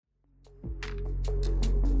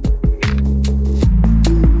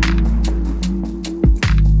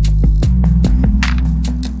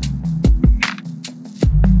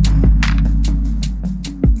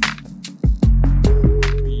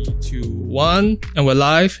everyone, and we're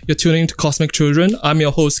live. You're tuning to Cosmic Children. I'm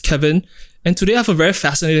your host, Kevin, and today I have a very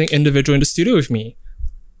fascinating individual in the studio with me.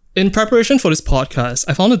 In preparation for this podcast,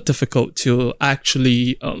 I found it difficult to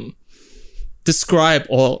actually describe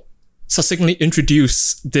or succinctly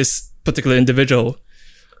introduce this particular individual.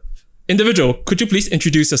 Individual, could you please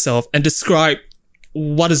introduce yourself and describe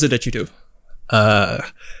what is it that you do?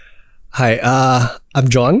 Hi, I'm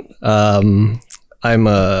John.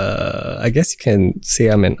 I guess you can say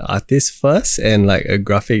I'm an artist first and like a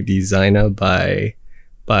graphic designer by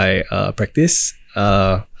practice.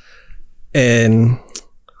 And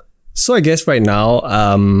so I guess right now,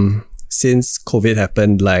 since COVID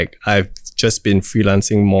happened, like I've just been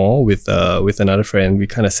freelancing more with another friend. We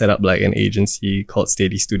kind of set up like an agency called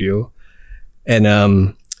Steady Studio.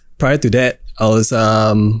 And prior to that, I was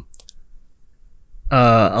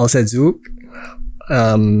at Zook.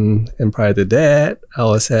 And prior to that, I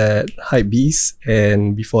was at Hypebeast,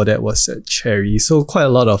 and before that was at Cherry. So quite a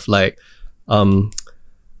lot of like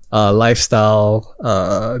lifestyle,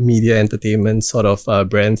 media entertainment sort of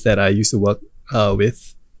brands that I used to work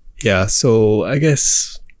with. Yeah, so I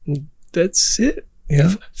guess that's it.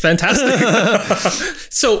 Yeah. Fantastic.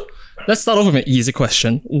 So let's start off with an easy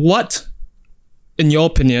question. What, in your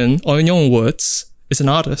opinion, or in your own words, is an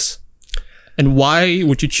artist? And why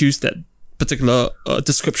would you choose that particular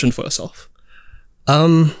description for yourself?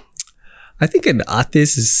 I think an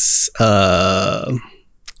artist is I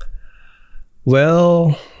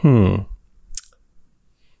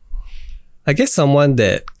guess someone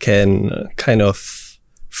that can kind of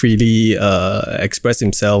freely express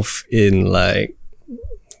himself in like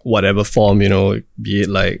whatever form, you know, be it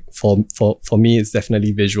like for me it's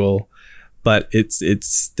definitely visual, but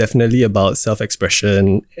it's definitely about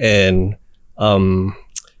self-expression and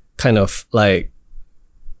kind of like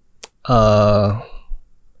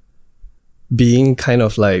being kind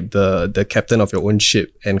of like the captain of your own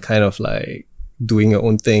ship and kind of like doing your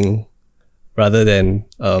own thing rather than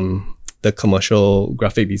the commercial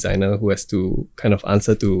graphic designer who has to kind of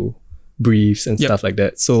answer to briefs and stuff like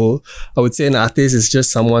that. So I would say an artist is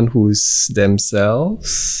just someone who's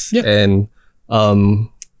themselves and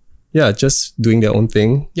just doing their own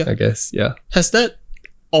thing, I guess. Yeah. Has that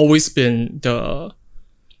always been the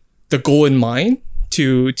goal in mind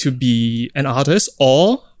to be an artist,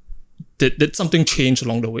 or did something change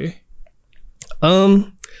along the way?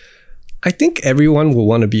 I think everyone will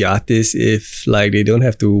want to be artists if like they don't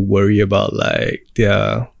have to worry about like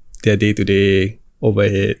their day-to-day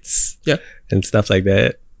overheads and stuff like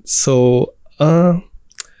that. So I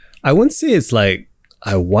wouldn't say it's like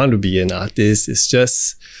I want to be an artist. It's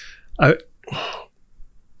just I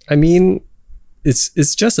mean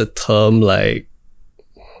it's just a term like,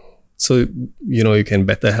 so, you know, you can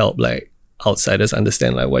better help like outsiders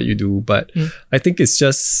understand like what you do. But I think it's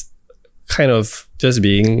just kind of just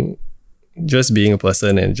being a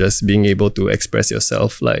person and just being able to express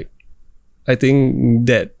yourself. Like, I think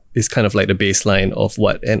that is kind of like the baseline of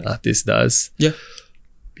what an artist does. Yeah.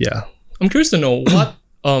 Yeah. I'm curious to know what,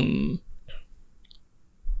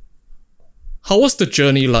 how was the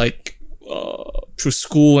journey like, through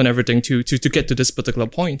school and everything to get to this particular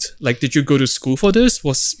point? Like, did you go to school for this?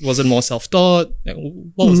 Was it more self-taught?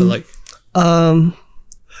 What was it like?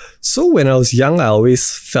 So when I was young, I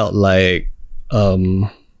always felt like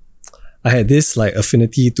I had this like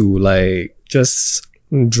affinity to like just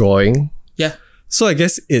drawing. Yeah. So I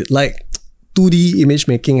guess it like 2D image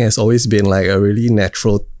making has always been like a really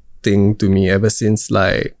natural thing to me ever since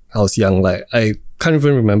like I was young. Like I can't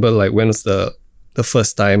even remember like when was the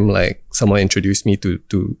first time like someone introduced me to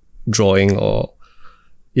drawing or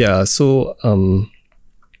so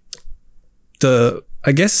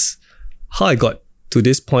I guess how I got to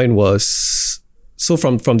this point was so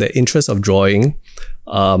from the interest of drawing,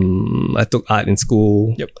 I took art in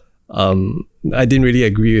school. I didn't really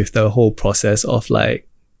agree with the whole process of like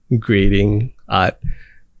grading art.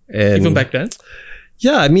 And even back then?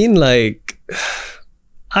 Yeah, I mean like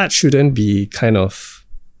art shouldn't be kind of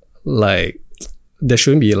like, there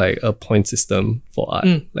shouldn't be like a point system for art.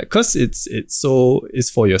 Like, cause it's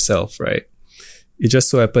for yourself, right? It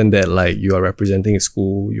just so happened that like you are representing a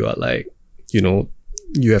school, you are like, you know,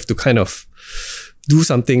 you have to kind of do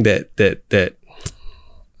something that there's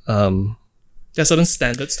certain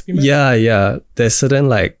standards to be met. Yeah. There's certain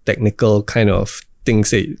like technical kind of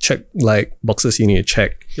things that you check, like boxes you need to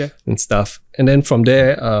check and stuff. And then from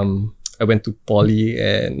there, I went to Poly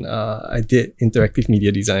and I did interactive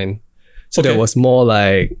media design. So there was more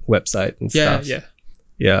like website and stuff.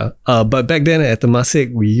 Yeah. But back then at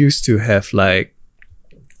Temasek, we used to have like,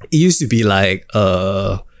 it used to be like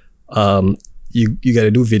you got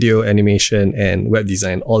to do video, animation, and web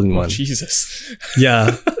design all in one. Jesus.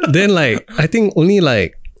 Yeah. Then like, I think only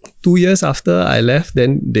like 2 years after I left,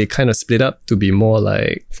 then they kind of split up to be more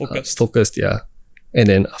like focused. Yeah. And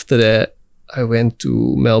then after that, I went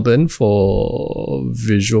to Melbourne for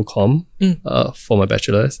visual comm for my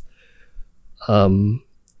bachelor's. And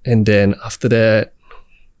then after that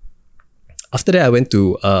I went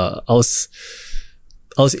to I was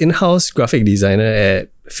in-house graphic designer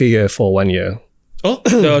at Figure for 1 year. Oh,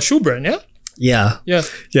 the shoe brand, yeah?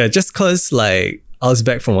 Yeah. Just cause like I was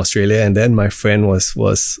back from Australia and then my friend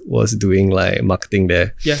was doing like marketing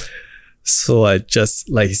there. Yeah. So I just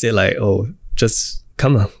like he said like, oh, just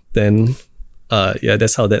come on. Then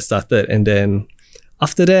that's how that started. And then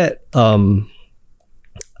after that,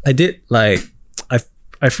 I did like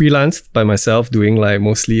I freelanced by myself doing like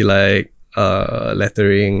mostly like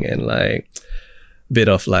lettering and like a bit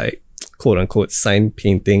of like quote unquote sign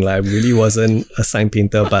painting. Like I really wasn't a sign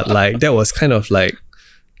painter, but like that was kind of like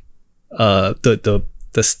the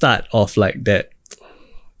start of like that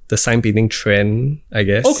the sign painting trend, I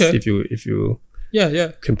guess. Okay. If you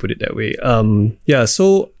yeah can put it that way.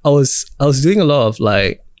 So I was doing a lot of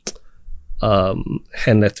like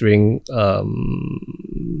hand lettering,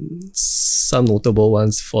 some notable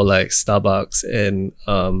ones for like Starbucks and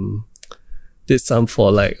did some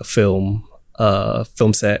for like a film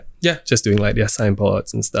set. Yeah. Just doing like their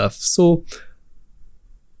signboards and stuff. So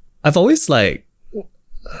I've always like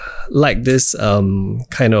this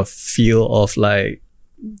kind of feel of like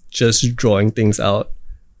just drawing things out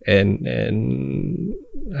and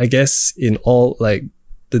I guess in all like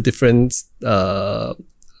the different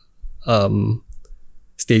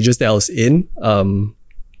stages that I was in,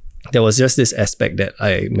 there was just this aspect that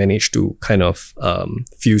I managed to kind of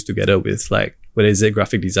fuse together with like whether it's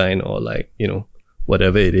graphic design or like, you know,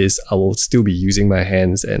 whatever it is, I will still be using my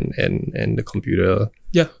hands and the computer.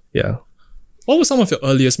 Yeah. What were some of your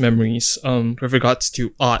earliest memories with regards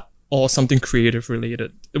to art or something creative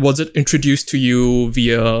related? Was it introduced to you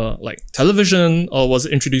via like television, or was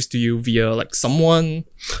it introduced to you via like someone,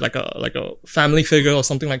 like a family figure or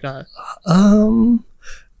something like that?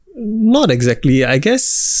 Not exactly. I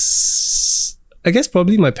guess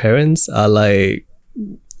probably my parents are like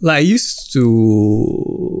I used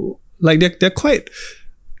to like they're quite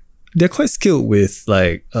skilled with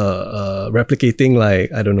like replicating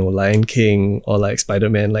like, I don't know, Lion King or like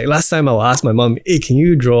Spider-Man. Like last time I would ask my mom, hey, can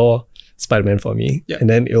you draw Spider-Man for me? Yeah. And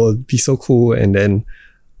then it will be so cool. And then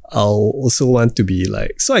I'll also want to be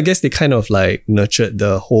like, so I guess they kind of like nurtured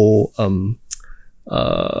the whole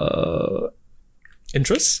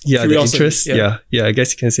interest? Yeah, the interest. Yeah, I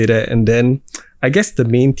guess you can say that. And then I guess the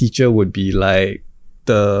main teacher would be like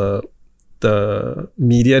the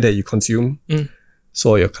media that you consume.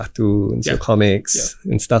 So your cartoons, your comics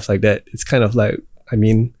and stuff like that. It's kind of like, I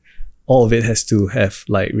mean, all of it has to have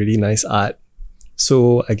like really nice art.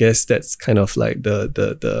 So I guess that's kind of like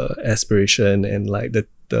the aspiration and like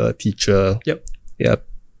the teacher. Yep.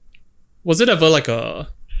 Was it ever like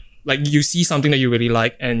you see something that you really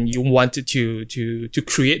like and you wanted to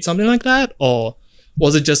create something like that? Or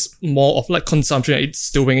was it just more of like consumption, it's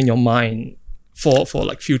stewing in your mind for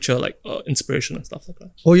like future like inspiration and stuff like that?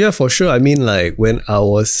 Oh yeah, for sure. I mean, like when I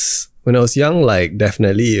was young, like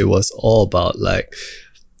definitely it was all about like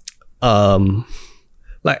I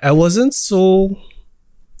wasn't so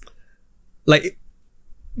like,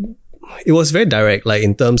 it was very direct, like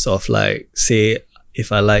in terms of like, say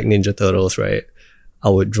if I like Ninja Turtles, right, I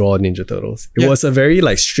would draw Ninja Turtles. It was a very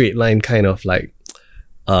like straight line kind of like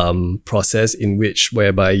process in which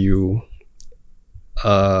whereby you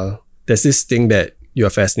there's this thing that you're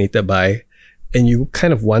fascinated by and you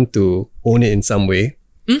kind of want to own it in some way.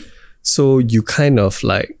 So you kind of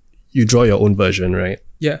like, you draw your own version, right?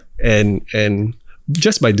 Yeah. And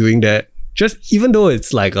just by doing that, just even though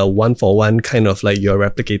it's like a 1-for-1 kind of like you're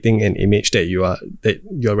replicating an image that you're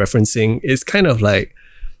referencing, it's kind of like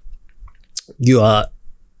you're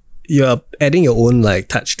adding your own like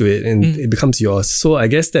touch to it and it becomes yours. So I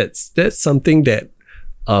guess that's something that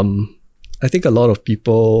I think a lot of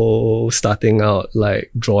people starting out like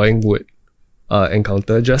drawing would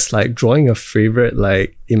encounter, just like drawing your favorite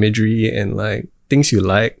like imagery and like things you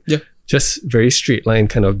like. Yeah. Just very straight line,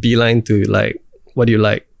 kind of beeline to like, what do you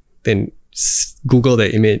like? Then Google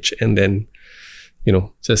the image and then, you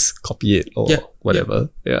know, just copy it or whatever.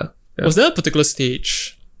 Yeah. Was there a particular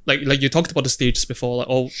stage? Like you talked about the stages before,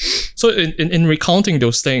 like so in recounting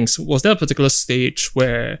those things, was there a particular stage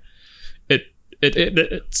where it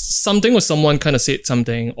something or someone kind of said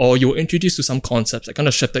something, or you were introduced to some concepts that kind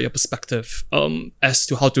of shifted your perspective as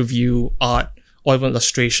to how to view art or even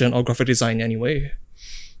illustration or graphic design anyway?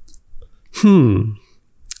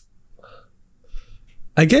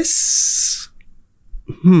 I guess.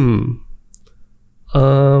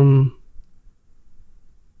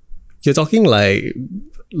 You're talking like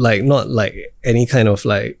not like any kind of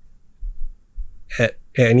like at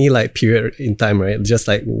any like period in time, right? Just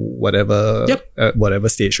like whatever, whatever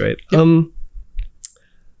stage, right? Yep.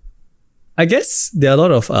 I guess there are a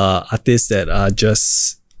lot of artists that are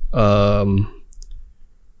just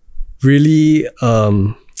really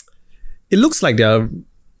it looks like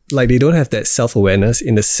they don't have that self-awareness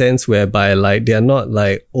in the sense whereby like they're not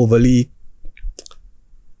like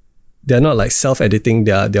self-editing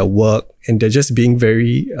their work, and they're just being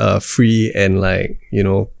very free and like, you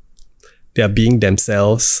know, they're being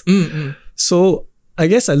themselves. So I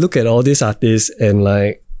guess I look at all these artists and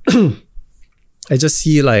like I just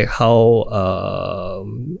see like how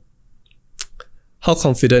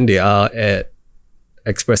confident they are at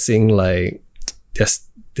expressing like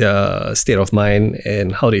their state of mind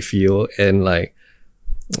and how they feel, and like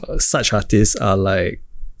such artists are like,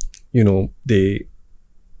 you know, there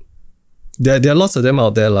are lots of them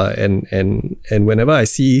out there and whenever I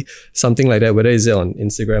see something like that, whether it's on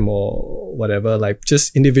Instagram or whatever, like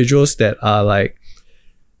just individuals that are like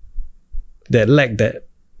that lack that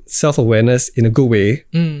self-awareness in a good way,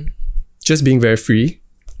 just being very free.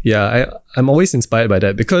 I'm always inspired by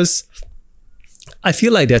that, because I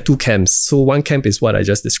feel like there are two camps. So one camp is what I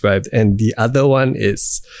just described, and the other one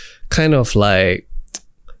is kind of like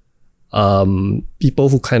people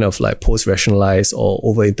who kind of like post-rationalize or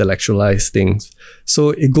over-intellectualize things. So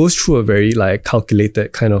it goes through a very like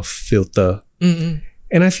calculated kind of filter. And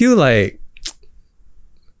I feel like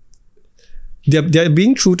they're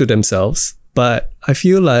being true to themselves, but I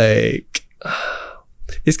feel like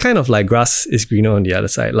it's kind of like grass is greener on the other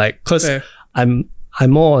side. Like, cause I'm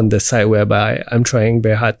more on the side whereby I'm trying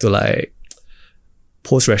very hard to like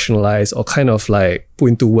post-rationalize or kind of like put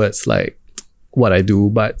into words like what I do.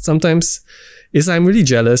 But sometimes I'm really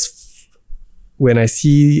jealous when I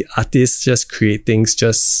see artists just create things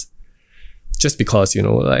just because, you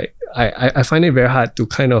know, like I find it very hard to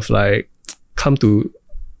kind of like come to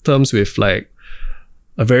terms with like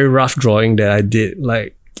a very rough drawing that I did.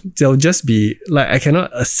 Like they'll just be like, I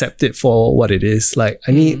cannot accept it for what it is. Like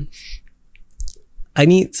I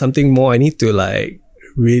need something more. I need to like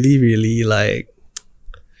really, really like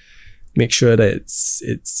make sure that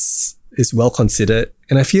it's well considered.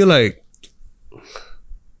 And I feel like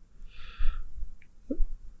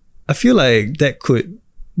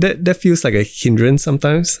that feels like a hindrance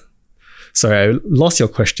sometimes. Sorry, I lost your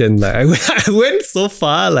question. Like I went so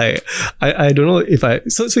far. Like I don't know if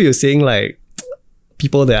so you're saying like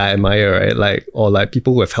people that I admire, right? Like, or like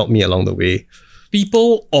people who have helped me along the way.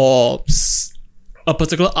 People or a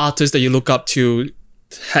particular artist that you look up to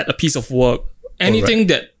had a piece of work. Anything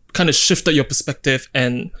that kind of shifted your perspective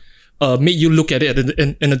and made you look at it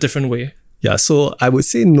in a different way. Yeah, so I would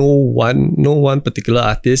say no one particular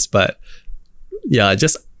artist, but yeah,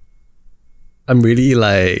 just I'm really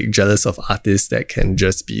like jealous of artists that can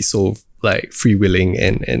just be so like freewheeling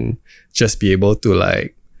and just be able to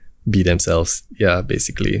like be themselves. Yeah,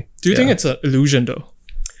 basically. Do you think it's an illusion though?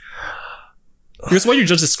 Because what you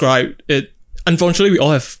just described, unfortunately we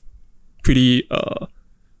all have pretty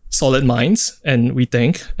solid minds and we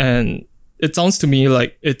think, and it sounds to me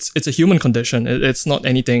like it's a human condition. It's not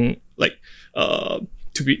anything like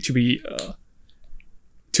to be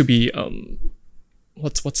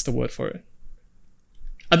what's the word for it?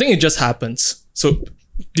 I think it just happens. So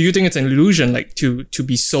do you think it's an illusion, like to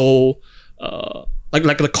be so like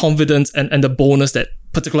the confidence and the bonus that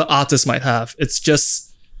particular artists might have? It's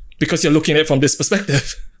just because you're looking at it from this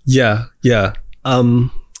perspective. Yeah. I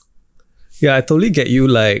totally get you.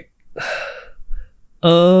 Like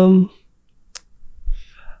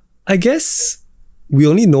I guess we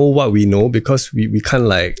only know what we know because we can't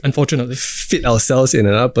like, unfortunately, fit ourselves in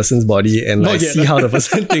another person's body and like see how the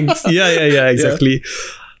person thinks. Yeah, exactly.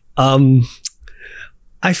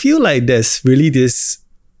 I feel like there's really these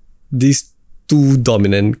two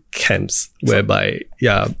dominant camps whereby,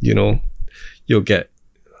 you know, you'll get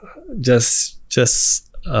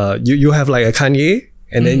you have like a Kanye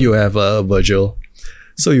and then you have a Virgil.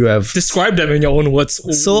 So you have... Describe them in your own words.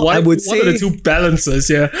 So I would say... What are the two balances?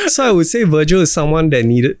 Yeah. So I would say Virgil is someone that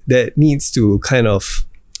needs to kind of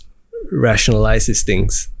rationalize his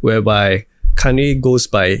things, whereby Kanye goes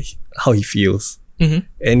by how he feels.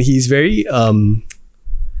 And he's very...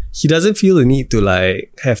 he doesn't feel the need to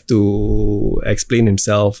like have to explain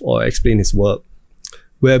himself or explain his work.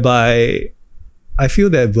 Whereby I feel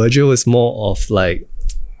that Virgil is more of like...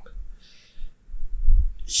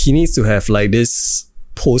 He needs to have like this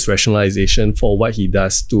post rationalization for what he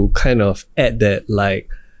does to kind of add that like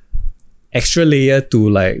extra layer to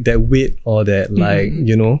like that weight or that like,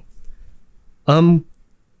 you know,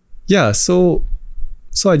 yeah, so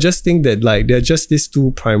I just think that like they're just these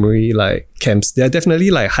two primary like camps. They're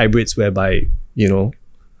definitely like hybrids whereby, you know,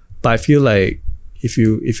 but I feel like if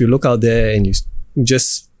you look out there and you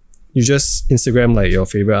just Instagram like your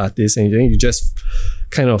favorite artist and then you just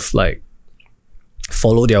kind of like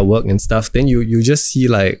follow their work and stuff, then you just see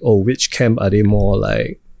like, oh, which camp are they more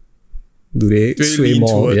like, do they sway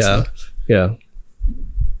more? Yeah.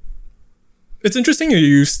 It's interesting you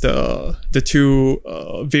use the two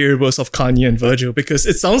variables of Kanye and Virgil, because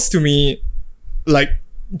it sounds to me like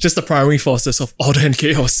just the primary forces of order and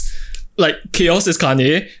chaos. Like chaos is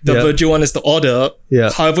Kanye, the Virgil one is the order.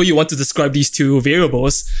 Yeah. However you want to describe these two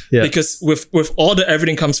variables, because with order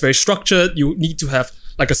everything comes very structured. You need to have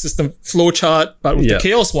like a system flow chart, but with the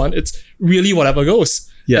chaos one, it's really whatever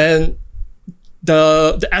goes. Yeah. And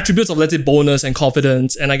the attributes of, let's say, bonus and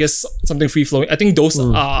confidence, and I guess something free flowing, I think those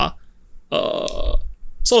are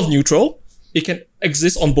sort of neutral. It can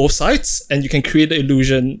exist on both sides, and you can create the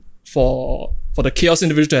illusion for the chaos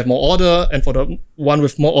individual to have more order, and for the one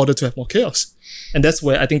with more order to have more chaos. And that's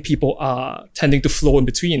where I think people are tending to flow in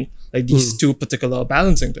between, like these two particular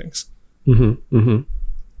balancing things.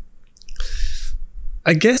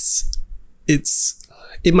 I guess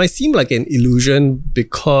it might seem like an illusion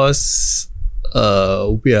because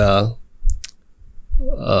we are.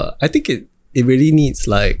 I think it really needs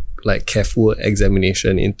like careful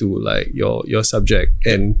examination into like your subject,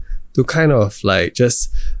 and to kind of like just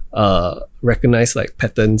recognize like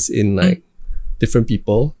patterns in like different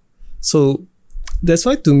people. So that's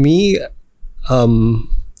why to me, and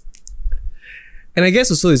I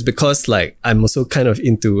guess also it's because like I'm also kind of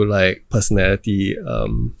into like personality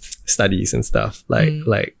studies and stuff like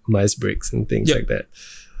Myers-Briggs and things like that.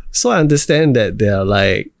 So I understand that there are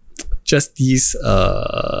like just these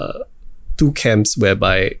two camps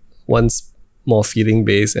whereby one's more feeling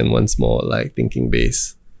based and one's more like thinking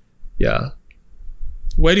based. Yeah.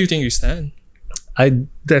 Where do you think you stand? I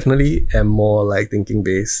definitely am more like thinking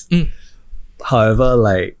based. However,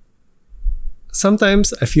 like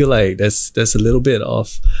sometimes I feel like there's a little bit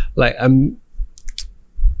of like I'm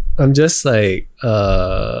just like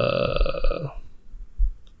I'm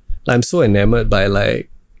so enamored by like,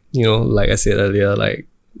 you know, like I said earlier, like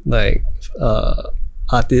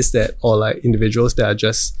artists that, or like individuals that are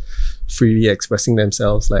just freely expressing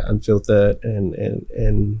themselves, like unfiltered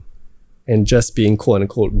and just being quote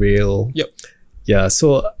unquote real. Yep. Yeah.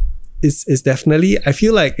 So it's definitely, I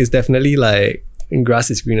feel like it's definitely like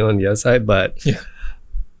grass is greener on the other side, but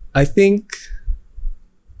I think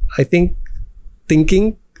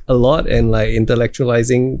thinking a lot and like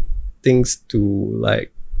intellectualizing things to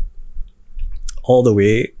like all the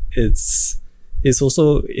way, it's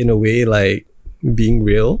also in a way like being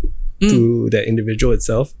real to that individual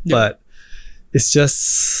itself. But it's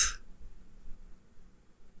just,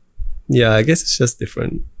 I guess it's just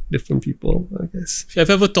different people, I guess. Have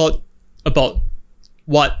you ever thought about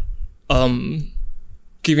what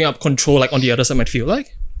giving up control like on the other side might feel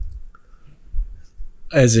like?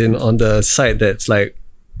 As in on the side that's like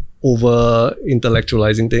over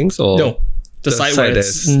intellectualizing things, or no, the side where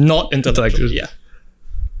it's not intellectual. Yeah.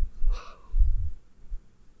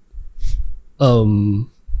 I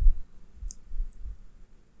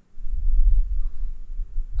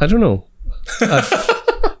don't know.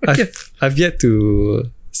 I've yet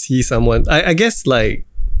to see someone. I guess like,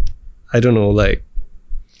 I don't know, like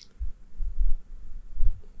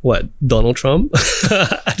what, Donald Trump?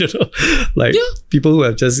 I don't know. Like people who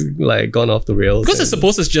have just like gone off the rails. Because I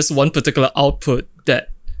suppose it's just one particular output that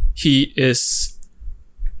he is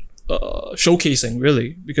showcasing,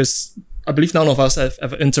 really. Because I believe none of us have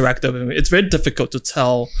ever interacted with him. It's very difficult to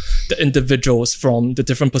tell the individuals from the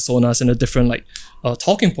different personas and the different like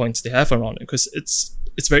talking points they have around it, because it's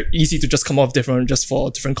very easy to just come off different just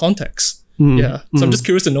for different contexts. So I'm just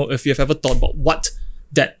curious to know if you've ever thought about what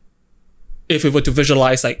that, if we were to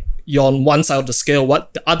visualize like you're on one side of the scale,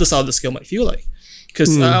 what the other side of the scale might feel like.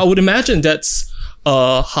 Because I would imagine that's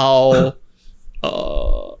how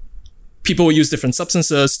people will use different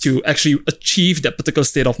substances to actually achieve that particular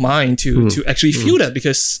state of mind to actually feel that.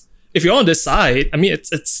 Because if you're on this side, I mean,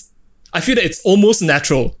 I feel that it's almost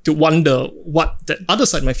natural to wonder what the other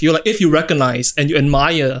side might feel like if you recognize and you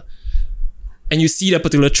admire and you see that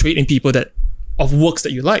particular trait in people that of works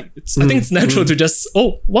that you like. I think it's natural to just,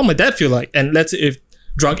 what might that feel like? And let's say if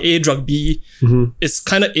drug A, drug B is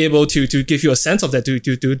kind of able to give you a sense of that,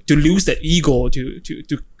 to lose that ego,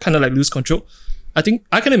 to kind of like lose control. I think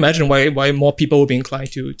I can imagine why more people will be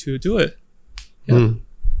inclined to do it. Yeah.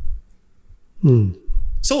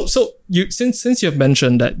 So you since you've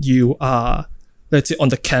mentioned that you are, let's say, on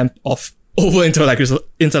the camp of over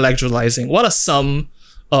intellectualizing, what are some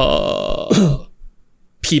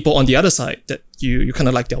people on the other side that you kind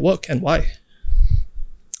of like their work, and why?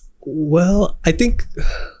 Well, I think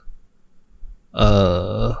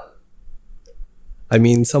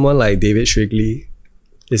someone like David Shrigley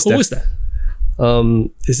Who is that?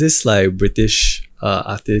 Is this like British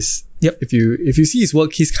artist? Yep. If you see his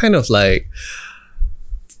work, he's kind of like,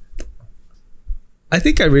 I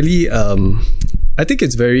think it's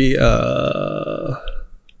very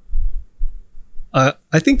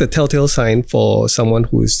I think the telltale sign for someone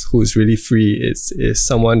who's really free is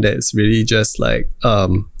someone that's really just like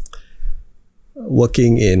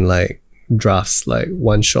working in like drafts, like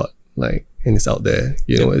one shot, like, and it's out there.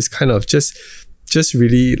 You know, it's kind of just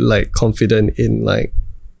really like confident in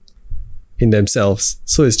themselves.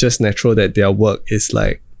 So it's just natural that their work is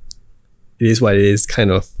like, it is what it is, kind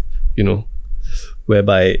of, you know,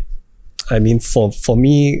 whereby, I mean, for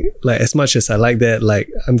me, like, as much as I like that, like,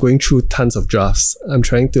 I'm going through tons of drafts. I'm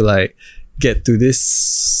trying to like get to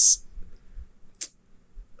this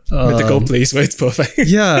mythical place where it's perfect.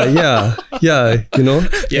 yeah, you know,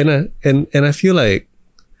 and I feel like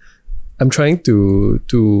I'm trying to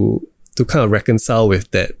kind of reconcile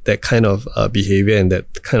with that kind of behavior and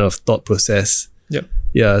that kind of thought process.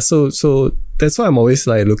 Yeah. So that's why I'm always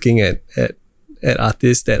like looking at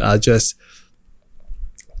artists that are just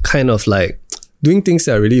kind of like doing things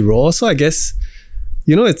that are really raw. So I guess,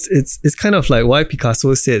 you know, it's kind of like why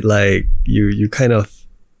Picasso said like you kind of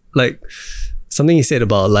like something he said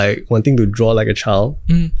about like wanting to draw like a child.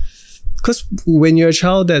 Because when you're a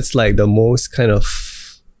child, that's like the most kind of,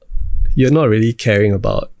 you're not really caring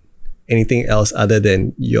about anything else other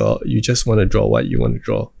than you just want to draw what you want to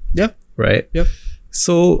draw. Yeah. Right? Yeah.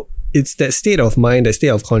 So it's that state of mind, that state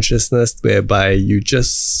of consciousness whereby you're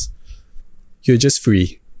just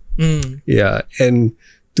free. Yeah. And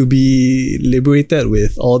to be liberated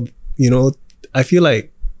with all, you know, I feel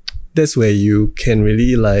like that's where you can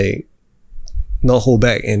really like not hold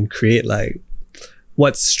back and create like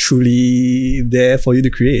what's truly there for you to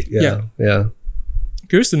create. Yeah.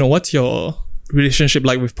 Curious to know, what's your relationship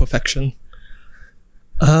like with perfection?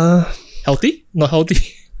 Healthy? Not healthy?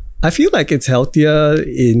 I feel like it's healthier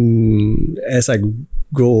as I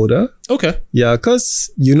grow older. Okay. Yeah,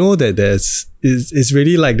 because you know that it's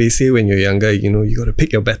really like they say when you're younger, you know, you got to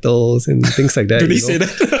pick your battles and things like that. Do they say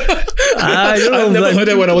that? I don't know. I've never heard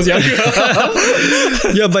that when I was younger.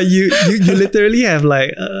 Yeah, but you literally have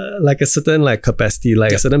like a certain like capacity,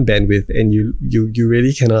 like a certain bandwidth, and you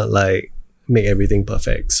really cannot like make everything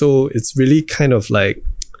perfect. So it's really kind of like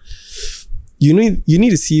you need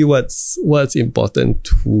to see what's important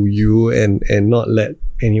to you and not let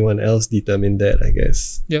anyone else determine that, I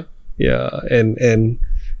guess. Yeah. And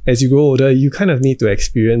as you grow older, you kind of need to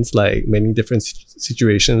experience like many different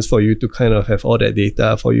situations for you to kind of have all that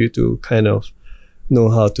data, for you to kind of know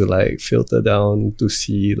how to like filter down to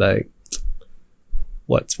see like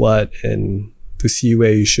what's what, and to see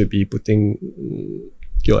where you should be putting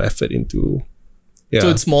your effort into. Yeah. So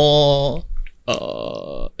it's more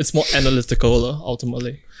analytical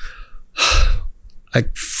ultimately.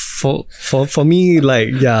 Like for me, like,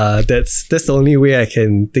 yeah, that's the only way I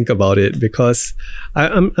can think about it, because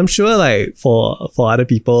I'm sure like for other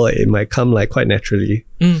people it might come like quite naturally.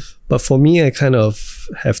 But for me, I kind of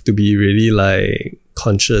have to be really like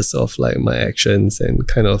conscious of like my actions and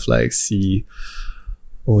kind of like see,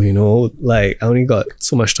 oh, you know, like I only got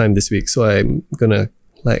so much time this week, so I'm gonna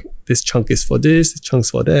like, this chunk is for this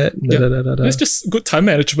chunk's for that. It's just good time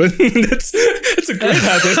management. It's a great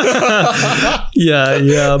habit.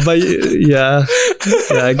 yeah, but yeah,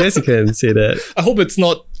 I guess you can say that. I hope it's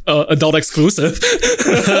not adult exclusive.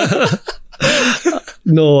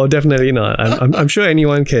 No, definitely not. I'm sure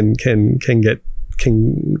anyone can do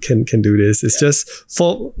this. It's just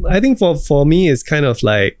I think for me it's kind of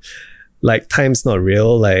like time's not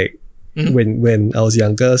real, like when I was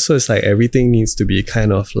younger. So it's like everything needs to be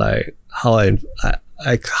kind of like how I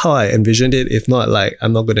envisioned it. If not, like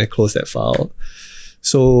I'm not gonna close that file.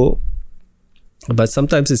 So, but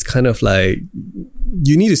sometimes it's kind of like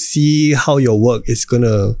you need to see how your work is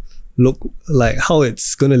gonna look like, how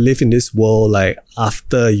it's gonna live in this world like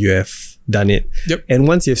after you have done it. Yep. And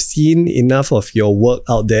once you've seen enough of your work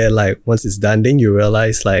out there, like once it's done, then you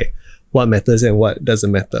realize like what matters and what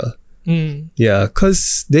doesn't matter. Yeah,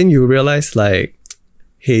 because then you realize like,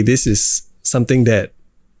 hey, this is something that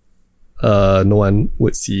no one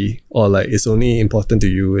would see, or like it's only important to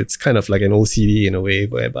you. It's kind of like an OCD in a way,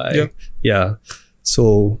 whereby yeah.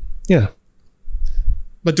 So yeah.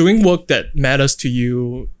 But doing work that matters to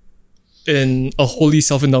you in a wholly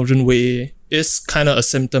self-indulgent way is kind of a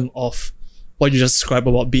symptom of what you just described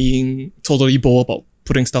about being totally bold about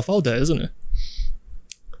putting stuff out there, isn't it?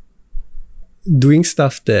 Doing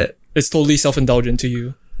stuff that it's totally self-indulgent to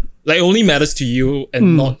you. Like, it only matters to you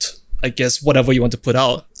and not, I guess, whatever you want to put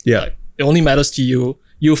out. Yeah. Like, it only matters to you.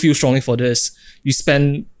 You feel strongly for this. You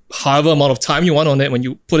spend however amount of time you want on it when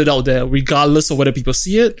you put it out there, regardless of whether people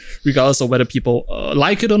see it, regardless of whether people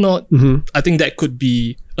like it or not. I think that could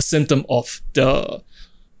be a symptom of the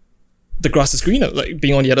grass is greener, like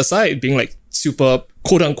being on the other side, being like super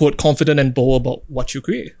quote unquote confident and bold about what you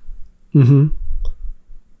create. It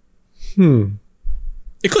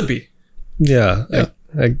could be. Yeah.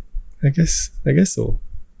 I guess so.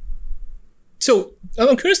 So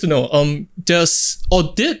I'm curious to know,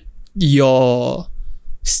 did your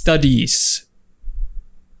studies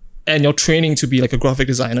and your training to be like a graphic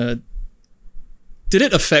designer, did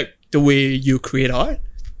it affect the way you create art?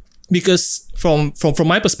 Because from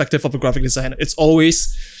my perspective of a graphic designer, it's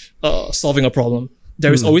always solving a problem.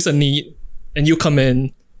 There is always a need, and you come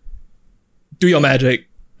in, do your magic,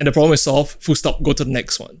 and the problem is solved, full stop, go to the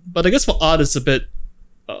next one. But I guess for art, it's a bit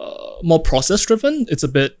more process driven. It's a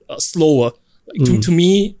bit slower. Like, to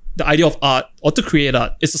me, the idea of art or to create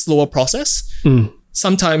art is a slower process.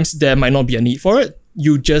 Sometimes there might not be a need for it.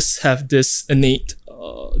 You just have this innate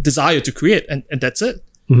desire to create, and that's it.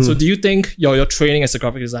 So do you think your training as a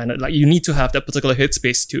graphic designer, like, you need to have that particular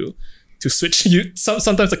headspace to switch?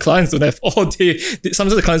 Sometimes the clients don't have all day.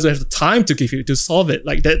 Sometimes the clients don't have the time to give you to solve it.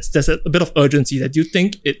 Like, there's a bit of urgency. That do you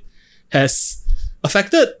think it has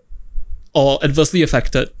affected or adversely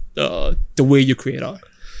affected the way you create art?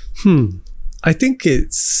 I think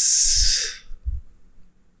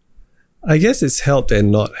I guess it's helped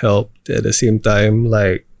and not helped at the same time.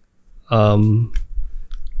 Like,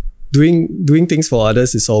 doing things for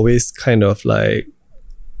others is always kind of like,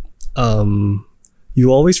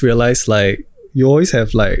 you always realize, like, you always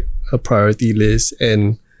have like a priority list,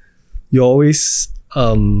 and you always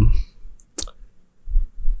have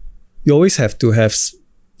to have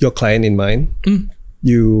your client in mind.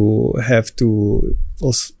 You have to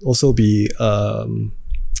also be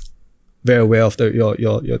very aware of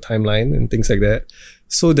your timeline and things like that.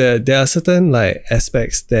 So there are certain like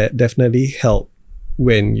aspects that definitely help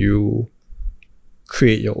when you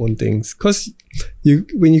create your own things. Because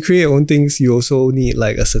when you create your own things, you also need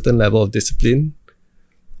like a certain level of discipline,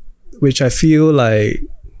 which I feel like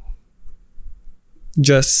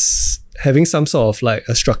just having some sort of like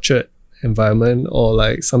a structured environment, or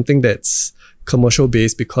like something that's commercial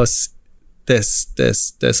based because there's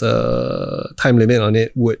a time limit on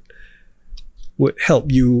it, would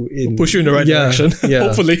help you push you in the right direction.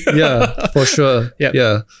 Hopefully. For sure.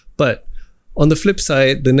 Yeah. But on the flip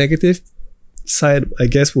side, the negative side, I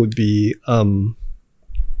guess, would be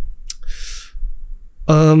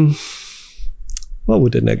what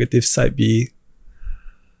would the negative side be?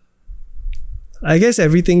 I guess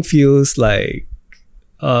everything feels like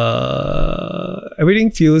it's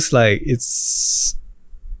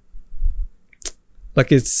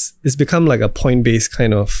become like a point-based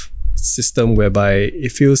kind of system, whereby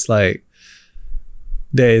it feels like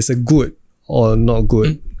there is a good or not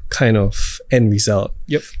good kind of end result.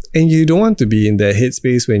 Yep. And you don't want to be in that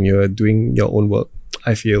headspace when you're doing your own work.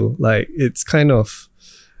 I feel like it's kind of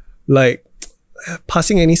like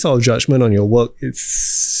passing any sort of judgment on your work. It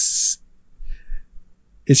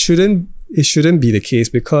shouldn't be the case,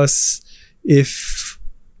 because if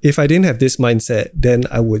I didn't have this mindset, then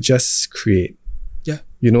I would just create. Yeah.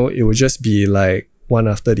 It would just be like one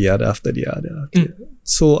after the other.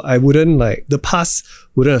 So I wouldn't, like, the past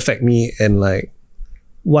wouldn't affect me, and like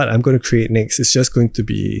what I'm going to create next is just going to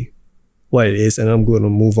be what it is, and I'm going to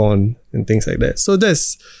move on and things like that. So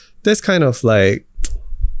that's kind of like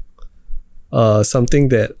something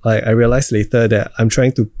that I realized later that I'm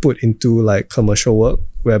trying to put into like commercial work,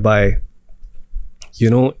 whereby,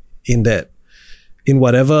 in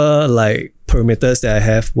whatever like parameters that I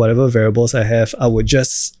have, whatever variables I have, I would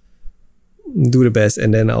just do the best,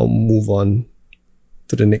 and then I'll move on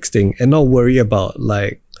to the next thing, and not worry about,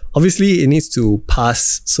 like, obviously it needs to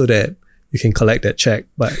pass so that you can collect that check,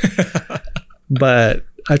 but but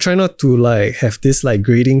I try not to like have this like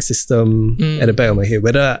grading system at the back of my head,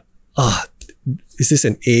 whether is this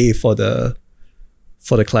an A for the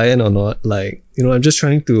client or not. Like, I'm just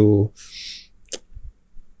trying to,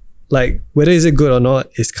 like, whether is it good or not,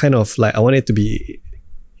 it's kind of like I want it to be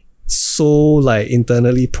so like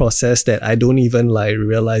internally processed that I don't even like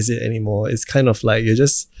realize it anymore. It's kind of like you're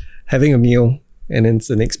just having a meal and then it's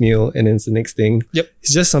the next meal, and then it's the next thing. Yep.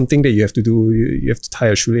 It's just something that you have to do. You have to tie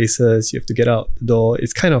your shoelaces, you have to get out the door.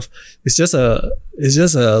 It's just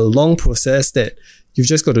a long process that you've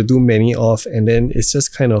just got to do many of, and then it's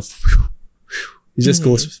just kind of, it just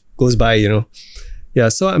goes by, you know. Yeah,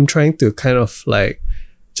 so I'm trying to kind of like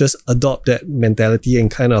just adopt that mentality and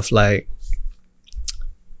kind of like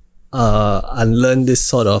unlearn this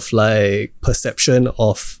sort of like perception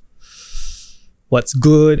of what's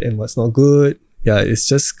good and what's not good. Yeah, it's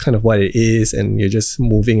just kind of what it is, and you're just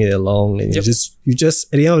moving it along, and you just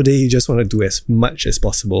at the end of the day, you just want to do as much as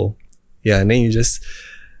possible. Yeah, and then you just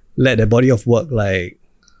let the body of work, like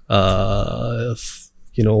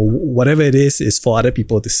you know, whatever it is for other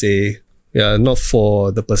people to say. Yeah, not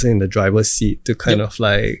for the person in the driver's seat to kind of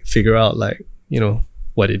like figure out, like, you know,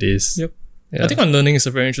 what it is. Yep. Yeah. I think unlearning is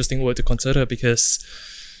a very interesting word to consider, because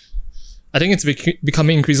I think it's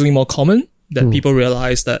becoming increasingly more common that people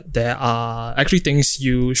realize that there are actually things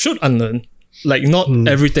you should unlearn. Like, not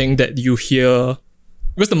everything that you hear,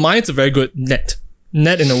 because the mind's a very good net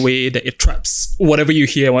in a way that it traps whatever you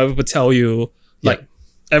hear, whatever people tell you, like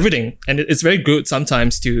everything. And it's very good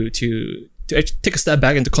sometimes to take a step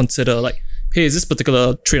back and to consider, like, hey, is this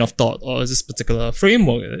particular train of thought or is this particular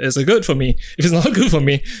framework, is it good for me? If it's not good for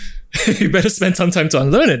me, you better spend some time to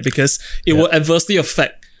unlearn it, because it will adversely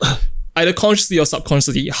affect, either consciously or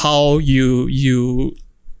subconsciously, how you view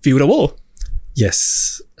the world.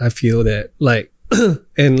 Yes, I feel that. Like,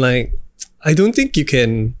 and like, I don't think you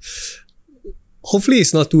can, hopefully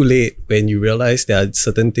it's not too late when you realize there are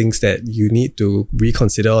certain things that you need to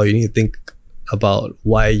reconsider, or you need to think about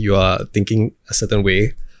why you are thinking a certain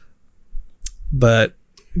way. But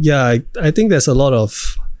yeah, I think there's a lot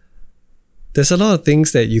of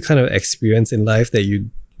things that you kind of experience in life that you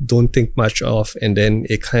don't think much of, and then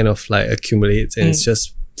it kind of like accumulates, and it's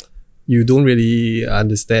just, you don't really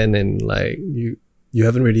understand, and like you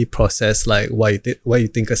haven't really processed like why you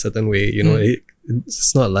think a certain way, you know.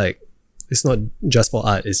 It's not just for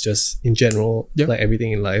art, it's just in general, like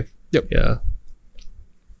everything in life. Yeah.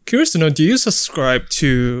 Curious to know, do you subscribe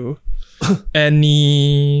to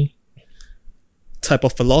any type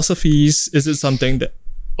of philosophies? Is it something that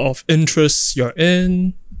of interest you're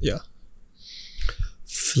in? Yeah.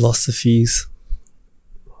 Philosophies.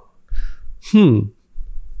 I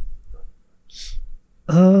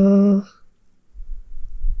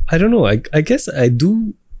don't know. I guess I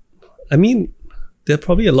do. I mean, there are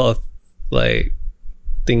probably a lot of like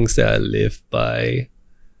things that I live by.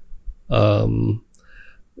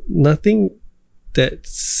 Nothing that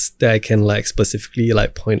I can like specifically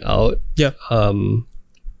like point out. Yeah.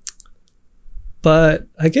 But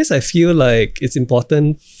I guess I feel like it's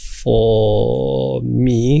important for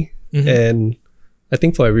me, and I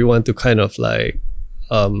think for everyone, to kind of like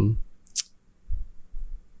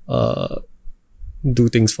do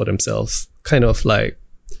things for themselves, kind of like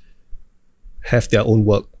have their own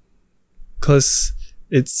work, because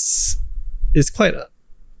it's quite,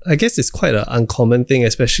 I guess it's quite an uncommon thing,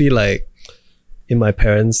 especially like in our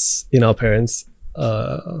parents'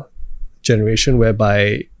 generation,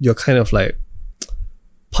 whereby you're kind of like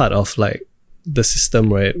part of like the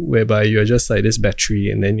system, right? Whereby you're just like this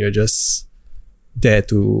battery, and then you're just there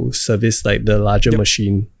to service like the larger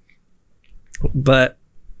machine. But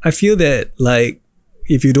I feel that like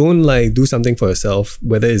if you don't like do something for yourself,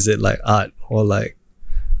 whether is it like art or like,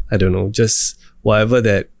 I don't know, just whatever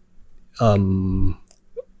that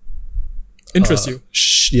interests you,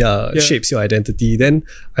 shapes your identity, then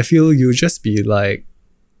I feel you just be like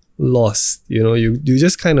lost. You know, you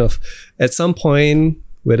just kind of at some point,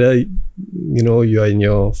 whether you know you're in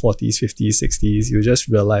your 40s, 50s, 60s, you just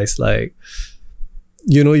realize like,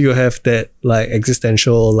 you know, you have that like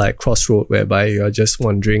existential like crossroad whereby you're just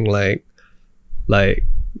wondering like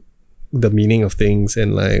the meaning of things,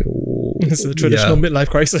 and like it's a traditional midlife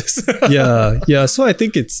crisis. yeah. So I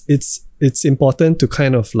think it's important to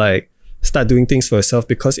kind of like start doing things for yourself,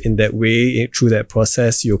 because in that way, through that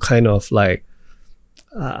process, you kind of like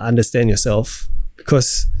understand yourself,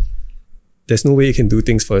 because there's no way you can do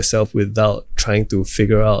things for yourself without trying to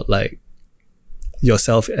figure out like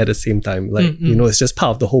yourself at the same time. Like, you know, it's just part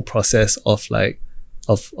of the whole process of like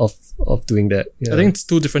of doing that. I think it's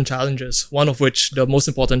two different challenges, one of which the most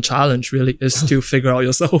important challenge really is to figure out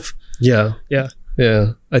yourself. Yeah.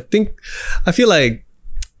 I feel like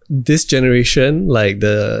this generation, like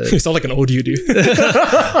the... You sound like an old dude.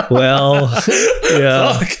 Well,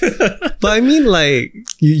 yeah. But I mean, like,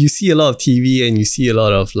 you see a lot of TV, and you see a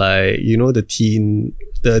lot of like, you know, the teen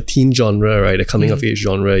genre, right? The coming of age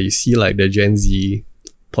genre. You see like the Gen Z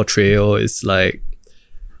portrayal is like,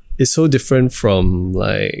 it's so different from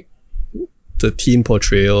like the teen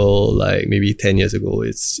portrayal like maybe 10 years ago.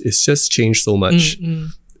 It's just changed so much.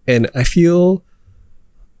 And I feel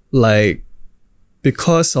like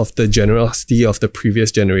because of the generosity of the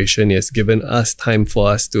previous generation, it's given us time for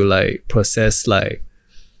us to like process like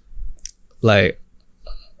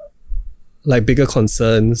bigger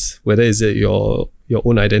concerns, whether is it your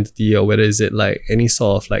own identity or whether is it like any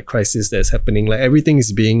sort of like crisis that's happening. Like everything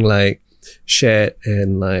is being like shared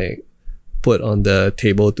and like put on the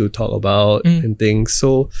table to talk about and things.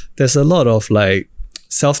 So there's a lot of like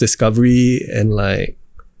self-discovery and like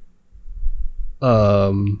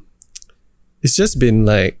it's just been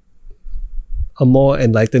like a more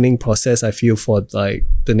enlightening process, I feel, for like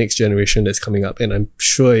the next generation that's coming up. And I'm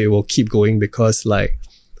sure it will keep going because like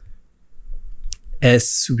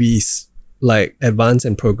as we like advance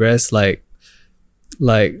and progress, like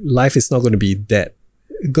life is not going to be not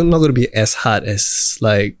going to be as hard as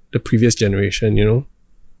like the previous generation, you know?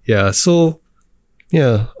 Yeah. So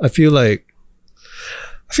yeah, I feel like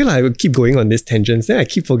I would keep going on these tangents. Then I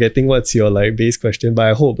keep forgetting what's your like base question, but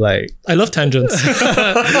I hope like I love tangents.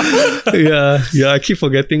 yeah, I keep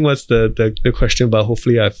forgetting what's the question, but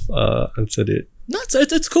hopefully I've answered it. No,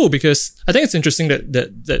 it's cool because I think it's interesting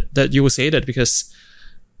that you would say that, because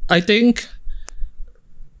I think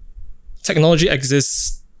technology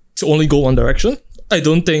exists to only go one direction. I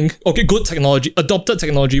don't think good technology, adopted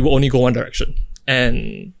technology, will only go one direction,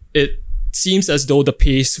 and it seems as though the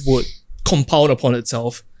pace would compound upon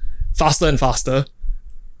itself faster and faster.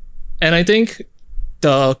 And I think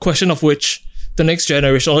the question of which the next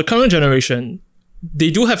generation or the current generation,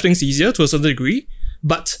 they do have things easier to a certain degree,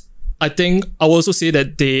 but I think I will also say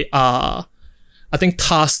that they are, I think,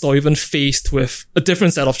 tasked or even faced with a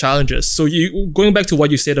different set of challenges. So going back to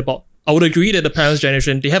what you said about, I would agree that the parents'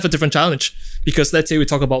 generation, they have a different challenge, because let's say we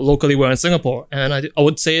talk about locally, we're in Singapore, and I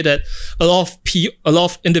would say that a lot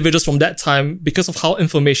of individuals from that time, because of how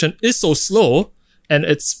information is so slow, and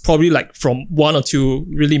it's probably like from one or two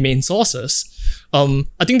really main sources,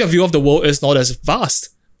 I think the view of the world is not as vast.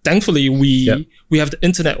 Thankfully, we have the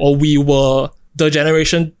internet, or we were the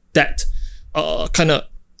generation that kind of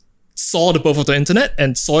saw the birth of the internet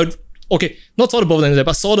and saw it. Okay, not saw the birth of the internet,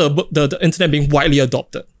 but saw the internet being widely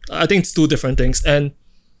adopted. I think it's two different things. And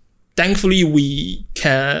thankfully,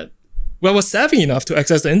 we're savvy enough to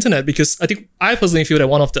access the internet, because I personally feel that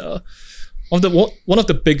one of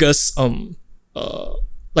the biggest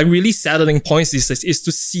like really saddening points these days is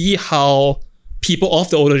to see how people of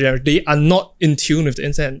the older generation, they are not in tune with the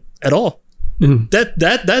internet at all.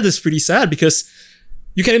 That is pretty sad, because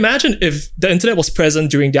you can imagine if the internet was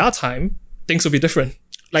present during their time, things would be different.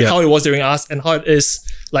 Like how it was during us and how it is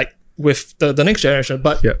like with the next generation.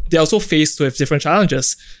 But they're also faced with different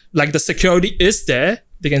challenges. Like the security is there,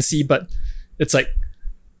 they can see, but it's like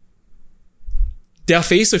they're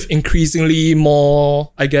faced with increasingly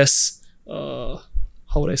more, I guess, how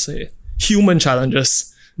would I say it? Human challenges.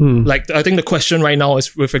 Like I think the question right now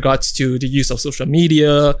is with regards to the use of social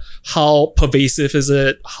media. How pervasive is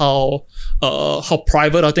it? How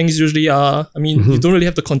private our things usually are. I mean, you don't really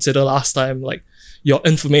have to consider last time like your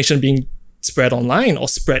information being spread online or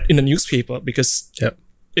spread in the newspaper, because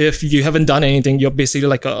if you haven't done anything, you're basically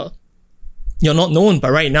like you're not known.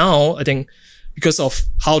 But right now, I think because of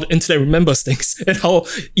how the internet remembers things and how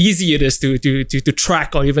easy it is to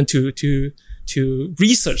track or even to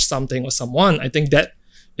research something or someone, I think that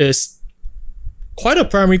is quite a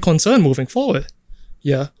primary concern moving forward.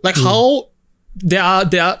 Yeah, like how there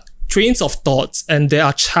are trains of thoughts and there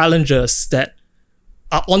are challenges that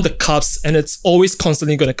are on the cusp, and it's always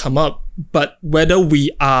constantly going to come up. But whether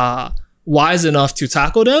we are wise enough to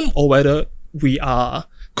tackle them or whether we are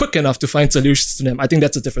quick enough to find solutions to them, I think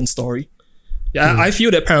that's a different story. Yeah, I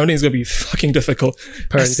feel that parenting is going to be fucking difficult.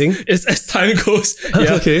 Parenting? As time goes.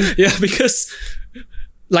 Yeah, okay. Yeah, because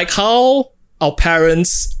like how our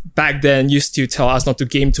parents back then used to tell us not to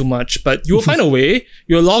game too much, but you will find a way,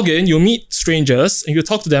 you'll log in, you'll meet strangers, and you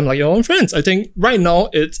talk to them like your own friends. I think right now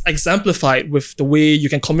it's exemplified with the way you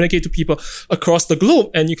can communicate to people across the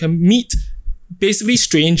globe, and you can meet basically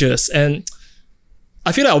strangers. And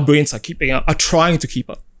I feel like our brains are trying to keep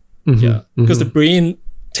up. Because the brain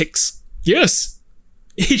takes years,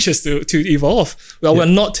 ages to evolve. Well, we're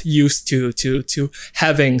not used to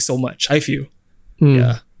having so much, I feel.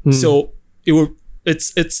 So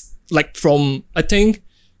it's like from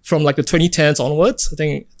like the 2010s onwards, I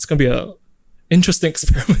think it's gonna be a interesting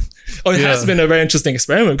experiment. Or it has been a very interesting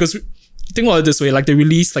experiment, because think about it this way, like they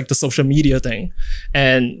released like the social media thing,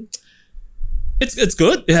 and it's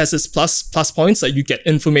good. It has its plus points, like you get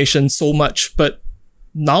information so much, but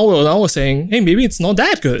now we're saying, hey, maybe it's not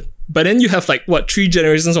that good. But then you have like 3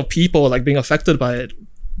 generations of people like being affected by it.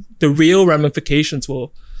 the real ramifications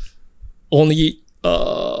will only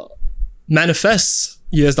manifest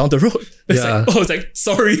years down the road. It's like,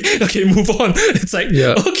 sorry, okay, move on. It's like,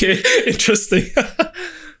 okay, interesting.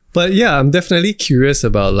 But yeah, I'm definitely curious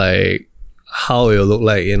about like how it'll look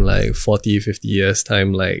like in like 40, 50 years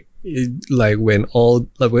time, like when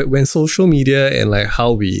social media and like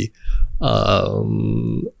how we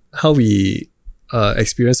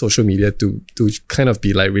experience social media to kind of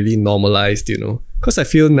be like really normalized, you know, because I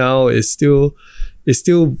feel now it's still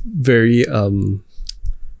very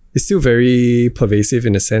pervasive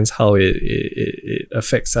in a sense how it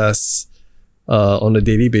affects us on a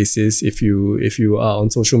daily basis. If you are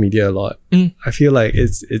on social media a lot, I feel like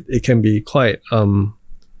it can be quite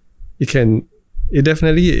it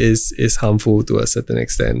definitely is harmful to a certain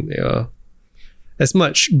extent. Yeah, as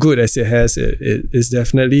much good as it has, it is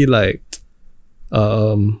definitely like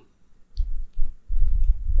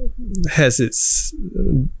has its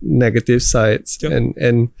negative sides.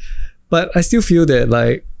 But I still feel that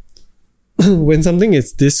like when something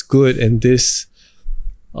is this good and this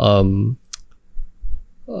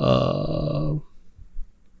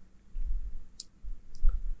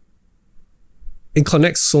it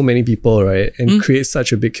connects so many people, right, and creates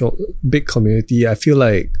such a big community, I feel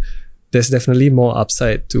like there's definitely more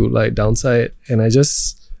upside to like downside, and I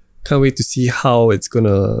just can't wait to see how it's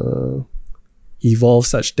gonna evolve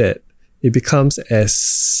such that it becomes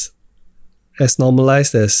as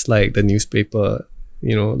normalized as like the newspaper,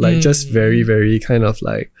 you know, like just very, very kind of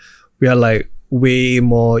like we are like way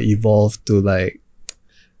more evolved to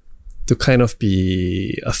kind of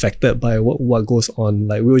be affected by what goes on.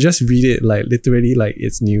 Like we will just read it like literally like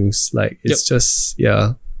it's news. Like it's just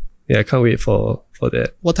I can't wait for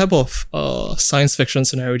that. What type of science fiction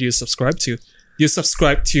scenario do you subscribe to? Do you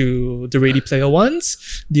subscribe to the Ready Player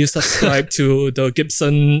ones? Do you subscribe to the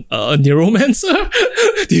Gibson Neuromancer?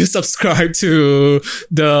 Do you subscribe to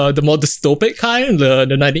the more dystopic kind, the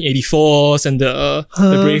 1984s and the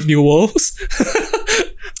Brave New Worlds?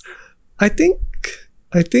 I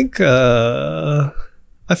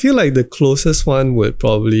feel like the closest one would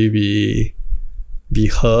probably be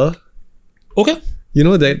Her. Okay. You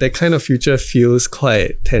know, that kind of future feels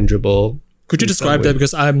quite tangible. Could you describe that,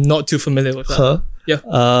 because I'm not too familiar with that? Her? Yeah.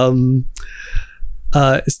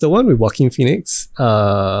 It's the one with Joaquin Phoenix.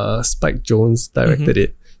 Spike Jonze directed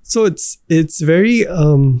it. So it's very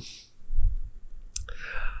how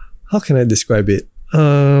can I describe it?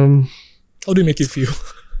 How do you make it feel?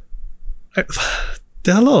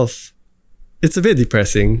 There are a lot of... It's a bit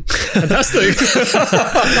depressing. Fantastic.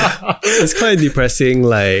 It's quite depressing.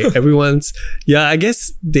 Like everyone's... Yeah, I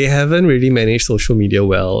guess they haven't really managed social media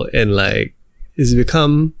well, and like it's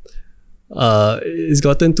become... it's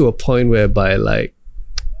gotten to a point whereby like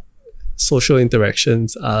social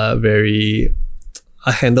interactions are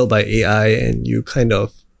handled by AI, and you kind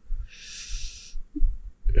of...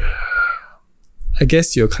 I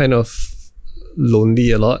guess you're kind of lonely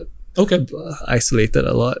a lot. Okay. Isolated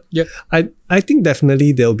a lot. Yeah. I think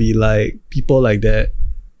definitely there'll be like people like that.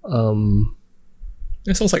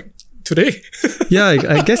 It sounds like today. Yeah,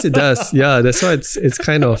 I guess it does. Yeah, that's why it's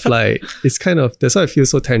kind of like that's why it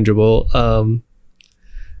feels so tangible.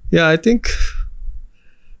 Yeah, I think.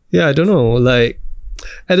 Yeah, I don't know. Like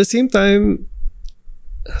at the same time,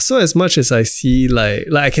 so as much as I see like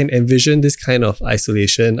I can envision this kind of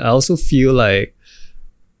isolation, I also feel like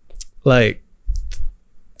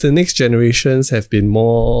the next generations have been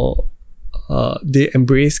more, they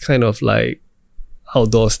embrace kind of like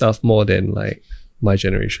outdoor stuff more than like my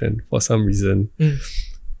generation for some reason.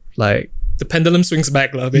 Like the pendulum swings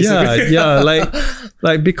back, basically. Yeah.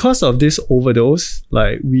 Like because of this overdose,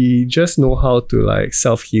 like we just know how to like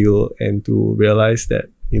self-heal and to realize that,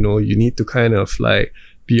 you know, you need to kind of like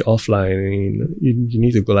be offline. You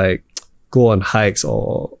need to go on hikes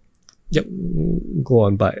or go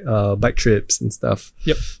on bike trips and stuff.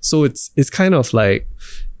 So it's kind of like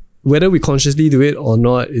whether we consciously do it or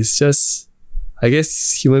not, it's just, I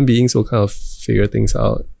guess human beings will kind of figure things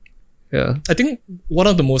out. Yeah. I think one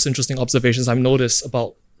of the most interesting observations I've noticed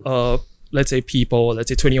about let's say people, let's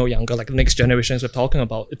say 20 or younger, like the next generations we're talking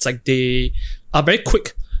about, it's like they are very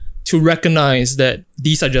quick to recognize that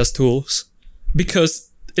these are just tools, because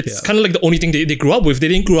it's kind of like the only thing they grew up with. They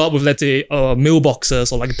didn't grow up with, let's say,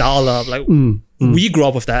 mailboxes or like dial-up. Like we grew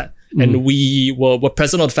up with that, and we were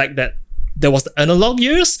present on the fact that there was the analog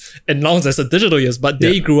years and now there's the digital years. But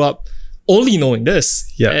they grew up only knowing this,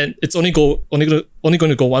 and it's only going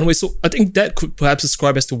to go one way. So I think that could perhaps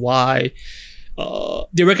describe as to why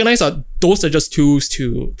they recognize that those are just tools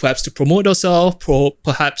to perhaps to promote themselves,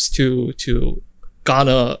 perhaps to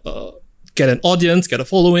garner get an audience, get a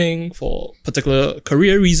following for particular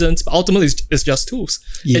career reasons, but ultimately it's just tools.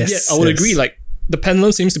 Yes, and yet I would agree, like the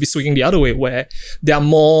pendulum seems to be swinging the other way, where they are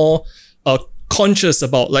more conscious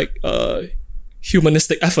about like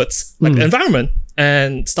humanistic efforts, like the environment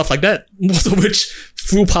and stuff like that, most of which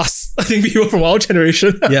flew past, I think, people from our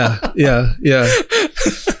generation. Yeah.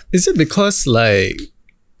 Is it because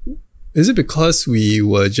we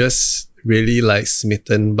were just really like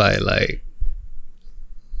smitten by like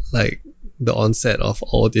the onset of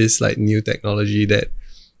all this like new technology that,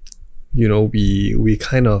 you know, we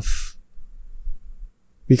kind of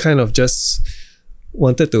just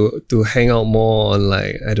wanted to hang out more on,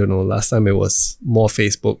 like, I don't know, last time it was more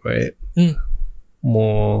Facebook, right?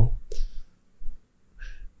 More.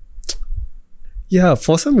 Yeah,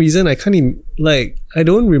 for some reason I can't even, like, I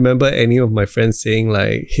don't remember any of my friends saying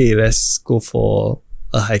like, hey, let's go for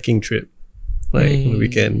a hiking trip, like on the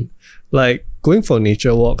weekend. Like going for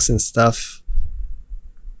nature walks and stuff,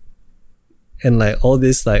 and like all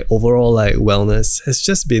this like overall like wellness has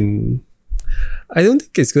just been, I don't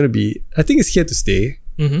think it's going to be, I think it's here to stay.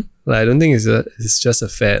 Like, I don't think it's just a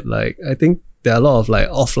fad. Like, I think there are a lot of like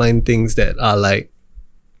offline things that are like,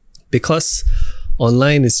 because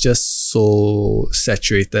online is just so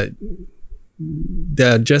saturated,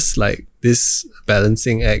 they're just like this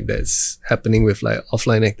balancing act that's happening with like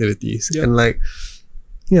offline activities. And like,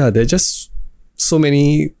 yeah, there are just so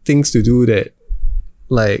many things to do that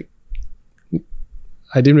like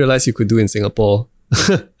I didn't realize you could do in Singapore.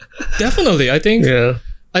 Definitely. I think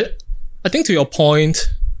I think to your point,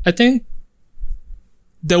 I think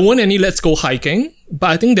there weren't any let's go hiking, but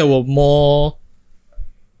I think there were a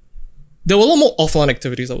lot more offline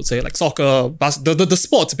activities, I would say, like soccer, the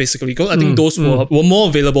sports basically. I think those were more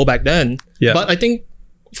available back then. But I think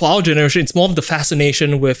for our generation, it's more of the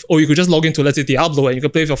fascination with, you could just log into, let's say, Diablo, and you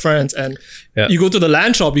can play with your friends, and you go to the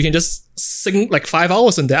LAN shop, you can just sing like 5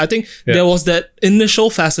 hours in there. I think there was that initial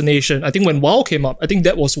fascination. I think when WoW came up, I think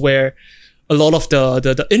that was where a lot of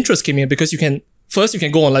the interest came in, because you can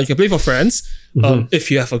go online, you can play with your friends, if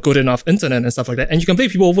you have a good enough internet and stuff like that, and you can play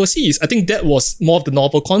with people overseas. I think that was more of the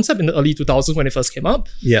novel concept in the early 2000s when it first came up.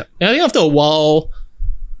 And I think after a while,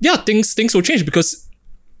 things will change, because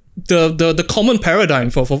the common paradigm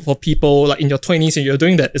for people like in your 20s and you're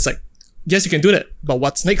doing that, it's like, yes, you can do that, but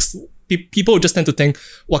what's next? People just tend to think,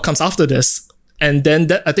 what comes after this? And then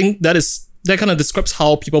I think that kind of describes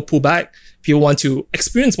how people pull back. People want to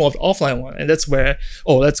experience more of the offline one, and that's where,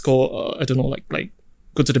 let's go, I don't know, like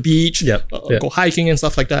go to the beach, go hiking and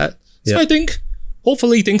stuff like that. So I think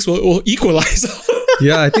hopefully things will equalize.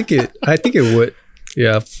 I think it would.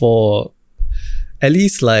 Yeah, for at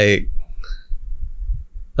least like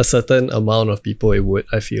a certain amount of people, it would,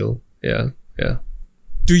 I feel. Yeah.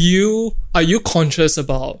 Are you conscious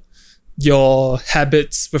about your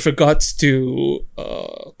habits with regards to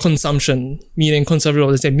consumption, meaning consumption of,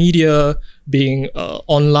 let's say, media, being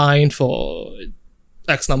online for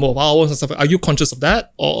X number of hours and stuff? Are you conscious of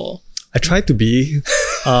that, or? I try to be.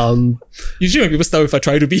 Usually when people start with "I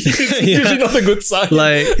try to be," it's usually not a good sign.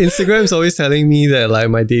 Like Instagram's always telling me that like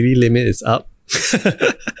my daily limit is up.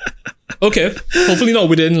 Okay, hopefully not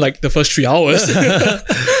within like the first 3 hours.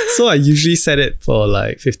 So I usually set it for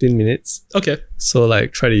like 15 minutes. Okay. So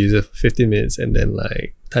like try to use it for 15 minutes and then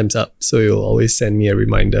like time's up. So you'll always send me a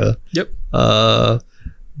reminder. Yep.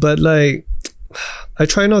 But like I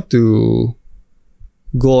try not to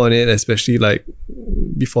go on it, especially like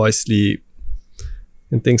before I sleep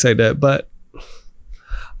and things like that. But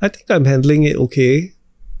I think I'm handling it okay.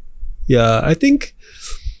 Yeah, I think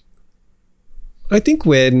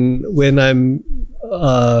when I'm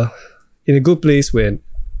in a good place, when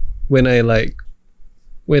I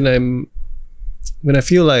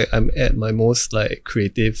feel like I'm at my most like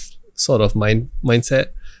creative sort of mindset,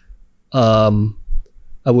 I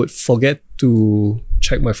would forget to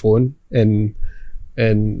check my phone, and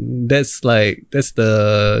that's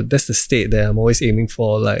the state that I'm always aiming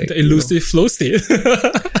for, like the elusive flow state.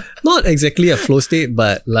 Not exactly a flow state,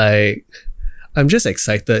 but like I'm just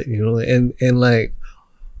excited, and like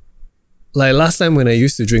last time when I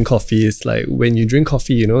used to drink coffee, it's like when you drink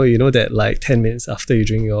coffee, you know that like 10 minutes after you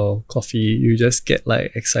drink your coffee, you just get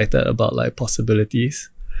like excited about like possibilities.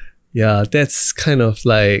 Yeah, that's kind of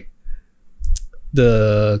like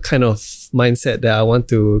the kind of mindset that I want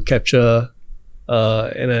to capture.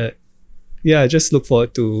 I just look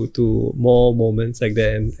forward to more moments like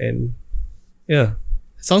that, and yeah.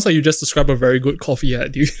 Sounds like you just described a very good coffee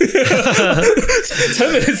ad, dude. 10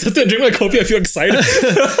 minutes after I drink my coffee, I feel excited.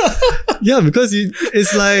 Yeah, because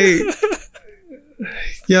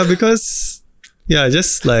I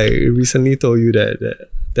just like recently told you that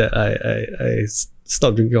I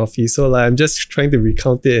stop drinking coffee. So like I'm just trying to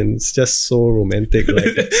recount it, and it's just so romantic,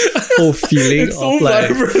 like the whole feeling It's of so like,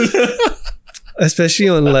 vibrant. especially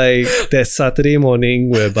on like that Saturday morning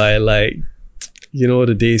whereby like, you know,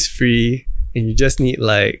 the day is free and you just need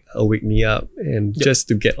like a wake me up and just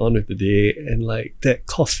to get on with the day, and like that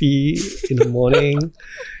coffee in the morning.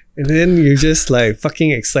 And then you're just like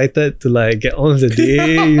fucking excited to like get on with the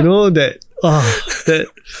day, you know, that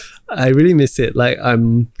I really miss it. Like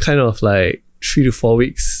I'm kind of like 3 to 4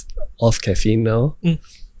 weeks off caffeine now.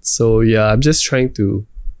 So yeah, I'm just trying to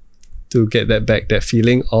get that back, that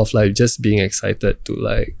feeling of like just being excited to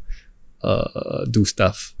like do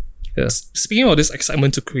stuff. Yeah. Speaking of this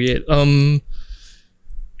excitement to create,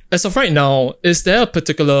 as of right now, is there a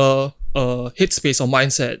particular headspace or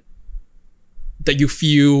mindset that you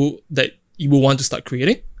feel that you will want to start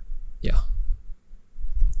creating? Yeah.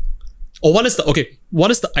 Or what is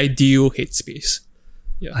the ideal headspace?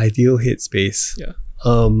 Yeah. Ideal headspace. Yeah.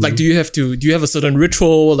 Like do you have a certain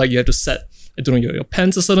ritual? Like you have to set, I don't know, your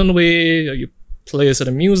pens a certain way, or you play a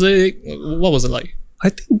certain music? What was it like? I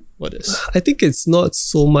think it's not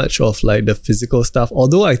so much of like the physical stuff.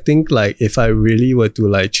 Although I think like if I really were to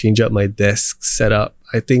like change up my desk setup,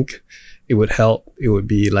 I think it would help. It would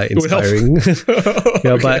be like inspiring.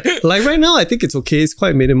 Yeah, okay. But like right now, I think it's okay. It's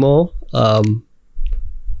quite minimal.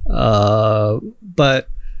 But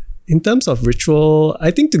in terms of ritual, I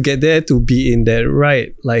think to get there, to be in that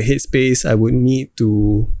right like headspace, I would need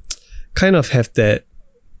to kind of have that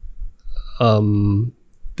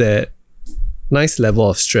that nice level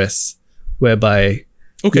of stress whereby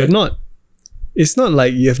it's not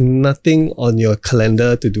like you have nothing on your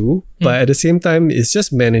calendar to do, but at the same time, it's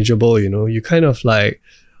just manageable, you know. You kind of like,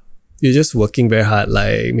 you're just working very hard,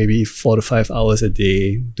 like maybe 4 to 5 hours a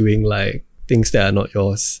day, doing like things that are not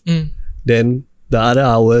yours. Then the other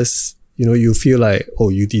hours, you know, you feel like, oh,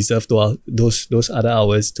 you deserve those other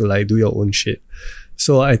hours to like do your own shit.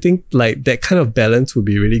 So I think like that kind of balance would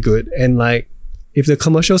be really good. And like, if the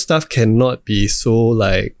commercial stuff cannot be so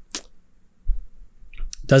like,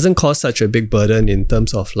 doesn't cause such a big burden in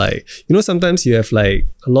terms of like, you know, sometimes you have like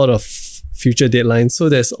a lot of future deadlines, so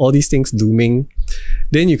there's all these things looming,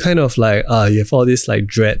 then you kind of like you have all this like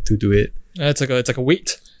dread to do it. It's like a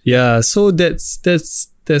weight. Yeah, so that's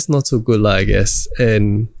not so good I guess.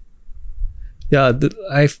 And yeah,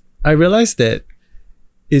 I realized that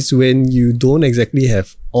it's when you don't exactly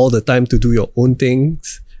have all the time to do your own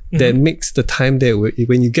things that makes the time there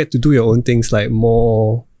when you get to do your own things like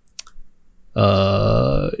more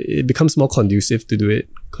it becomes more conducive to do it,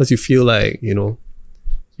 because you feel like, you know,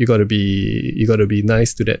 you gotta be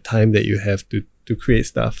nice to that time that you have to create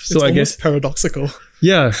stuff. So it's I guess paradoxical.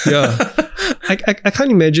 Yeah. I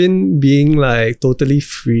can't imagine being like totally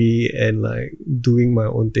free and like doing my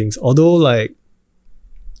own things. Although like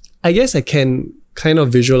I guess I can kind of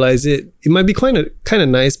visualize it. It might be kind of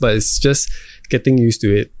nice, but it's just getting used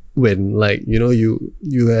to it when like, you know,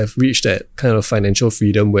 you have reached that kind of financial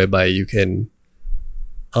freedom whereby you can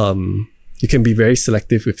be very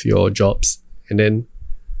selective with your jobs, and then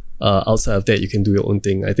outside of that you can do your own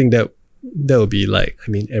thing. I think that would be like,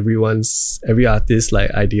 I mean, every artist's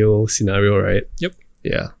like ideal scenario, right? Yep.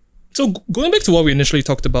 Yeah. So going back to what we initially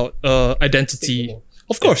talked about, identity.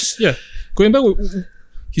 Of course, yeah. Going back,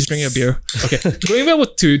 he's drinking a beer. Okay. Going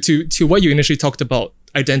back to what you initially talked about,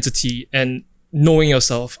 identity and knowing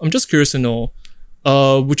yourself. I'm just curious to know,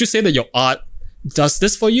 would you say that your art does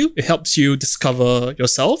this for you? It helps you discover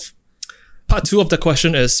yourself? Part 2 of the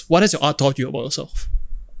question is, what has your art taught you about yourself?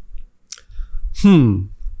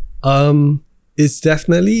 It's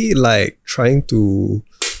definitely like trying to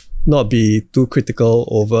not be too critical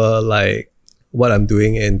over like what I'm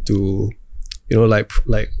doing, and to, you know, like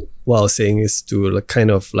what I was saying is to like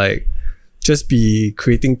kind of like just be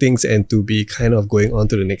creating things and to be kind of going on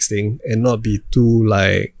to the next thing, and not be too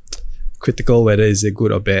like critical whether is it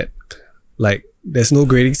good or bad. Like there's no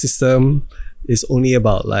grading system. It's only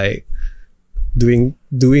about like doing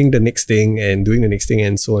the next thing and doing the next thing,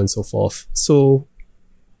 and so on and so forth. So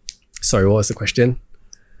sorry, what was the question?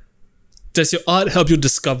 Does your art help you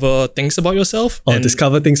discover things about yourself? Or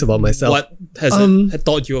discover things about myself? What has it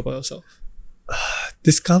taught you about yourself?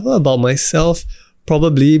 Discover about myself,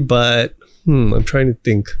 probably, but I'm trying to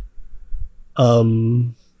think. About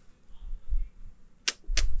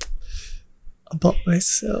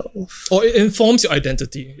myself. Or it informs your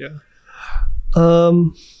identity, yeah.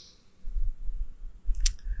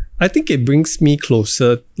 I think it brings me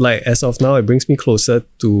closer, like as of now, it brings me closer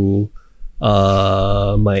to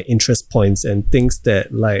my interest points and things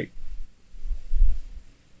that like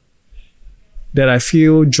I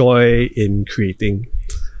feel joy in creating.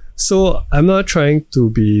 So I'm not trying to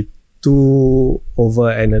be too over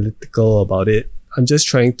analytical about it. I'm just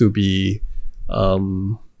trying to be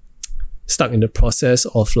stuck in the process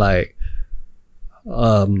of like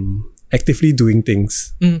actively doing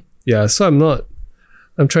things. Yeah, so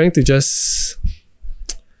I'm trying to just,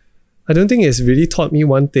 I don't think it's really taught me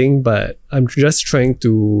one thing, but I'm just trying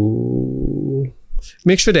to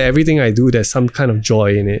make sure that everything I do, there's some kind of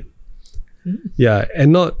joy in it. Yeah,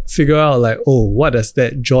 and not figure out like, oh, what does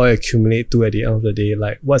that joy accumulate to at the end of the day?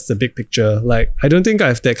 Like, what's the big picture? Like, I don't think I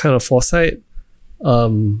have that kind of foresight.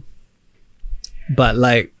 But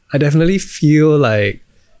like, I definitely feel like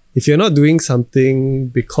if you're not doing something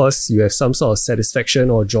because you have some sort of satisfaction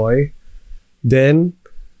or joy, then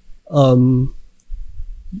you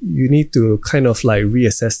need to kind of like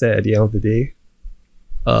reassess that at the end of the day.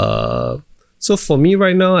 So for me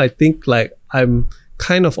right now, I think like I'm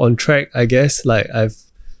kind of on track, I guess. Like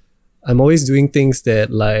I'm always doing things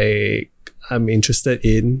that like I'm interested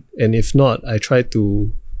in, and if not, I try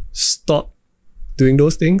to stop doing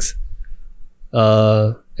those things.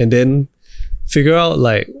 And then figure out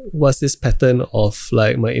like what's this pattern of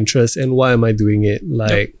like my interest and why am I doing it?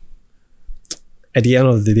 Like at the end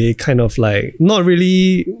of the day, kind of like not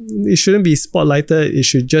really, it shouldn't be spotlighted. It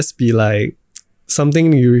should just be like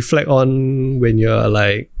something you reflect on when you're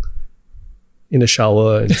like in the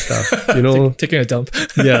shower and stuff, you know? Taking a dump.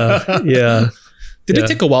 Yeah. Did it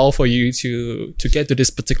take a while for you to get to this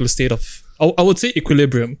particular state of, I would say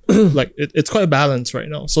equilibrium? Like it's quite a balance right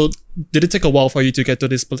now. So did it take a while for you to get to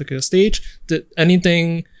this particular stage? Did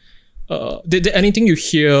anything you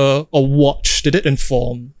hear or watch, did it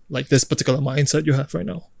inform like this particular mindset you have right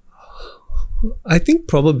now? I think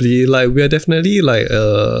probably like we are definitely like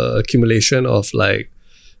a accumulation of like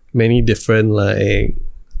many different like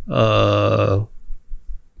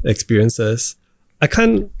experiences. I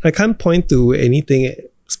can't point to anything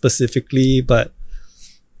specifically, but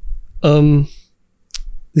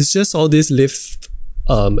it's just all these lived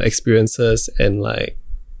experiences, and like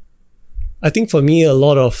I think for me a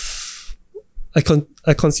lot of I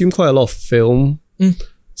consume quite a lot of film.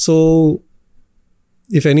 So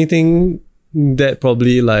if anything, that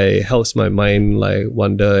probably like helps my mind like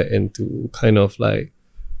wander and to kind of like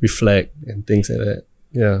reflect and things like that.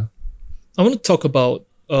 Yeah. I want to talk about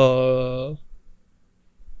the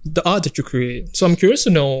art that you create. So I'm curious to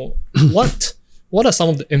know what are some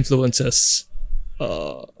of the influences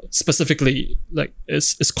specifically like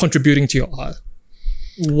is contributing to your art?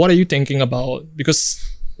 What are you thinking about? Because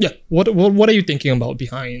what are you thinking about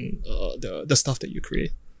behind the stuff that you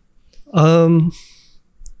create?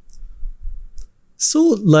 So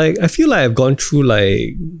like I feel like I've gone through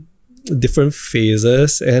like different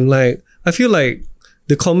phases, and like I feel like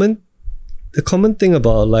the common thing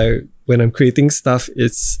about like when I'm creating stuff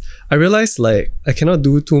is I realize like I cannot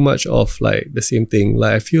do too much of like the same thing.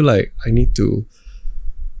 Like I feel like I need to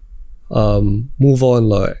move on,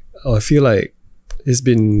 like, or I feel like it's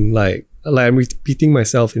been like I'm repeating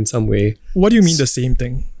myself in some way. What do you mean the same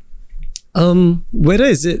thing? Whether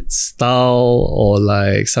is it style or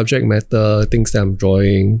like subject matter, things that I'm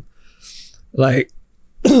drawing, like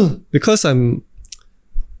because I'm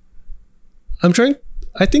trying,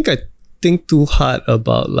 I think too hard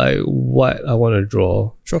about like what I want to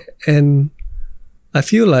draw. Sure. And I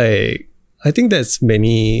feel like I think that's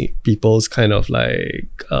many people's kind of like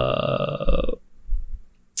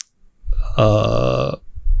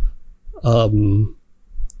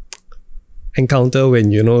encounter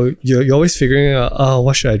when you know you're always figuring out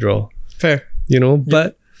what should I draw. Fair. You know,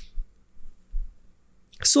 but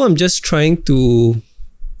so I'm just trying to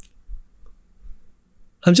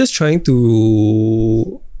not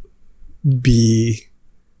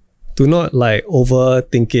like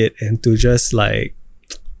overthink it and to just like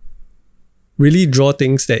really draw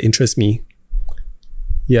things that interest me.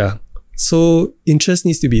 Yeah. So interest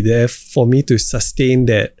needs to be there for me to sustain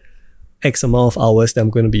that X amount of hours that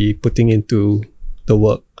I'm going to be putting into the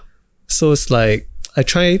work. So it's like I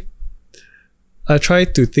try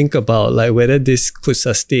to think about like whether this could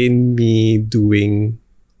sustain me doing,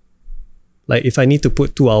 like if I need to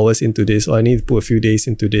put 2 hours into this or I need to put a few days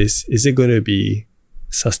into this, is it going to be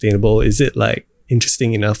sustainable? Is it like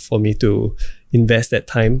interesting enough for me to invest that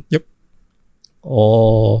time? Yep.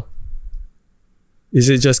 Or is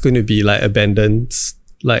it just going to be like abandoned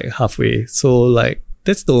like halfway? So like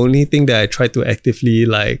that's the only thing that I try to actively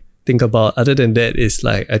like think about. Other than that is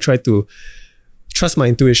like I try to trust my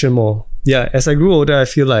intuition more. Yeah, as I grew older, I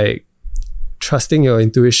feel like trusting your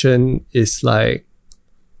intuition is like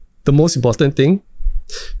the most important thing,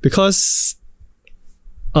 because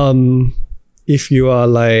if you are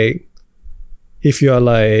like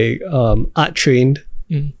art trained,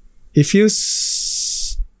 it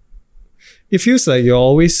feels it feels like you're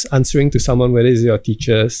always answering to someone, whether it's your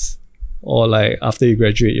teachers or like after you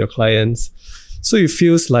graduate, your clients. So it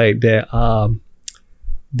feels like there are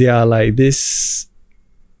like this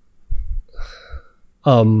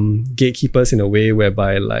gatekeepers in a way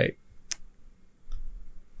whereby like,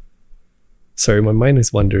 sorry, my mind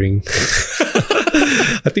is wandering.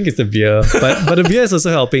 I think it's the beer, but the beer is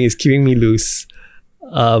also helping. It's keeping me loose.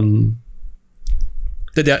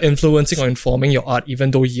 That they are influencing or informing your art,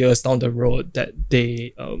 even though years down the road that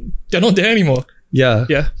they're not there anymore. Yeah.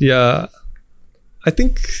 I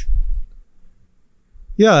think,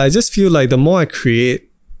 I just feel like the more I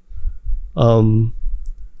create, the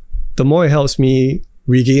more it helps me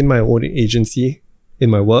regain my own agency in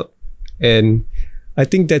my work. And I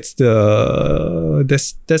think that's probably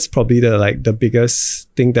the biggest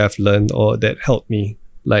thing that I've learned or that helped me.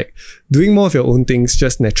 Like doing more of your own things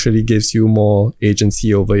just naturally gives you more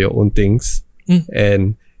agency over your own things.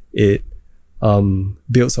 And it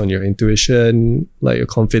builds on your intuition, like your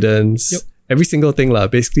confidence. Yep. Every single thing lah.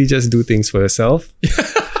 Basically just do things for yourself.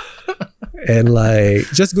 And like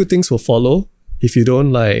just good things will follow if you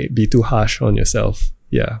don't like be too harsh on yourself.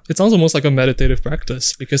 Yeah. It sounds almost like a meditative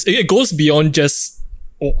practice because it goes beyond just,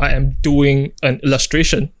 I am doing an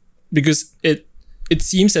illustration, because it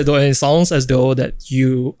seems as though, and it sounds as though that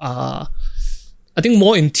you are, I think,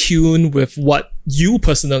 more in tune with what you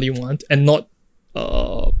personally want and not,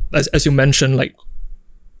 as you mentioned, like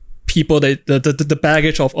people that the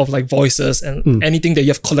baggage of like voices and anything that you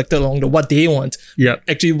have collected along the what they want. Yeah.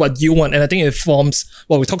 Actually what you want. And I think it forms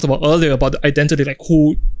what we talked about earlier about the identity, like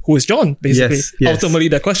who is John, basically. Yes. Ultimately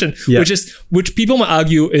that question. Yeah. Which people might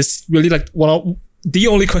argue is really like the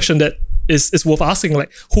only question that is worth asking,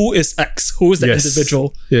 like who is X? Who is that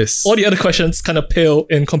individual? Yes. All the other questions kind of pale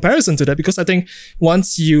in comparison to that, because I think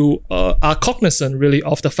once you are cognizant really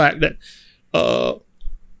of the fact that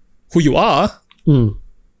who you are,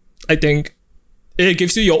 I think it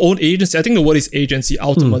gives you your own agency. I think the word is agency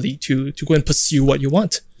ultimately to go and pursue what you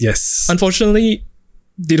want. Yes. Unfortunately,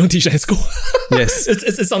 they don't teach that in school. Yes.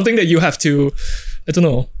 It's something that you have to, I don't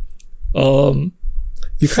know,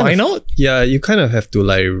 you find out. Yeah, you kind of have to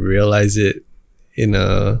like realize it in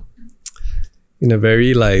a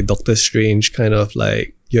very like Doctor Strange kind of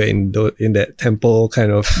like, you're in that temple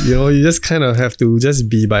kind of, you just kind of have to just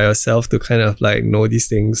be by yourself to kind of like know these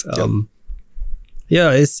things.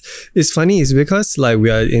 Yeah, it's funny. It's because like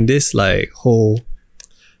we are in this like whole,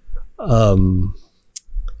 we're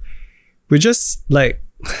just like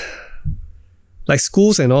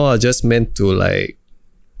schools and all are just meant to like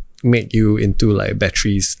make you into like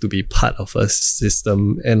batteries to be part of a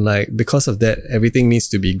system, and like because of that everything needs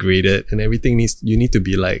to be graded and you need to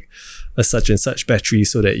be like a such and such battery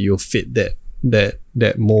so that you'll fit that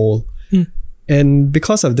mold. And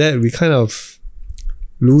because of that we kind of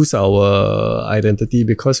lose our identity,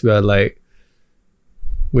 because we are like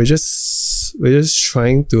we're just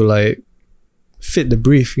trying to like fit the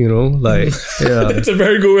brief, like yeah. It's a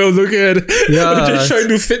very good way of looking at it. Yeah. We're just trying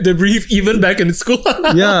to fit the brief even back in school.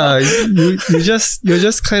 Yeah, you're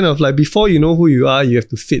just kind of like, before you know who you are, you have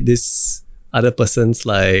to fit this other person's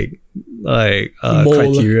like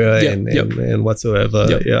criteria and whatsoever.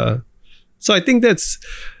 Yep. Yeah. So I think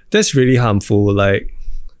that's really harmful. Like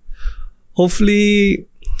hopefully,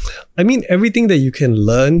 I mean, everything that you can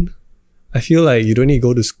learn, I feel like you don't need to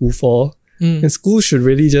go to school for. And school should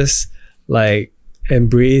really just like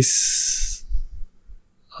embrace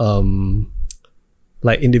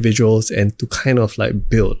like individuals and to kind of like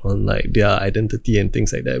build on like their identity and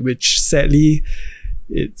things like that, which sadly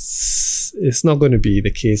it's not going to be the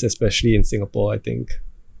case, especially in Singapore. I think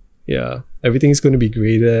everything is going to be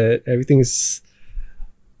graded. Everything is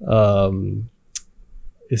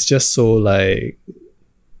it's just so like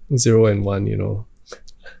 0 and 1,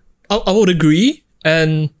 I would agree.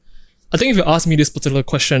 And I think if you ask me this particular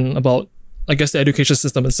question about, I guess, the education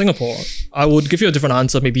system in Singapore, I would give you a different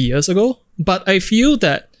answer maybe years ago. But I feel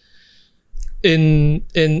that in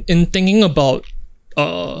thinking about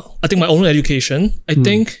I think my own education, I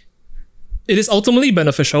think it is ultimately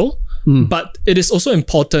beneficial, but it is also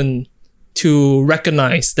important to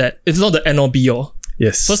recognize that it's not the end all be all.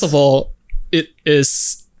 Yes. First of all, it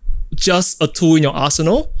is just a tool in your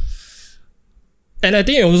arsenal. And I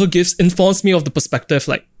think it also informs me of the perspective,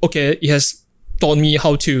 like, okay, it has taught me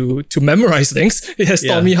how to memorize things. It has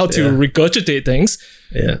taught me how to regurgitate things.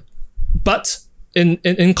 Yeah. But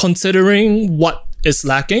in considering what is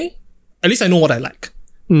lacking, at least I know what I like.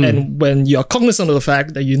 And when you're cognizant of the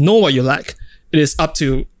fact that you know what you lack, it is up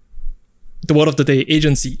to the word of the day,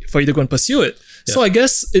 agency, for you to go and pursue it. Yeah. So I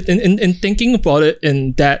guess in thinking about it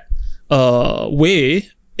in that way,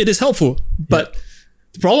 it is helpful. But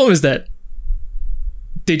the problem is that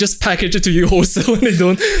they just package it to you wholesale and they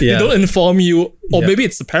don't inform you, or maybe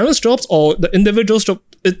it's the parents' jobs or the individual's job.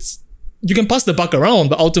 You can pass the buck around,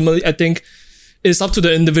 but ultimately I think it's up to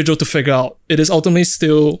the individual to figure out. It is ultimately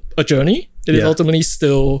still a journey. It is ultimately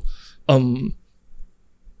still a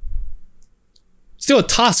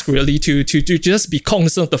task really to just be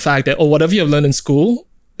cognizant of the fact that whatever you have learned in school,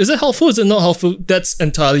 is it helpful? Is it not helpful? That's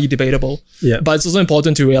entirely debatable. Yeah. But it's also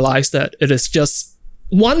important to realize that it is just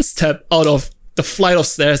one step out of the flight of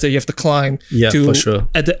stairs that you have to climb for sure.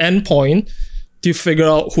 At the end point to figure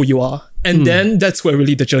out who you are. And then that's where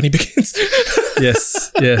really the journey begins.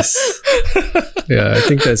 Yes. Yeah, I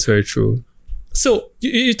think that's very true. So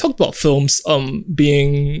you talked about films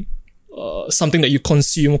being something that you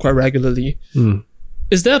consume quite regularly.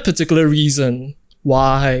 Is there a particular reason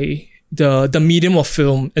why the medium of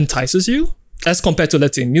film entices you as compared to,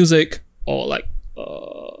 let's say, music or like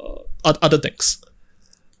other things?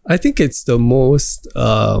 I think it's the most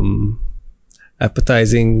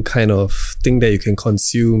appetizing kind of thing that you can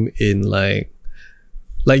consume in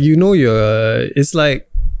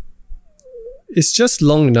it's just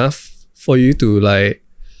long enough for you to like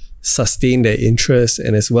sustain that interest,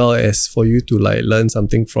 and as well as for you to like learn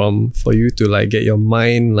something for you to like get your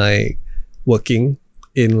mind like working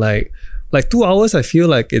in like 2 hours. I feel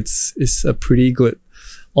like it's a pretty good,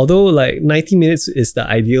 although like 90 minutes is the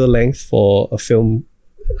ideal length for a film.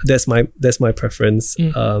 That's my preference.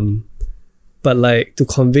 But like to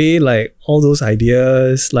convey like all those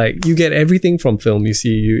ideas, like you get everything from film. You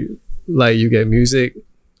see, you get music,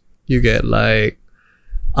 you get like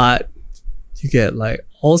art, you get like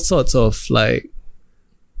all sorts of like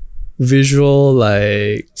visual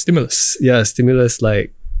like stimulus. Yeah, stimulus.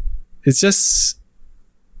 Like it's just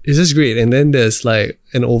great. And then there's like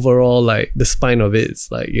an overall like the spine of it.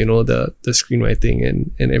 It's like, you know, the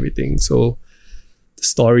screenwriting and everything. So the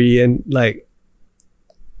story and like,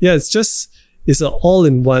 yeah, it's an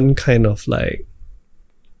all-in-one kind of like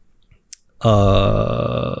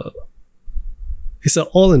it's an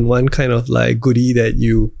all-in-one kind of like goodie that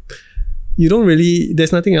you don't really,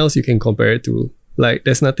 there's nothing else you can compare it to. Like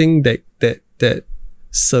there's nothing that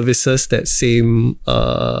services that same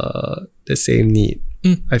need.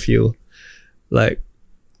 I feel like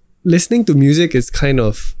listening to music is kind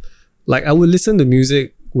of like, I would listen to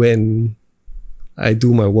music when I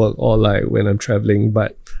do my work or like when I'm traveling,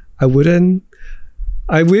 but I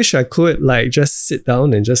wish I could like just sit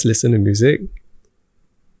down and just listen to music.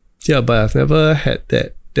 Yeah, but I've never had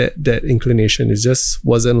that inclination. It just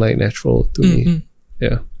wasn't like natural to me.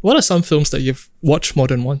 Yeah. What are some films that you've watched more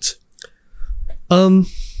than once?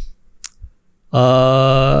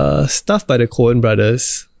 Stuff by the Coen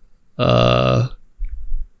brothers. And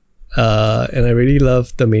I really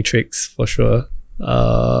love The Matrix for sure.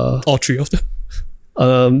 All three of them?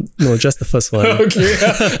 No, just the first one. Okay.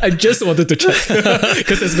 I just wanted to check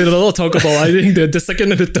because there's been a lot of talk about, I think, the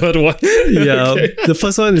second and the third one. Yeah. Okay. The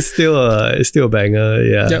first one is still a banger.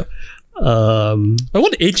 Yeah. At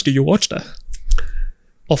what age did you watch that?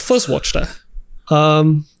 Or first watch that?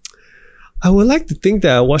 I would like to think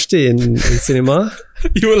that I watched it in cinema.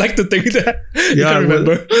 You would like to think that? You can't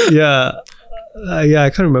remember? Yeah, I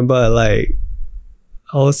can't remember. Like,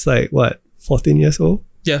 I was like, what, 14 years old?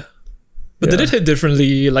 Yeah. But did it hit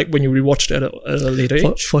differently like when you rewatched it at a later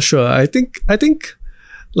age? For sure. I think I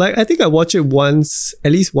watch it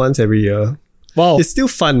at least once every year. Wow. It's still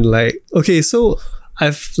fun. Like, okay, so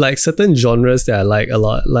I've like certain genres that I like a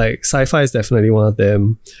lot. Like sci-fi is definitely one of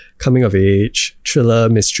them. Coming of age, thriller,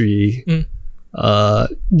 mystery.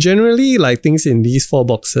 Generally, like things in these 4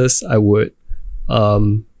 boxes, I would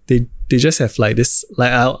they just have like this,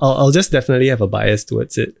 like I'll just definitely have a bias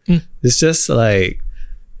towards it. It's just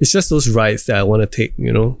those rides that I want to take,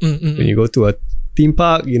 you know. When you go to a theme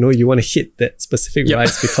park, you know, you want to hit that specific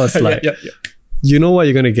rides because like you know what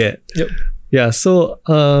you're gonna get. Yeah, so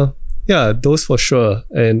yeah, those for sure.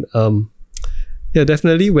 And yeah,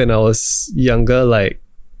 definitely when I was younger, like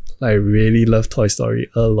I really loved Toy Story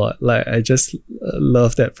a lot. Like I just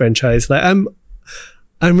love that franchise. Like I'm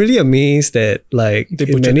really amazed that like they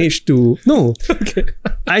managed to okay.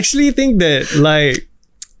 I actually think that like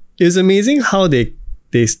it's amazing how they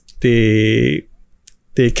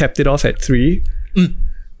kept it off at 3.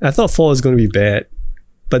 I thought 4 was going to be bad,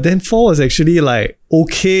 but then 4 was actually like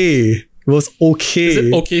okay. It was okay. Is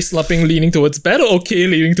it okay slapping leaning towards bad or okay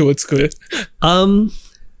leaning towards good?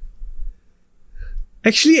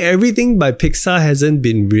 Actually, everything by Pixar hasn't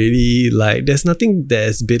been really like, there's nothing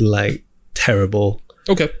that's been like terrible.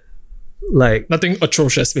 Okay. Like nothing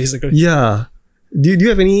atrocious, basically. Yeah. Do you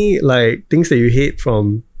have any like things that you hate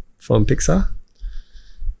from Pixar?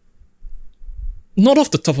 Not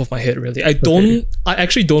off the top of my head, really. I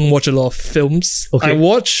actually don't watch a lot of films. I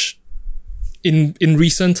watch in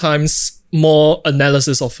recent times more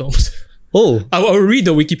analysis of films. Oh. I'll read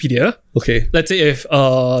the Wikipedia. Okay. Let's say if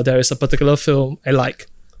there is a particular film I like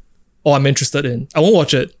or I'm interested in, I won't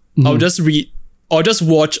watch it. I'll just read or just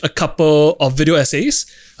watch a couple of video essays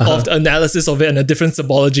of the analysis of it and a different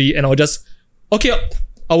symbology, and I'll just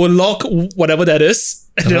I will log whatever that is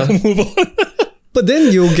and then I'll move on. But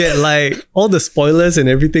then you'll get like all the spoilers and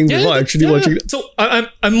everything before actually watching it. So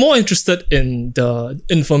I'm more interested in the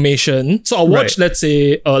information. So I'll watch let's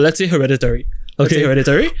say Hereditary.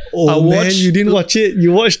 Hereditary. Oh man, you didn't watch it.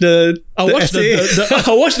 You watched the essay.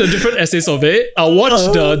 I'll watch the different essays of it. I'll watch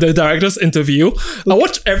the director's interview. I'll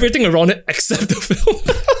watch everything around it except the film.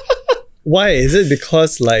 Why? Is it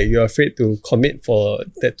because like you're afraid to commit for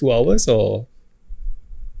that 2 hours, or?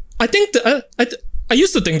 I think I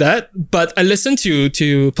used to think that, but I listen to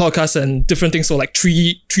podcasts and different things for like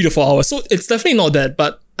 3 to 4 hours. So it's definitely not that,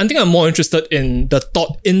 but I think I'm more interested in the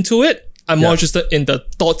thought into it. I'm more interested in the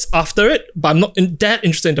thoughts after it, but I'm not that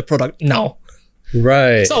interested in the product now.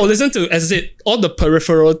 Right. So I'll listen to, as I said, all the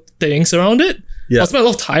peripheral things around it. Yeah. I'll spend a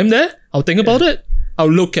lot of time there. I'll think about it. I'll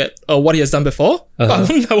look at what he has done before. But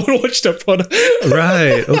I won't watch the product.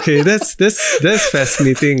 Right. Okay. That's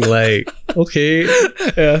fascinating. Like, okay.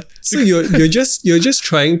 Yeah. So you're just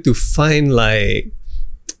trying to find like,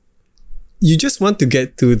 you just want to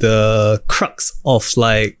get to the crux of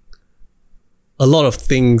like a lot of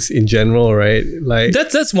things in general, right? Like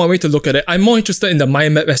that's one way to look at it. I'm more interested in the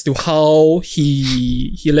mind map as to how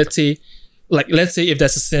he let's say if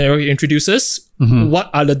there's a scenario he introduces, what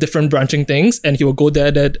are the different branching things, and he will go there.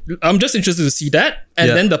 That I'm just interested to see that, and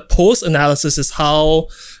then the post analysis is how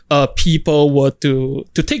people were to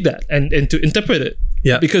take that and to interpret it.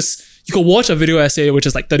 Yeah, because you could watch a video essay which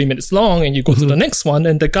is like 30 minutes long, and you go to the next one,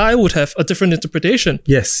 and the guy would have a different interpretation.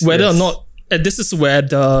 Yes, whether or not. And this is where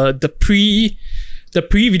the pre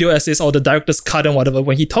video essays or the director's cut and whatever,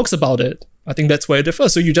 when he talks about it, I think that's where it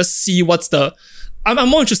differs. So you just see what's the. I'm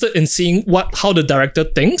more interested in seeing how the director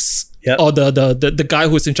thinks, or the guy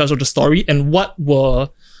who's in charge of the story, and what were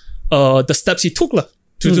the steps he took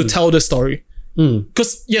to tell the story.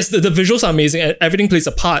 Because yes, the visuals are amazing and everything plays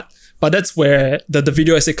a part, but that's where the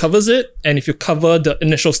video essay covers it. And if you cover the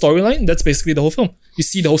initial storyline, that's basically the whole film. You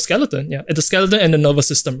see the whole skeleton, and the skeleton and the nervous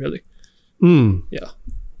system, really. Yeah.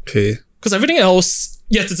 Okay. Because everything else,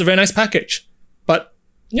 yes, it's a very nice package, but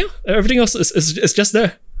yeah, everything else is just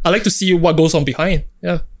there. I like to see what goes on behind.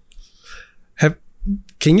 Yeah.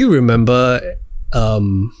 Can you remember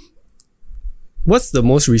what's the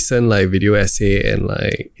most recent like video essay and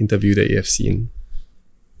like interview that you have seen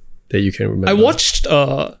that you can remember? I watched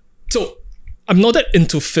so I'm not that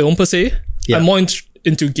into film per se. Yeah. I'm more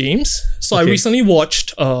into games. So I recently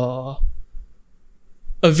watched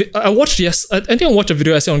I think I watched a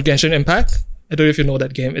video essay on Genshin Impact. I don't know if you know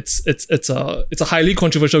that game. It's a highly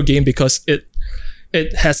controversial game because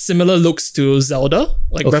it has similar looks to Zelda,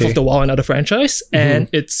 like Breath of the Wild, another franchise, and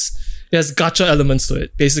it has gacha elements to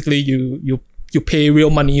it. Basically, you pay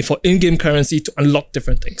real money for in-game currency to unlock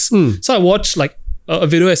different things. So I watched like a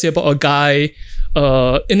video essay about a guy.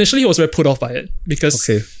 Initially, he was very put off by it because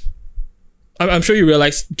I'm sure you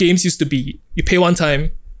realize games used to be you pay one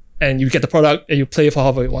time and you get the product and you play it for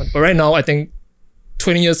however you want. But right now, I think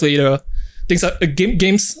 20 years later, things are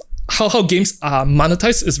games. How games are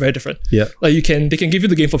monetized is very different. Yeah, like they can give you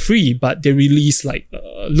the game for free, but they release like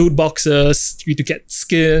loot boxes for you to get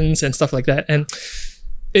skins and stuff like that, and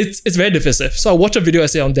it's very divisive. So I watched a video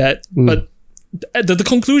essay on that, but the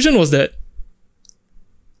conclusion was that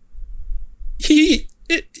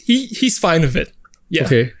he's fine with it. Yeah.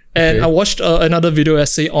 Okay. And I watched another video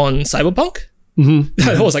essay on Cyberpunk.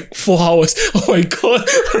 That was like 4 hours. Oh my god!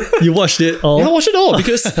 You watched it all? Yeah, I watched it all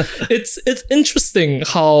because it's interesting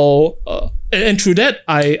how and through that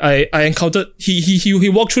I encountered he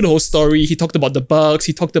walked through the whole story. He talked about the bugs.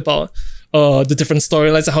 He talked about the different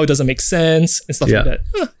storylines and how it doesn't make sense and stuff like that.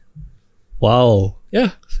 Wow.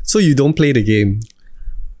 Yeah. So you don't play the game?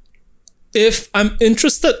 If I'm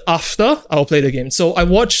interested after, I'll play the game. So I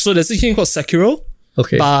watched. So there's a game called Sekiro.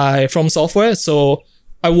 By From Software. So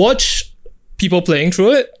I watched people playing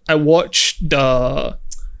through it. I watched the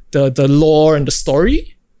lore and the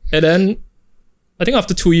story, and then I think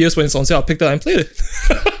after 2 years when it's on sale, I picked it up and played it.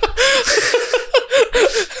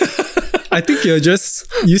 I think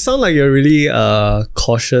you sound like you're really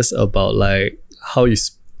cautious about like how you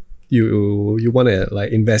want to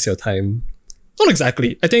like invest your time. Not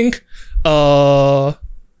exactly. I think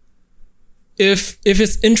if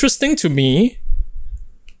it's interesting to me,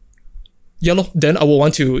 then I will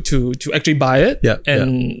want to actually buy it. Yeah.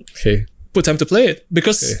 And put time to play it,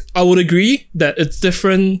 because I would agree that it's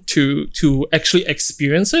different to actually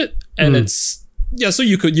experience it, and it's so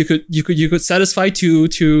you could satisfy two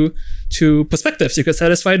perspectives. You could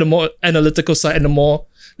satisfy the more analytical side and the more,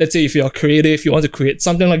 let's say, if you're creative, you want to create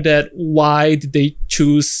something like that. Why did they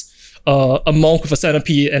choose a monk with a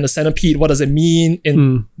centipede, and a centipede, what does it mean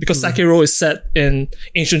because Sekiro is set in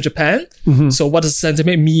ancient Japan, so what does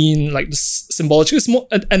centipede mean, like the symbology is more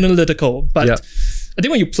analytical, but I think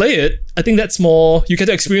when you play it, I think that's more, you get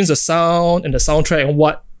to experience the sound and the soundtrack and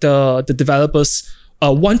what the developers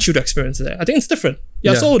want you to experience there. I think it's different.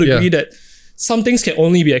 So I would agree that some things can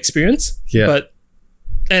only be experienced, but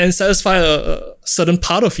and satisfy a certain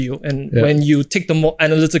part of you, and when you take the more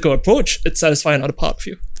analytical approach, it satisfies another part of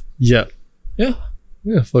you. Yeah,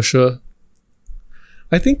 for sure.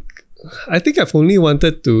 I think I've only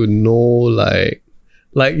wanted to know like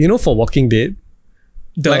for Walking Dead.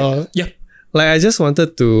 Like I just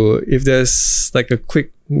wanted to, if there's like a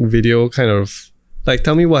quick video kind of like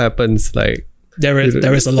tell me what happens, like there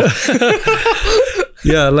is a lot.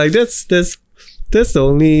 Like that's the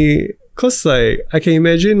only, cause like I can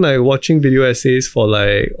imagine like watching video essays for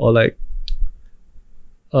like, or like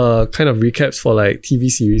kind of recaps for like TV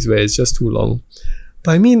series where it's just too long.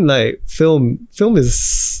 But I mean like film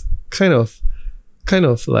is kind of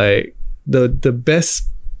like the best,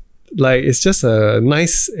 like it's just a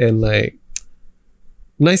nice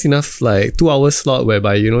enough like 2 hour slot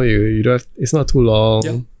whereby you don't have, it's not too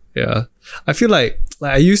long. I feel like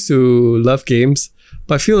I used to love games,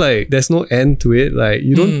 but I feel like there's no end to it. Like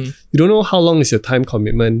you don't know how long is your time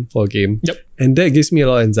commitment for a game. And that gives me a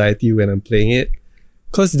lot of anxiety when I'm playing it.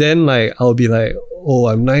 Cause then like I'll be like, oh,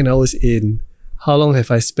 I'm 9 hours in. How long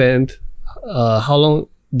have I spent? How long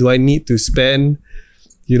do I need to spend?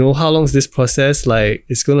 How long is this process? Like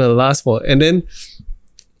it's gonna last for, and then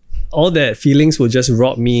all that feelings will just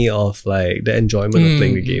rob me of like the enjoyment of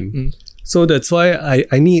playing the game. So that's why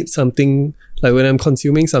I need something, like when I'm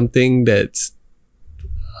consuming something that's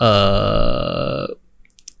like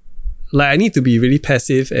I need to be really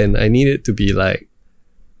passive, and I need it to be like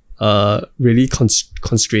really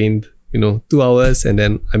constrained, 2 hours and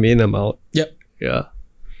then I'm in, I'm out.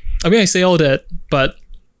 I mean, I say all that, but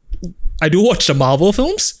I do watch the Marvel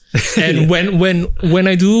films, and when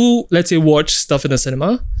I do, let's say, watch stuff in the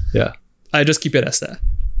cinema, I just keep it as that.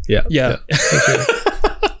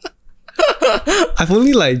 I've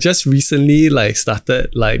only like just recently like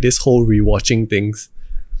started like this whole rewatching things.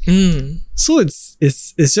 So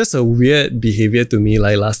it's just a weird behavior to me.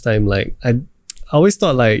 Like last time, like I always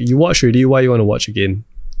thought like, you watch already, why you want to watch again?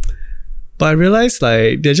 But I realized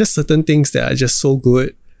like there are just certain things that are just so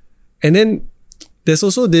good. And then there's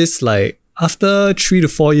also this like, after 3 to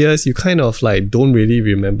 4 years, you kind of like don't really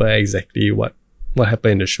remember exactly what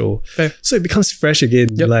happened in the show. So it becomes fresh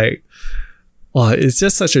again. Like, it's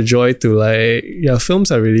just such a joy to like,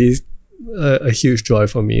 films are really a huge joy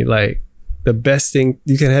for me. Like the best thing,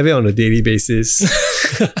 you can have it on a daily basis.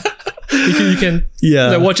 you can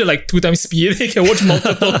like, watch it like 2 times speed. You can watch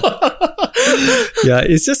multiple.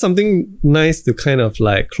 It's just something nice to kind of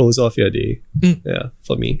like close off your day.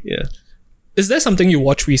 For me. Is there something you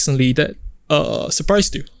watched recently that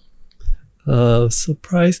surprised you?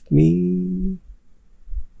 Surprised me?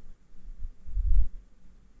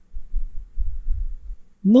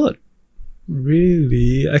 Not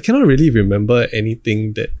really. I cannot really remember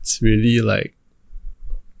anything that's really like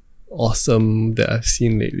awesome that I've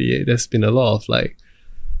seen lately. There's been a lot of like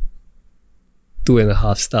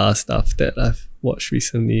 2.5 star stuff that I've watched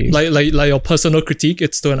recently. Like your personal critique,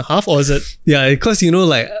 it's 2.5, or is it? Because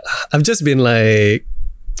like I've just been like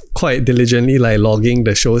quite diligently like logging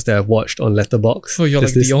the shows that I've watched on Letterboxd. Oh, you're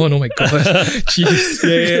like Dion, oh my god. Jeez.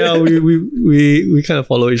 We kind of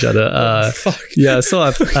follow each other. So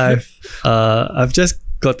I've just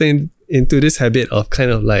gotten into this habit of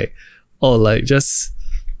kind of like, just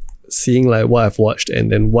seeing like what I've watched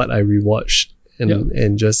and then what I rewatched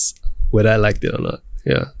and just whether I liked it or not.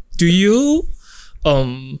 Do you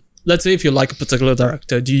let's say if you like a particular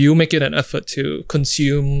director, do you make it an effort to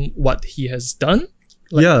consume what he has done?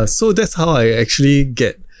 So that's how I actually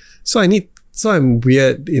get. So I'm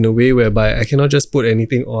weird in a way whereby I cannot just put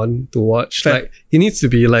anything on to watch. Like it needs to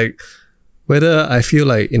be like, whether I feel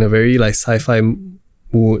like in a very like sci-fi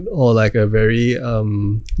mood, or like a very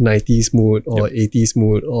 90s mood, or 80s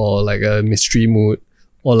mood, or like a mystery mood,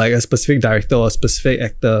 or like a specific director or specific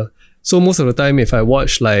actor. So most of the time, if I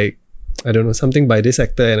watch like, I don't know, something by this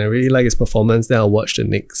actor and I really like his performance, then I'll watch the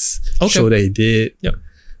next show that he did.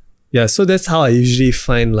 So that's how I usually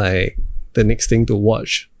find like the next thing to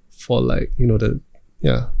watch for like,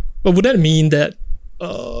 But would that mean that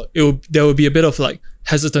there will be a bit of like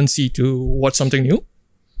hesitancy to watch something new?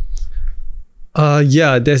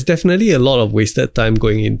 Yeah, there's definitely a lot of wasted time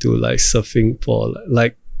going into like surfing for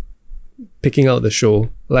like picking out the show.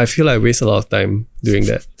 Like, I feel like I waste a lot of time doing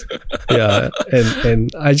that. Yeah, and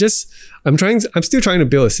I'm still trying to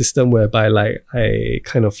build a system whereby like I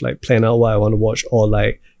kind of like plan out what I want to watch, or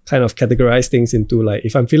like kind of categorize things into like,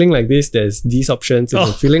 if I'm feeling like this, there's these options. If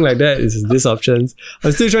I'm feeling like that, it's these options.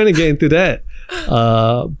 I'm still trying to get into that,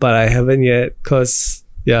 but I haven't yet, because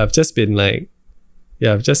I've just been like,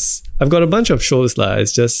 I've got a bunch of shows lah.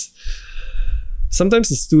 It's just sometimes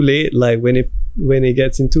it's too late. Like when it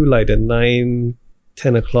gets into like the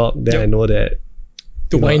 9-10 o'clock, then I know that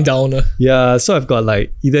to wind down. Yeah, so I've got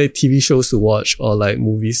like either TV shows to watch or like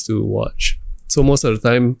movies to watch. So most of the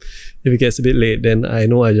time, if it gets a bit late, then I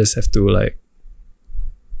know I just have to like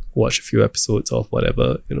watch a few episodes of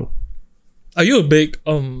whatever, you know. Are you a big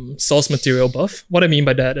source material buff? What I mean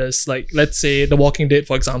by that is, like, let's say The Walking Dead,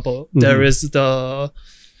 for example. Mm-hmm. There is the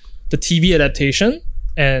TV adaptation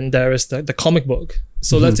and there is the comic book.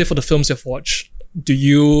 So let's say for the films you've watched, do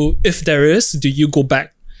you go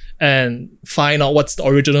back and find out what's the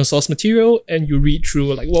original source material and you read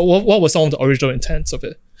through like what were some of the original intents of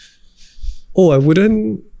it? Oh, I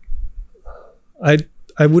wouldn't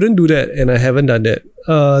do that, and I haven't done that.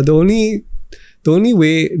 The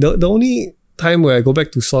only time where I go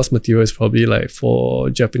back to source material is probably like for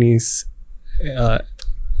Japanese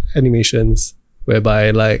animations,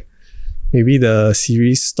 whereby like maybe the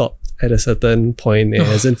series stopped at a certain point and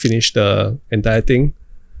hasn't finished the entire thing.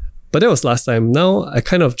 But that was last time. Now I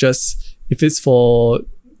kind of just, if it's for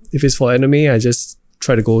anime, I just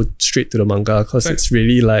try to go straight to the manga, because it's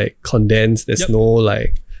really like condensed. There's no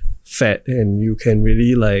like fat, and you can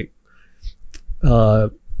really like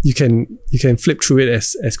you can flip through it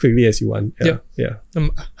as quickly as you want. Yeah.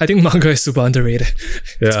 I think manga is super underrated.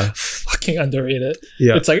 Yeah. Fucking underrated.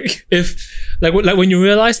 Yeah. It's like like when you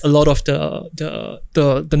realize a lot of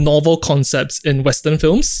the novel concepts in Western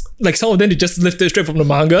films, like some of them they just lifted straight from the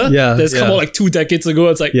manga. Yeah. That's come out like 2 decades ago.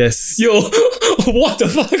 It's like, yes. Yo, what the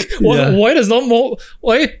fuck? Why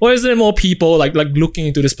isn't there more people like looking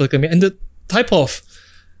into this particular and the type of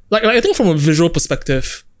like I think from a visual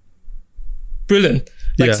perspective, brilliant.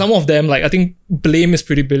 Like some of them, like I think Blame is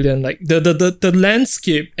pretty brilliant. Like the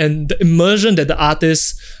landscape and the immersion that the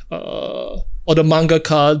artists or the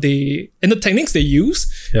mangaka and the techniques they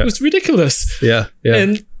use, it was ridiculous. Yeah.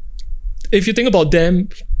 And if you think about them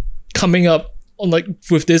coming up on like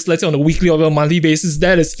with this, let's say on a weekly or a monthly basis,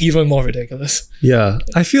 that is even more ridiculous. Yeah,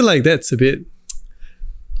 I feel like that's a bit.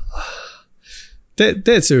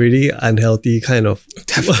 That's a really unhealthy kind of.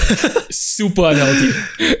 Super unhealthy.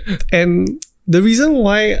 And the reason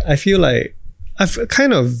why I feel like I've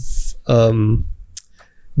kind of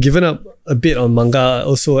given up a bit on manga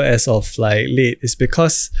also as of like late is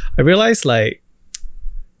because I realized like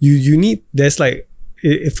you need, there's like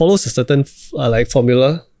it follows a certain like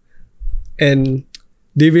formula, and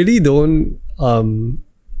they really don't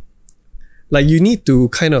like you need to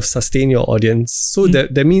kind of sustain your audience. So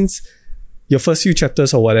that means your first few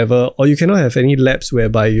chapters or whatever, or you cannot have any lapse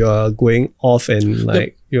whereby you're going off and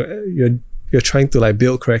like you're trying to like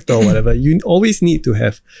build character or whatever. You always need to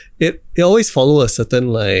have it. It always follow a certain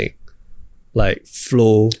like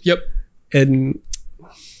flow. Yep. And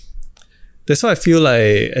that's why I feel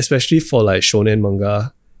like, especially for like shonen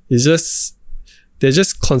manga, they're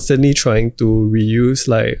just constantly trying to reuse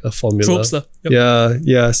like a formula. Tropes. Yep.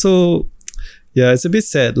 Yeah. So yeah, it's a bit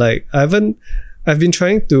sad. Like I've been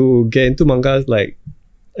trying to get into manga like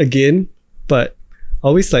again, but I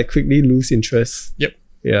always like quickly lose interest. Yep.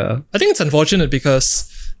 Yeah. I think it's unfortunate because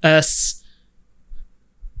as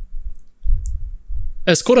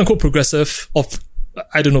quote unquote progressive of,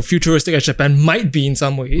 I don't know, futuristic as Japan might be in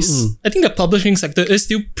some ways, I think the publishing sector is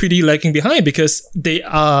still pretty lagging behind because they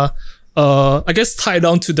are I guess tied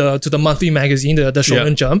down to the monthly magazine, the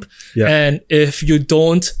Shonen Jump. Yeah. And if you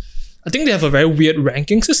don't, I think they have a very weird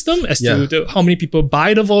ranking system as to how many people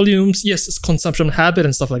buy the volumes. Yes, it's consumption habit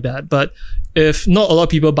and stuff like that. But if not a lot of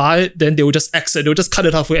people buy it, then they will just exit. They'll just cut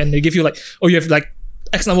it halfway and they give you like, oh, you have like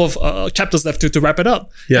X number of chapters left to wrap it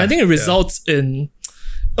up. Yeah. And I think it results in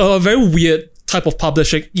a very weird type of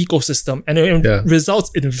publishing ecosystem, and it results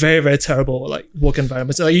in very, very terrible like work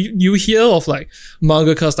environments. Like you hear of like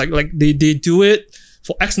mangakas like they do it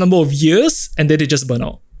for X number of years and then they just burn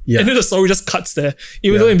out. Yeah. And then the story just cuts there.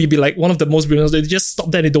 Even though it may be like one of the most brilliant, they just stop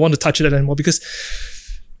there. They don't want to touch it anymore because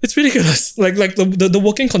it's ridiculous. Like the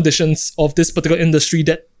working conditions of this particular industry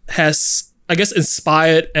that has, I guess,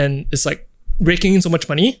 inspired and is like raking in so much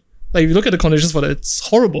money. Like if you look at the conditions for that, it's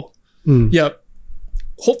horrible. Yeah.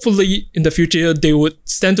 hopefully in the future they would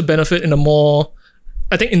stand to benefit in a more,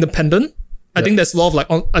 I think, independent. I think there's a lot of like,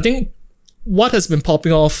 I think what has been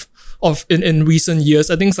popping off in recent years,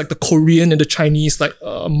 I think it's like the Korean and the Chinese like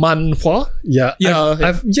manhwa. Yeah.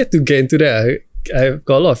 I've yet to get into that. I've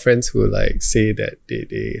got a lot of friends who like say that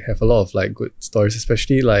they have a lot of like good stories,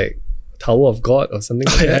 especially like Tower of God or something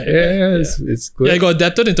like that. It's good. Yeah, it got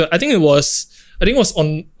adapted into, I think it was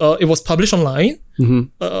published online.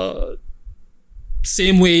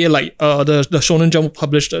 Same way like the Shonen Jump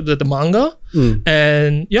published the manga,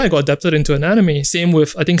 and yeah, it got adapted into an anime. Same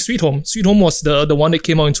with I think Sweet Home. Sweet Home was the one that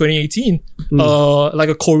came out in 2018, like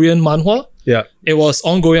a Korean manhwa. Yeah, it was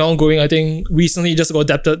ongoing. I think recently it just got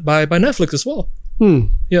adapted by Netflix as well.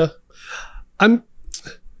 Yeah,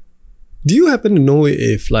 do you happen to know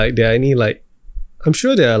if like there are any like, I'm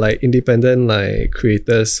sure there are like independent like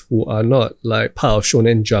creators who are not like part of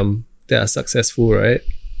Shonen Jump that are successful, right?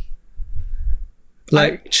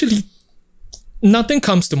 Like actually, nothing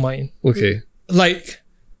comes to mind. Okay. Like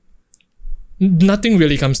nothing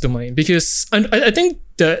really comes to mind because I think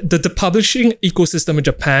the publishing ecosystem in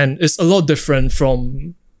Japan is a lot different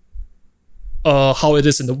from how it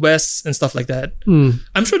is in the West and stuff like that.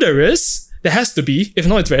 I'm sure there has to be. If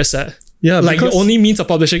not, it's very sad. Yeah, like the only means of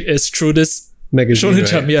publishing is through this magazine, Shonen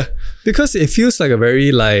Jump. Yeah, because it feels like a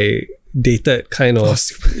very like dated kind of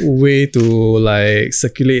way to like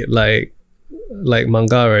circulate like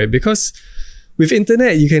manga, right? Because with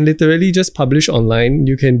internet, you can literally just publish online.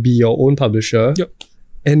 You can be your own publisher,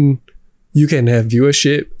 and you can have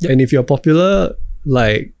viewership. And if you're popular,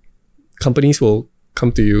 like companies will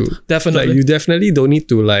come to you. Definitely, like you definitely don't need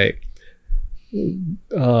to like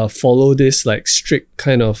follow this like strict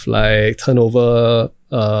kind of like turnover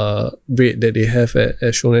rate that they have at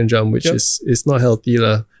Shonen Jump, which is not healthy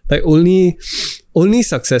lah. Like only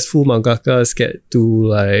successful mangakas get to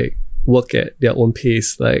like work at their own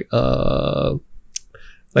pace, like the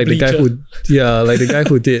guy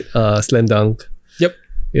who did Slam Dunk.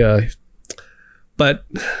 Yeah, but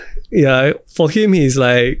yeah, for him, he's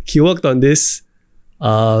like he worked on this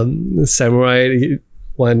samurai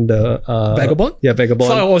one, the Vagabond. Yeah, Vagabond.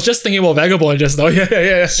 So I was just thinking about Vagabond just now.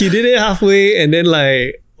 Yeah. He did it halfway, and then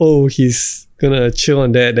like, oh, he's gonna chill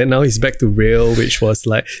on that. Then now he's back to Rail, which was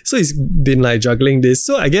like, so he's been like juggling this.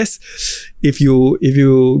 So I guess if you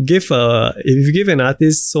give an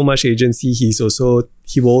artist so much agency, he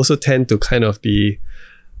will also tend to kind of be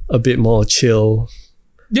a bit more chill.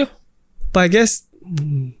 Yeah, but I guess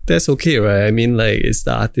that's okay, right? I mean, like it's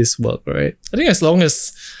the artist's work, right? I think as long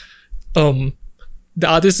as the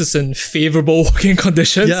artist is in favorable working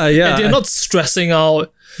conditions, and they're not stressing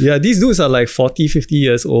out. Yeah, these dudes are like 40, 50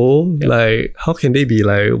 years old. Like, how can they be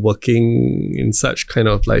like working in such kind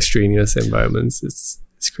of like strenuous environments?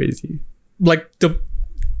 It's crazy. Like the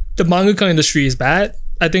mangaka industry is bad.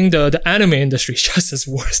 I think the anime industry is just as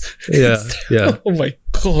worse. Yeah. Oh my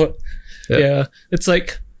god. Yeah. It's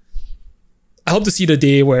like, I hope to see the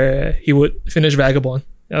day where he would finish Vagabond.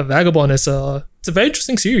 Yeah, Vagabond it's a very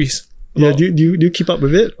interesting series. Yeah, do you keep up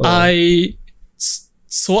with it? Or? I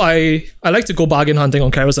like to go bargain hunting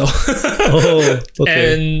on Carousel. Oh,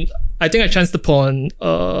 okay. And I think I chanced upon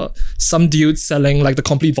some dude selling like the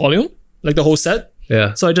complete volume, like the whole set.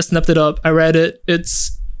 Yeah. So I just snapped it up. I read it.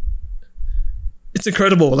 It's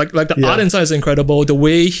incredible. Like the art inside is incredible. The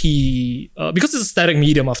way he because it's a static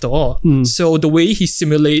medium after all. So the way he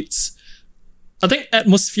simulates, I think,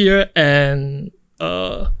 atmosphere and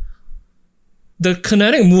the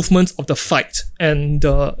kinetic movements of the fight and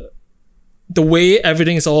the way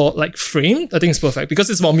everything is all like framed, I think it's perfect because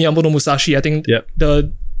it's about Miyamoto Musashi. I think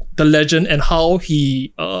the legend and how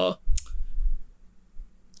he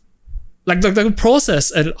like the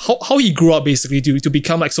process and how he grew up basically to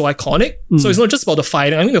become like so iconic. So it's not just about the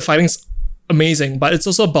fighting. I think the fighting's amazing, but it's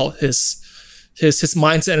also about his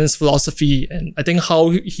mindset and his philosophy, and I think how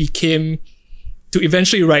he came to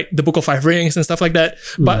eventually write the Book of Five Rings and stuff like that.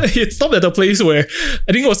 But it stopped at a place where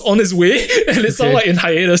I think it was on his way and it's all like in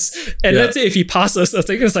hiatus. And let's say if he passes, I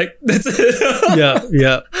think it's like, that's it.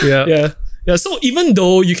 Yeah. So even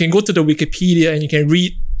though you can go to the Wikipedia and you can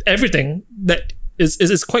read everything that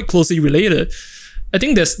is quite closely related, I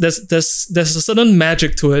think there's a certain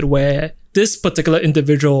magic to it where this particular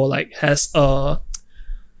individual like has like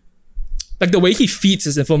the way he feeds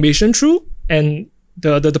his information through, and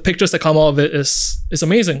the pictures that come out of it is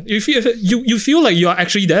amazing. You feel like you're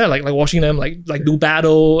actually there, like watching them like do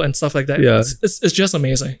battle and stuff like that. Yeah. It's just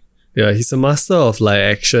amazing. Yeah, he's a master of like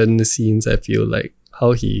action scenes. I feel like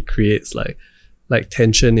how he creates like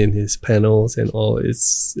tension in his panels and all.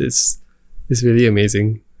 It's really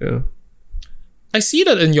amazing. Yeah. I see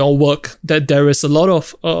that in your work that there is a lot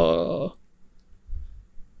of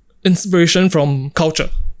inspiration from culture.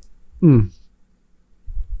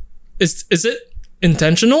 Is it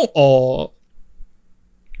intentional, or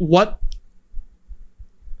what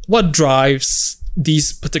drives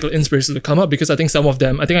these particular inspirations to come up? Because I think some of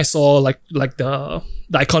them, I think I saw like the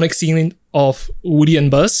iconic scene of Woody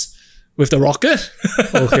and Buzz with the rocket.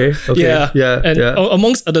 Okay. And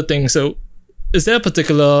amongst other things. So is there a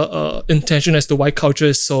particular intention as to why culture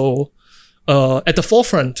is so at the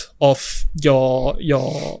forefront of your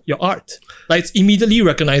art? Like, it's immediately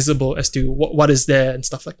recognizable as to what is there and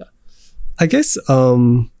stuff like that. I guess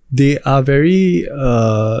they are very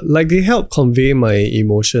they help convey my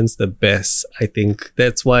emotions the best. I think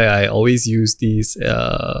that's why I always use these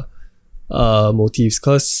motifs,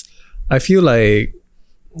 because I feel like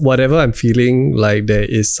whatever I'm feeling, like there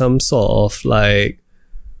is some sort of like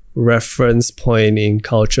reference point in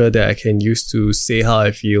culture that I can use to say how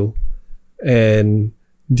I feel. And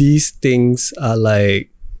these things are like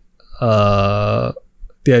they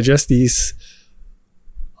are just these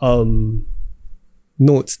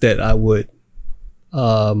notes that I would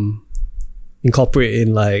incorporate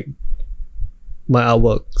in like my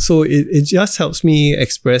artwork. So it just helps me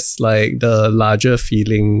express like the larger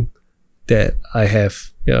feeling that I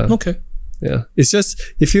have. Yeah. Okay. Yeah.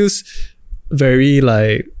 It feels very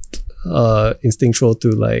like instinctual to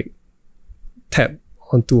like tap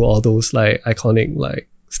onto all those like iconic like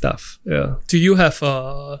stuff. Yeah. Do you have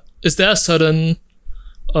is there a certain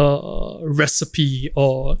recipe,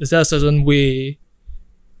 or is there a certain way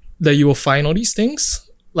that you will find all these things,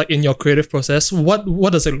 like in your creative process? What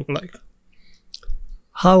does it look like?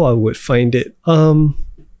 How I would find it?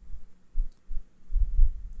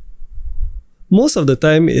 Most of the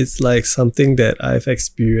time it's like something that I've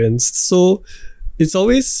experienced. So it's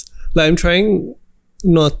always like I'm trying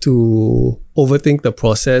not to overthink the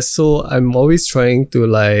process. So I'm always trying to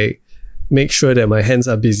like make sure that my hands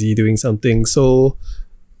are busy doing something. So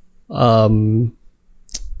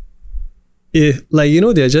if like, you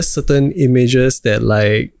know, there are just certain images that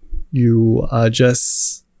like you are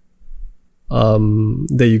just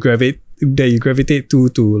that you gravitate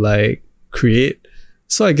to like create.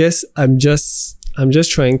 So I guess I'm just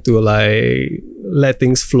trying to like let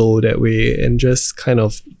things flow that way and just kind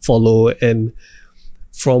of follow. And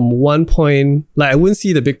from one point, like I wouldn't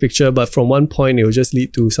see the big picture, but from one point it will just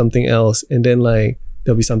lead to something else, and then like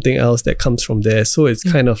there'll be something else that comes from there. So it's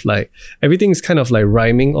kind of like everything is kind of like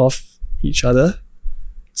rhyming off each other.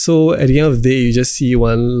 So at the end of the day, you just see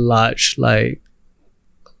one large like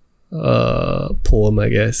poem, I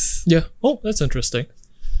guess. Yeah. Oh, that's interesting.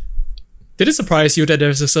 Did it surprise you that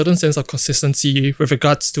there's a certain sense of consistency with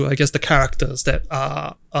regards to, I guess, the characters that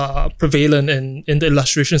are prevalent in the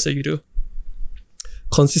illustrations that you do?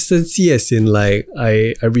 Consistency as in like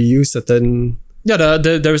I reuse certain... Yeah,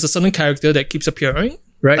 there is a certain character that keeps appearing.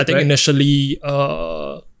 Right. I think initially...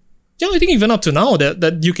 I think even up to now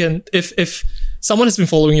that you can... If someone has been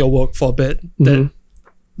following your work for a bit, then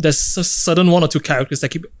there's a certain one or two characters that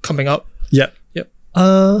keep coming up. Yep. Yep.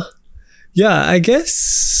 Yeah, I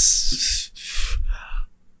guess...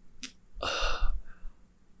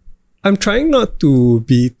 I'm trying not to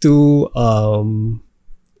be too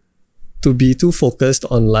focused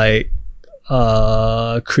on like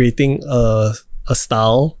creating a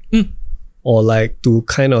style or like to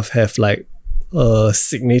kind of have like a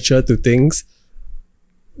signature to things.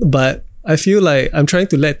 But I feel like I'm trying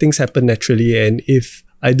to let things happen naturally, and if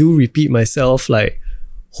I do repeat myself, like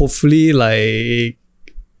hopefully like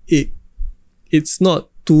it's not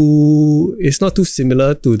too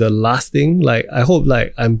similar to the last thing. Like I hope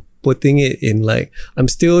like I'm putting it in like I'm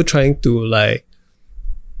still trying to like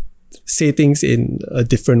say things in a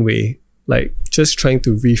different way, like just trying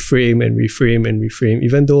to reframe,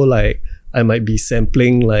 even though like I might be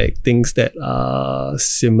sampling like things that are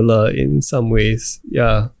similar in some ways.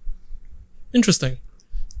 Yeah. Interesting.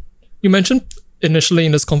 You mentioned initially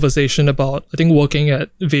in this conversation about, I think, working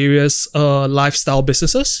at various lifestyle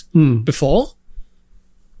businesses before.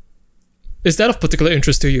 Is that of particular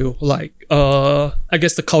interest to you? Like, I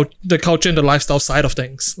guess the culture and the lifestyle side of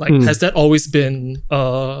things. Like, has that always been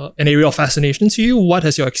an area of fascination to you? What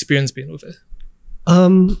has your experience been with it?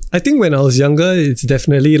 I think when I was younger, it's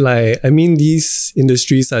definitely like, I mean, these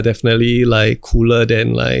industries are definitely like cooler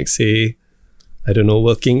than like, say, I don't know,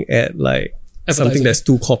 working at like something that's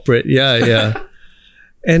too corporate. Yeah.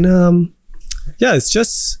 And it's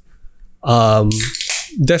just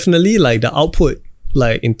definitely like the output,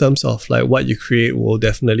 like in terms of like what you create, will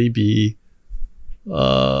definitely be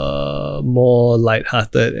more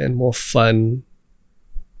lighthearted and more fun.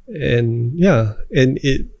 And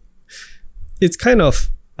it's kind of,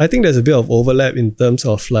 I think there's a bit of overlap in terms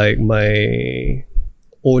of like my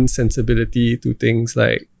own sensibility to things.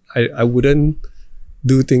 Like I wouldn't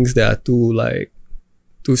do things that are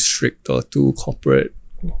too strict or too corporate,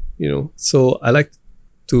 So I like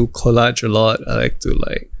to collage a lot. I like to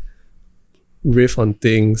riff on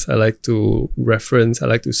things. I like to reference. I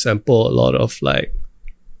like to sample a lot of like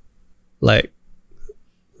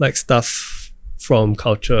stuff from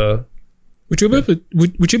culture. Would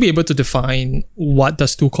you be able to define what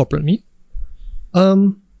does too corporate mean?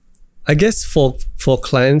 I guess for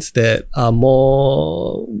clients that are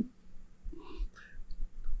more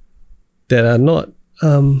that are not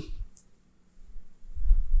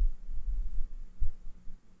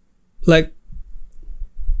like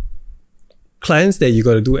clients that you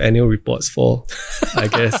got to do annual reports for, I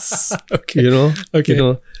guess. Okay.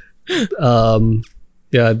 Okay.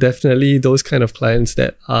 Yeah, definitely those kind of clients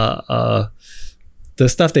that are the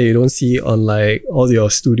stuff that you don't see on all your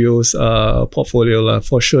studios portfolio.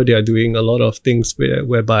 For sure, they are doing a lot of things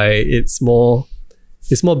whereby it's more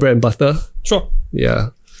bread and butter. Sure. Yeah.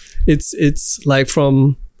 It's like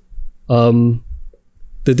from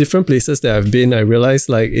the different places that I've been, I realized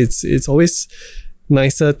it's always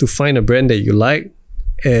nicer to find a brand that you like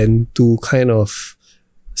and to kind of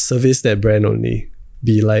service that brand only,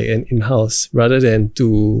 be like an in-house rather than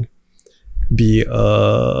to be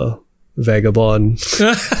a vagabond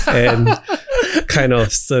and kind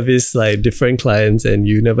of service different clients, and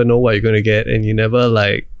you never know what you're going to get, and you never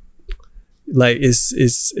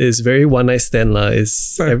it's very one night stand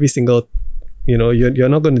It's Sure. Every single, you're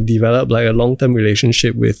not going to develop a long-term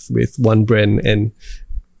relationship with one brand. And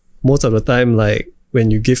most of the time,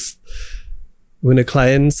 when a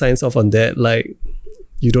client signs off on that,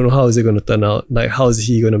 you don't know how is it going to turn out. How is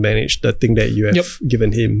he going to manage the thing that you have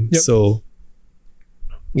given him? Yep. So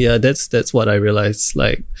yeah, that's what I realized.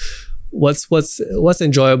 What's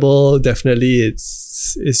enjoyable, definitely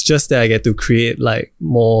it's just that I get to create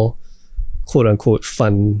more quote unquote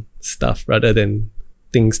fun stuff rather than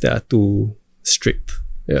things that are too strict.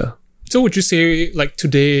 Yeah. So would you say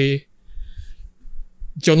today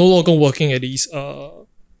you're no longer working at these I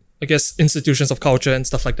guess institutions of culture and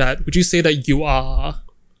stuff like that? Would you say that you are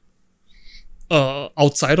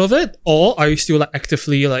outside of it, or are you still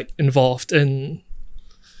actively involved in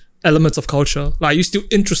elements of culture? Are you still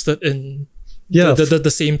interested in the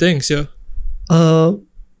same things? Yeah.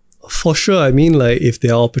 For sure. I mean, if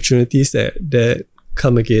there are opportunities that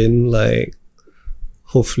come again,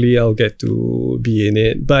 hopefully I'll get to be in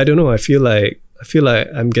it. But I don't know. I feel like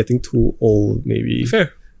I'm getting too old, maybe.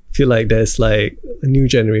 Fair. I feel like there's a new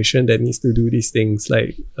generation that needs to do these things,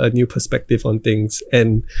 a new perspective on things.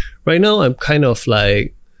 And right now I'm kind of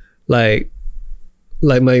my day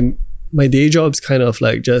job's kind of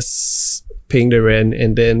just paying the rent,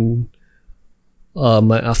 and then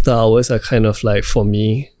my after hours are kind of for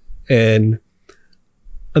me. And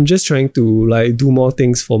I'm just trying to do more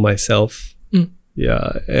things for myself.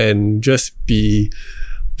 Yeah. And just be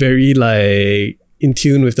very in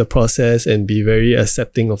tune with the process and be very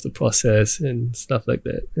accepting of the process and stuff like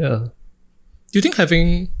that. Yeah. Do you think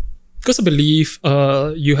because I believe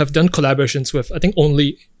you have done collaborations with, I think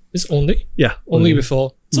Only Yeah. Only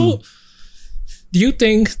before. So do you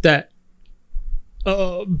think that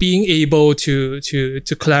being able to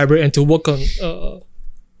collaborate and to work on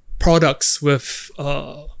products with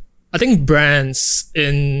I think brands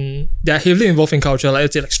they're heavily involved in culture,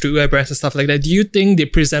 let's say streetwear brands and stuff like that, do you think they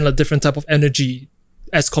present a different type of energy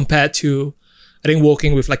as compared to, I think,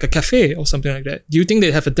 working with a cafe or something like that? Do you think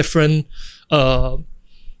they have a different I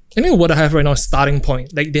think what I have right now is starting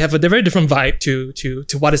point. They have a very different vibe to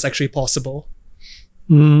what is actually possible.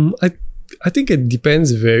 I think it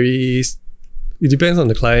depends it depends on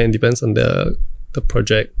the client, depends on the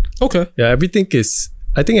project. Okay. Yeah,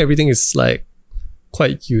 I think everything is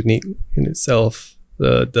quite unique in itself,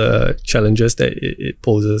 the challenges that it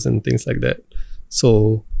poses and things like that.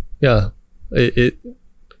 So yeah, it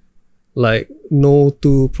no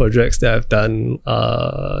two projects that I've done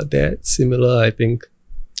are that similar, I think.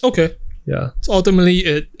 Okay. Yeah. So ultimately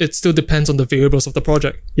it still depends on the variables of the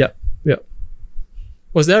project. Yeah. Yeah.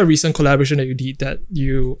 Was there a recent collaboration that you did that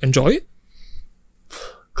you enjoy?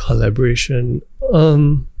 Collaboration.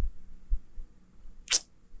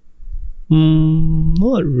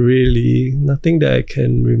 Not really. Nothing that I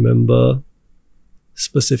can remember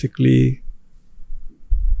specifically.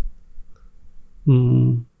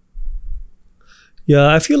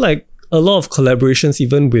 Yeah, I feel like a lot of collaborations,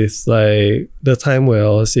 even with the time where I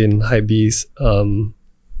was in Hypebeast,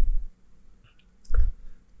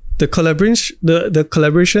 the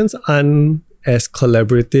collaborations aren't as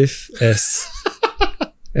collaborative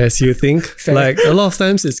as you think. Fair. A lot of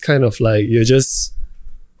times it's kind of you're just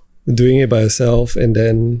doing it by yourself and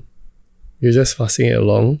then you're just passing it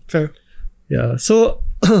along. Fair. Yeah. So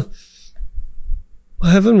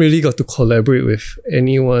I haven't really got to collaborate with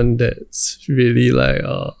anyone that's really like,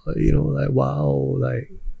 like, wow,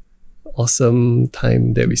 like awesome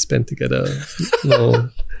time that we spent together. No.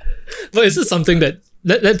 But is this something that,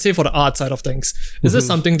 let's say for the art side of things, is this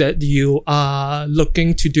something that you are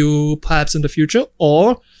looking to do perhaps in the future,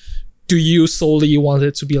 or do you solely want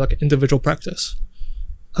it to be like an individual practice?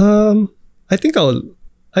 I think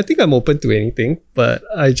I'm open to anything, but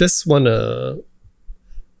I just wanna,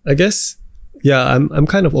 I guess, yeah, I'm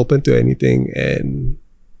kind of open to anything, and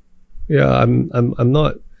yeah, I'm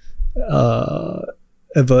not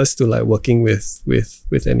averse to like working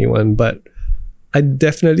with anyone, but I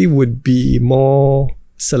definitely would be more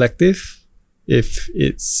selective if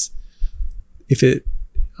it's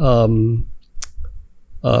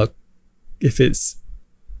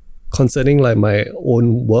concerning like my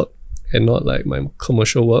own work and not like my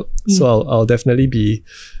commercial work. So I'll definitely be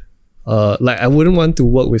like, I wouldn't want to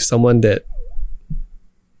work with someone that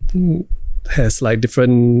has like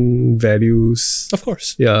different values. Of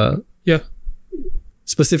course. Yeah.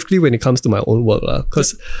 Specifically when it comes to my own work,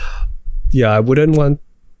 because I wouldn't want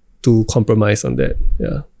to compromise on that.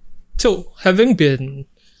 Yeah. So having been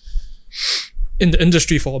in the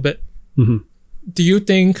industry for a bit, do you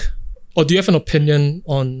think, or do you have an opinion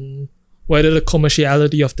on whether the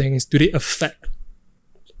commerciality of things, do they affect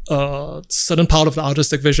a certain part of the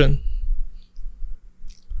artistic vision?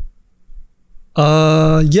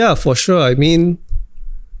 Yeah, for sure. I mean,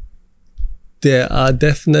 there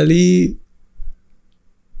definitely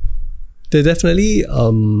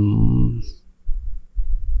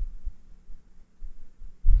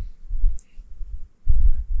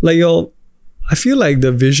like I feel like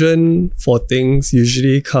the vision for things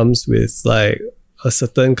usually comes with like a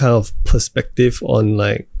certain kind of perspective on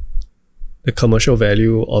like the commercial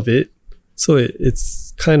value of it. So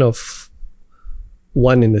it's kind of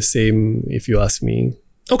one in the same, if you ask me.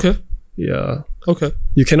 Okay. Yeah. Okay.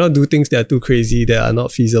 You cannot do things that are too crazy, that are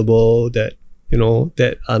not feasible, that,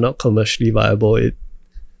 that are not commercially viable. It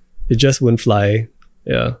just won't fly.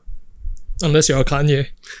 Yeah. Unless you're a Kanye.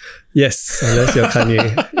 Yes, unless you're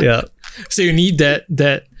Kanye. Yeah. So you need that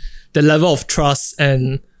level of trust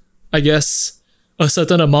and I guess a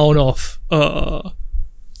certain amount of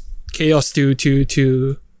chaos to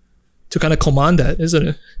kind of command that, isn't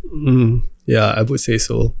it? Yeah, I would say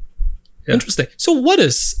so. Yeah. Interesting. So what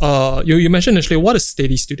is you mentioned initially, what is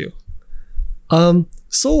Steady Studio?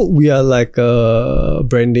 So we are like a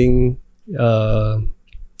branding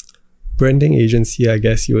agency, I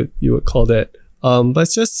guess you would call that. But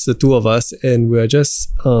it's just the two of us, and we're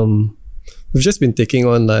just we've just been taking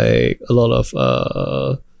on like a lot of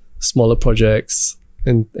smaller projects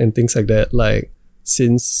and things like that, like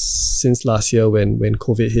since last year when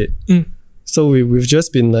COVID hit. So we've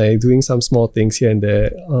just been like doing some small things here and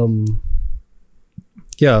there.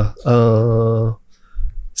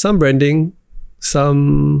 Some branding,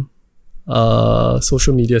 some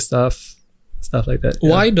social media stuff like that.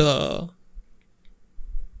 Yeah.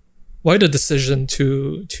 Why the decision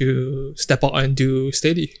to step out and do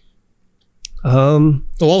Steady? What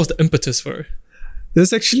was the impetus for it? It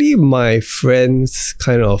was actually my friend's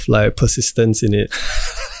kind of like persistence in it.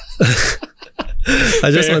 I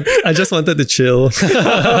just wanted to chill.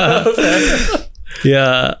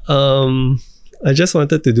 Yeah. I just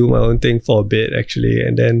wanted to do my own thing for a bit actually,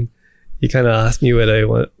 and then he kind of asked me whether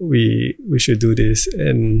we should do this,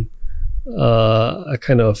 and I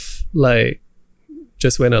kind of like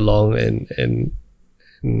just went along and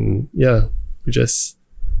yeah, we just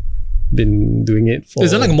been doing it for.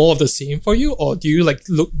 Is it like more of the same for you, or do you like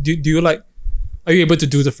look? Do you like? Are you able to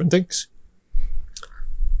do different things?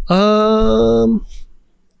 I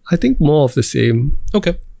think more of the same.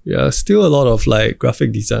 Okay. Yeah, still a lot of like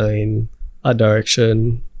graphic design, art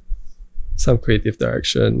direction, some creative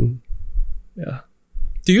direction. Yeah.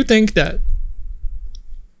 Do you think that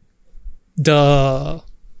the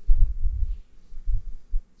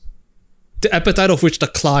appetite of which the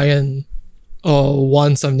client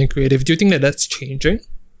wants something creative, do you think that that's changing?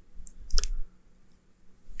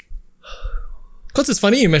 Because it's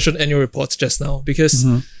funny you mentioned annual reports just now, because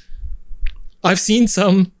I've seen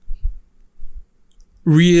some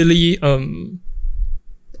really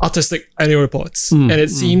artistic annual reports, and it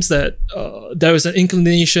seems that there is an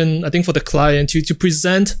inclination, I think, for the client to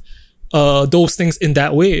present those things in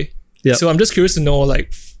that way. Yep. So I'm just curious to know,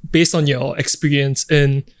 like, based on your experience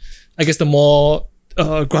in, I guess, the more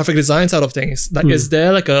graphic design side of things, like, is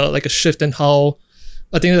there like a shift in how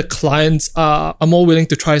I think the clients are more willing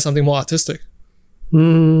to try something more artistic?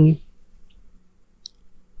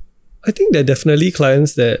 I think there are definitely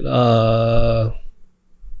clients that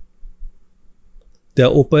they're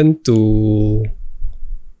open to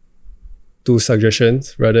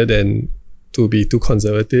suggestions rather than to be too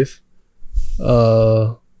conservative.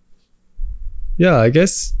 I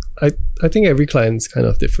guess I think every client's kind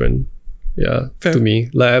of different. Yeah, fair. To me.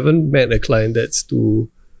 Like I haven't met a client that's too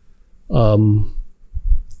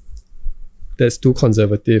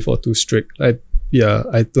conservative or too strict. I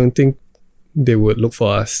don't think they would look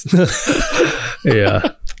for us.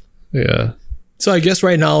 Yeah. So I guess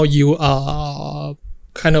right now you are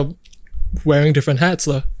kind of wearing different hats.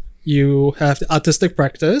 You have the artistic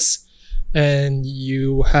practice and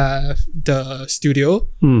you have the studio.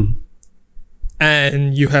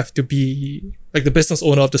 And you have to be like the business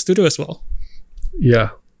owner of the studio as well. Yeah.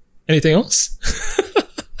 Anything else?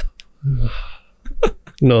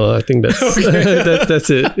 No, I think that's that's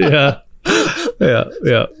it. Yeah.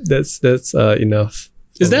 That's enough.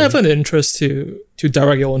 Is there ever an interest to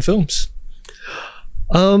direct your own films?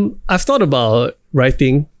 I've thought about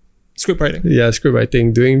writing. Script writing. Yeah, script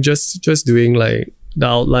writing. Doing just doing like the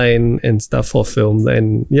outline and stuff for film.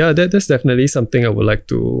 And yeah, that's definitely something I would like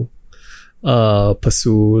to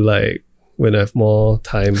pursue like when I have more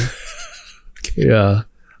time. Okay. Yeah.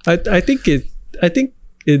 I think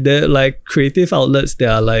there are like creative outlets, there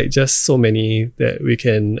are like just so many that we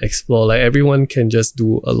can explore. Like everyone can just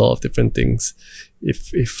do a lot of different things.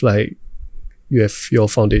 If like you have your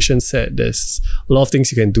foundation set, there's a lot of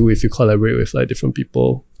things you can do if you collaborate with like different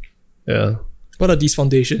people. Yeah. What are these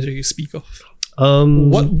foundations that you speak of?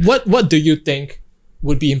 What do you think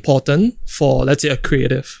would be important for, let's say, a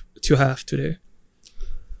creative to have today?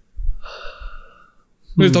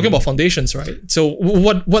 We're talking about foundations, right? So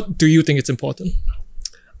what do you think is important?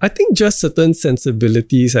 I think just certain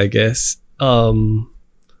sensibilities, I guess.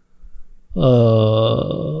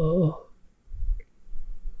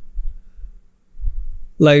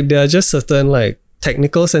 Like there are just certain like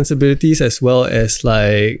technical sensibilities as well as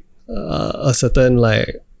like a certain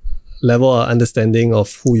like level of understanding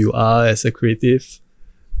of who you are as a creative.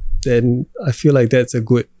 Then I feel like that's a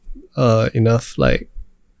good enough like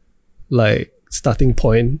starting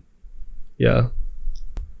point. Yeah.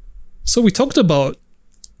 So we talked about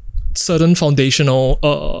certain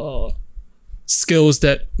foundational skills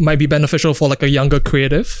that might be beneficial for like a younger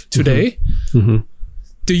creative today.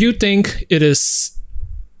 Do you think it is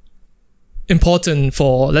important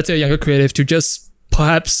for, let's say, a younger creative to just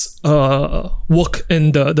perhaps work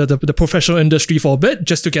in the professional industry for a bit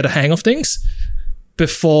just to get a hang of things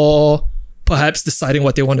before perhaps deciding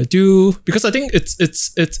what they want to do? Because I think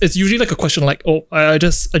it's usually like a question like, oh, I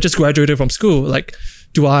just graduated from school, like,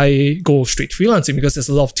 do I go straight freelancing because there's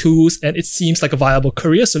a lot of tools and it seems like a viable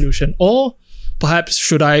career solution, or perhaps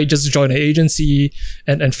should I just join an agency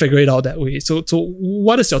and figure it out that way? So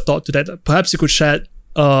what is your thought to that? Perhaps you could share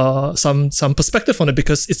some perspective on it,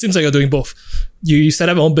 because it seems like you're doing both. You set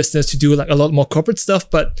up your own business to do like a lot more corporate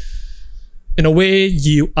stuff, but in a way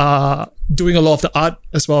you are doing a lot of the art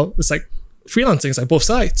as well. It's like freelancing, it's like both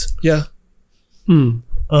sides. Yeah.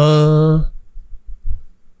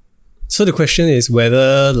 So the question is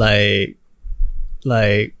whether like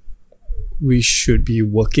we should be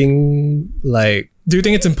working like. Do you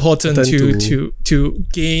think it's important to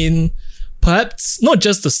gain perhaps not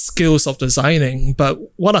just the skills of designing, but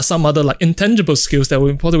what are some other like intangible skills that were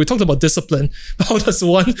important? We talked about discipline. How does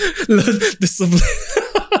one learn discipline?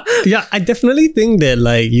 Yeah, I definitely think that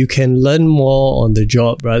like you can learn more on the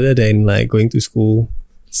job rather than like going to school.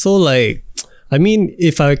 So like, I mean,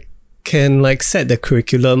 if I can like set the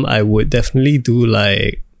curriculum, I would definitely do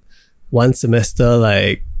like one semester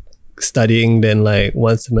like studying, then like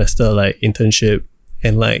one semester like internship,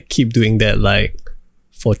 and like keep doing that like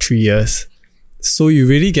for 3 years. So you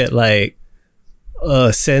really get like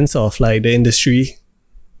a sense of like the industry,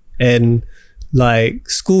 and like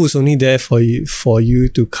school is only there for you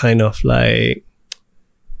to kind of like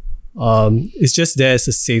it's just there as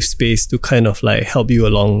a safe space to kind of like help you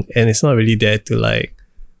along, and it's not really there to like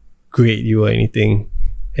grade you or anything.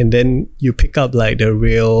 And then you pick up like the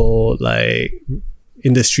real like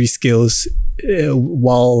industry skills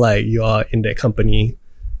while like you are in that company.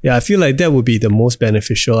 Yeah, I feel like that would be the most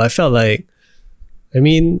beneficial. I felt like, I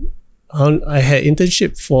mean, I had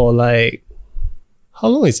internship for like, how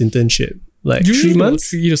long is internship? Like usually 3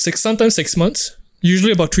 months? 3 to 6, sometimes 6 months.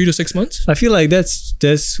 Usually about 3 to 6 months. I feel like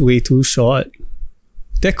that's way too short.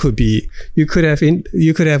 That could be, you could have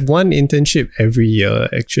one internship every year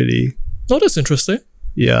actually. Oh, that's interesting.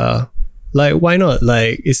 Yeah. Like, why not?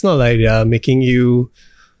 Like, it's not like they're making you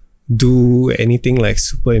do anything like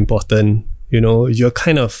super important. You know, you're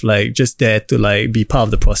kind of like just there to like be part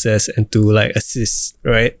of the process and to like assist,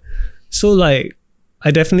 right? So like,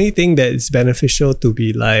 I definitely think that it's beneficial to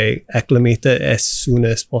be like acclimated as soon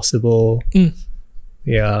as possible.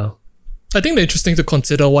 Yeah. I think it's interesting to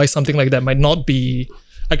consider why something like that might not be,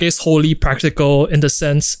 I guess, wholly practical in the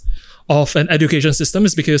sense of an education system,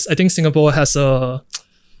 is because I think Singapore has a,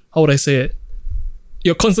 how would I say it?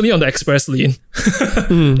 You're constantly on the express lane.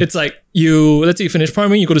 It's like let's say you finish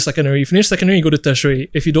primary, you go to secondary. You finish secondary, you go to tertiary.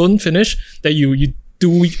 If you don't finish, then you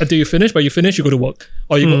do until you finish, but you finish, you go to work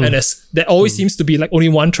or you go NS. There always seems to be like only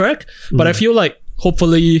one track. But I feel like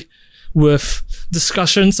hopefully with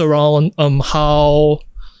discussions around how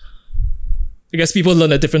I guess people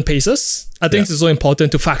learn at different paces, I think it's so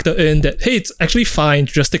important to factor in that, hey, it's actually fine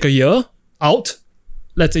to just take a year out.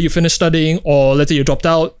 Let's say you finish studying, or let's say you dropped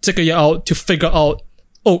out, take a year out to figure out,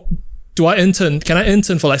 oh, do I intern? Can I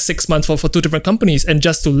intern for like 6 months for 2 different companies, and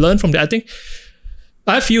just to learn from that?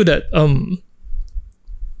 I feel that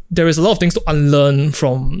there is a lot of things to unlearn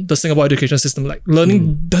from the Singapore education system. Like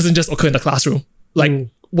learning doesn't just occur in the classroom. Like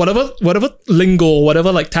whatever lingo,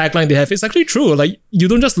 whatever like tagline they have, it's actually true. Like you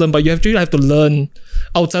don't just learn, but you have to learn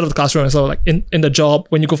outside of the classroom as well. Like in the job,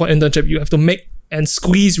 when you go for internship, you have to make and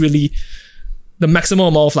squeeze really the maximum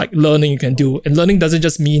amount of like learning you can do. And learning doesn't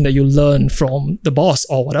just mean that you learn from the boss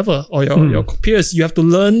or whatever, or your peers. You have to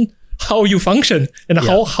learn how you function and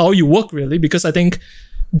how you work, really, because I think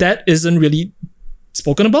that isn't really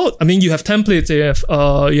spoken about. I mean, you have templates,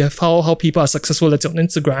 you have how people are successful, let's say on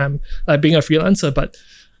Instagram, like being a freelancer, but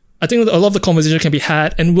I think a lot of the conversation can be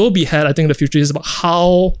had and will be had, I think in the future, is about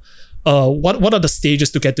how, what are the stages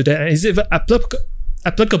to get to that? And is it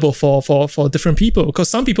applicable for different people? Because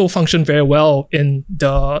some people function very well in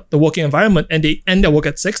the working environment and they end their work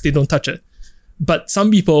at 6, they don't touch it. But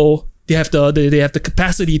some people, they have the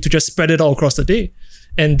capacity to just spread it all across the day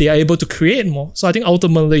and they are able to create more. So I think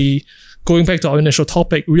ultimately, going back to our initial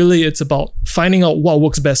topic, really it's about finding out what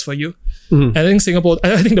works best for you. And I think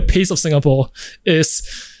I think the pace of Singapore is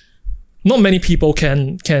not many people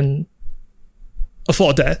can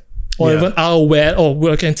afford that, or even are aware, or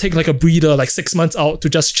we can take like a breather, like 6 months out to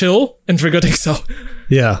just chill and figure things out.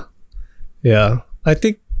 Yeah. I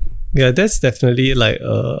think that's definitely like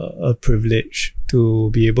a privilege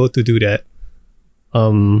to be able to do that.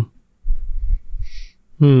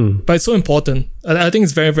 But it's so important. I think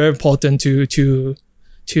it's very, very important to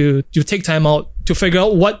take time out to figure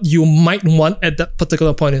out what you might want at that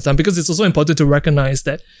particular point in time, because it's also important to recognize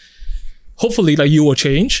that hopefully like you will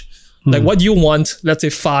change. Like what you want, let's say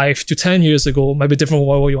 5 to 10 years ago, might be different from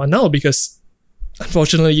what you want now, because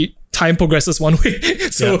unfortunately time progresses one way.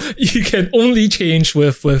 So you can only change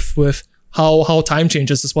with how time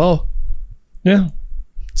changes as well. Yeah.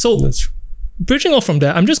 So bridging off from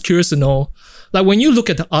that, I'm just curious to know, like when you look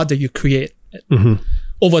at the art that you create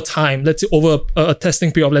over time, let's say over a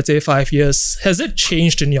testing period of, let's say 5 years, has it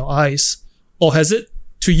changed in your eyes, or has it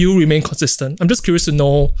to you remained consistent? I'm just curious to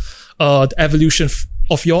know the evolution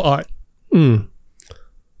of your art.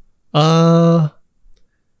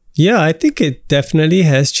 Yeah, I think it definitely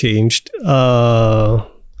has changed.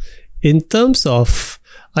 In terms of,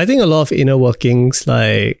 I think a lot of inner workings,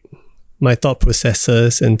 like my thought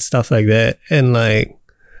processes and stuff like that, and like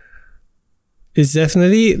it's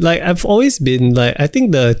definitely like I've always been like, I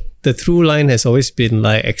think the through line has always been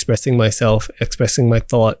like expressing myself, expressing my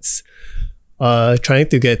thoughts, trying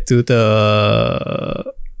to get to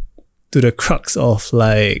the crux of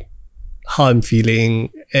like how I'm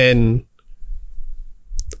feeling. And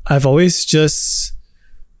I've always just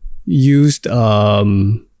used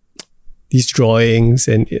these drawings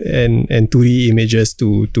and 2D images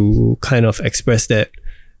to kind of express that.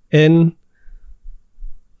 And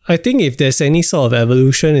I think if there's any sort of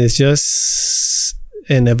evolution, it's just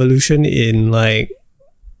an evolution in like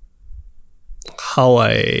how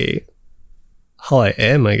I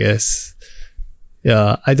am, I guess.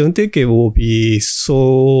 Yeah, I don't think it will be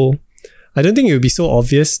so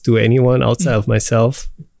obvious to anyone outside of myself.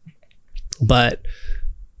 But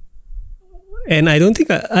I don't think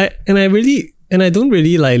I don't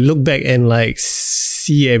really like look back and like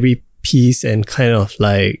see every piece and kind of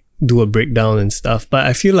like do a breakdown and stuff. But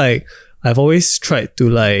I feel like I've always tried to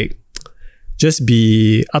like just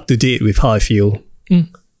be up to date with how I feel.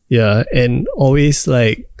 Yeah, and always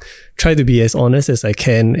like try to be as honest as I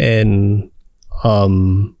can and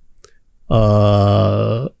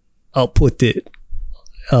output it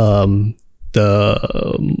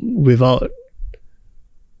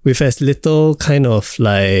with as little kind of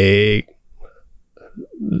like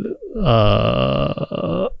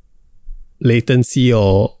latency,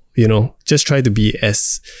 or just try to be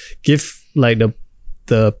give like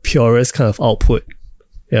the purest kind of output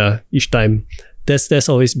each time. That's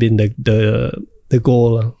always been the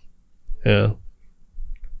goal. Yeah.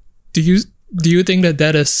 Do you think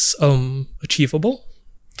that is achievable,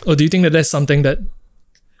 or do you think that that's something that,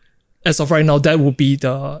 as of right now, that would be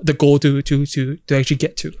the goal to actually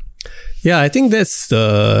get to? Yeah, I think that's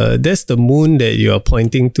the moon that you are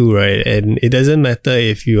pointing to, right? And it doesn't matter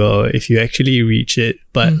if you actually reach it,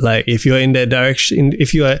 but like if you're in that direction,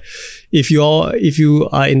 if you are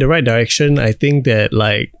in the right direction, I think that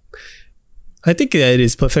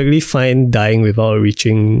it's perfectly fine dying without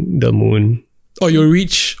reaching the moon. Or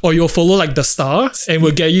you'll follow like the star and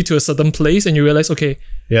will get you to a certain place, and you realize, okay,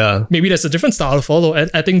 yeah, maybe there's a different star to follow.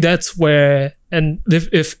 And I think that's where, and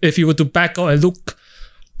if you were to back out and look,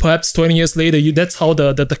 perhaps 20 years later, that's how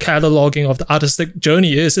the cataloging of the artistic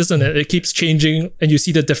journey is, isn't it? It keeps changing, and you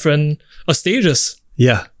see the different stages.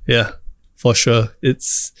 Yeah, for sure.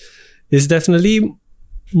 It's definitely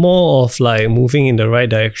more of like moving in the right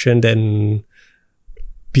direction than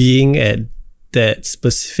being at that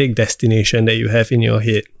specific destination that you have in your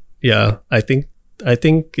head. Yeah, I think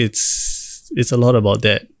it's a lot about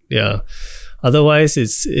that. Yeah. Otherwise,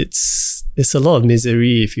 it's a lot of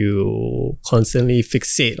misery if you constantly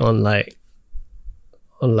fixate on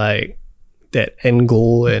that end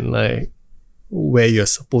goal and like where you're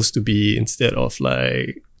supposed to be instead of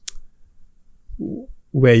like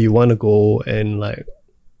where you want to go and like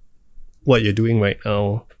what you're doing right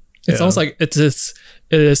now. It sounds like it is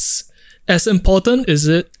as important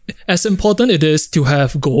it is to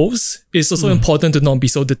have goals. It's also important to not be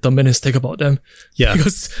so deterministic about them. Yeah.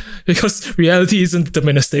 Because reality isn't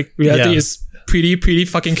deterministic. Reality is pretty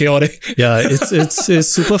fucking chaotic. Yeah,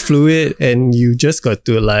 it's super fluid, and you just got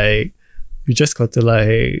to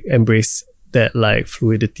embrace that like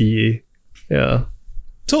fluidity. Yeah.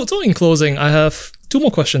 So in closing, I have two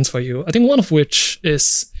more questions for you. I think one of which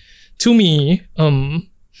is, to me,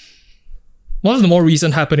 one of the more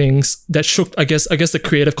recent happenings that shook, I guess the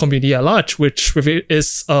creative community at large, which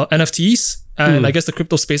is NFTs and I guess the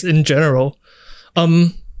crypto space in general.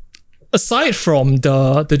 Aside from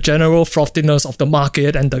the general frothiness of the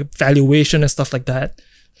market and the valuation and stuff like that,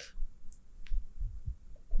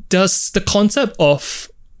 does the concept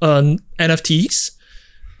of NFTs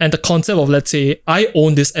and the concept of, let's say, I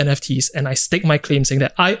own these NFTs and I stake my claim saying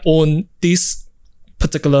that I own this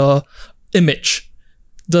particular image,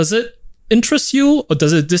 does it interest you or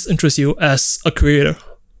does it disinterest you as a creator?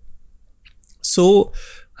 So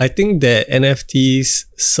I think that NFTs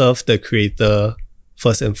serve the creator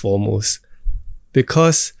first and foremost,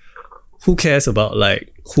 because who cares about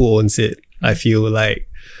like who owns it? I feel like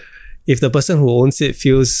if the person who owns it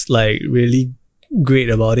feels like really great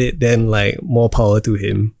about it, then like more power to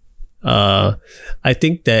him. I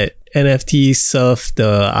think that NFTs serve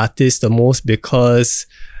the artist the most because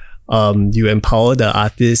you empower the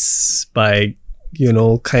artist by,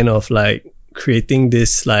 kind of like creating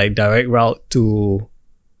this like direct route to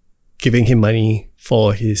giving him money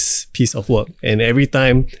for his piece of work. And every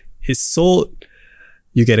time it's sold,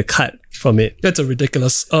 you get a cut from it. That's a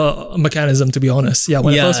ridiculous mechanism, to be honest. Yeah,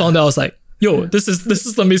 when I first found out, I was like, yo, this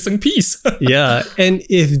is the missing piece. Yeah. And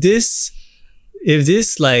if this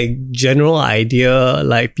like general idea,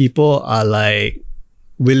 like people are like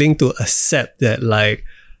willing to accept that like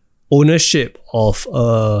ownership of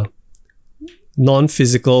a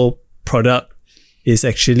non-physical product is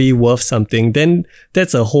actually worth something, then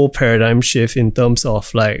that's a whole paradigm shift in terms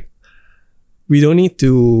of like, we don't need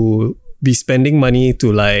to be spending money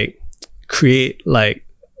to like create like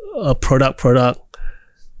a product.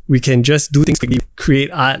 We can just do things quickly,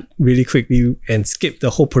 create art really quickly and skip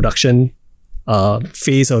the whole production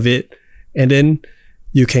phase of it. And then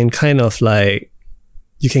you can kind of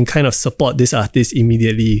support this artist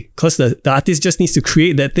immediately, because the artist just needs to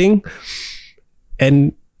create that thing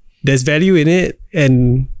and there's value in it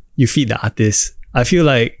and you feed the artist. I feel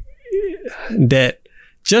like that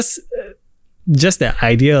just that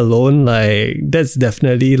idea alone, like that's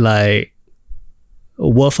definitely like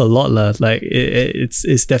worth a lot lah. Like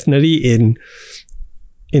it's definitely in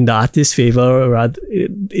the artist's favor. Rather,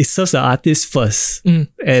 it serves the artist first,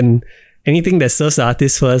 and anything that serves the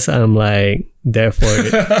artist first, I'm like there for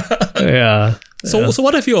it. Yeah. So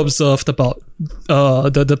what have you observed about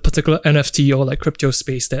the particular NFT or like crypto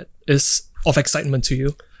space that is of excitement to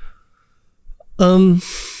you?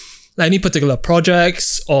 Like any particular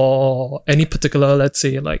projects or any particular, let's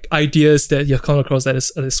say, like ideas that you've come across that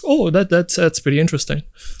is that's pretty interesting.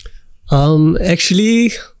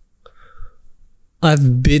 Actually,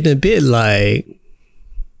 I've been a bit like,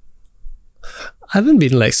 I haven't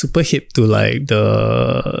been like super hip to like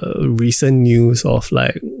the recent news of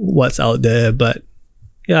like what's out there, but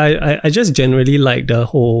yeah, I just generally like the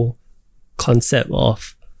whole concept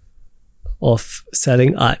of of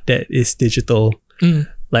selling art that is digital.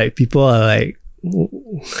 Like people are like,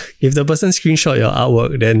 if the person screenshot your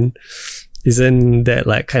artwork, then isn't that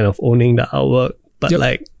like kind of owning the artwork? But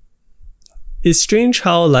like, it's strange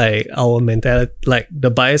how like our mentality, like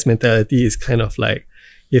the bias mentality is kind of like,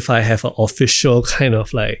 if I have an official kind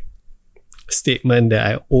of like statement that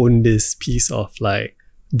I own this piece of like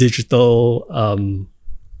digital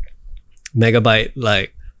megabyte,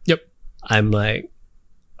 like I'm like,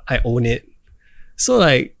 I own it. So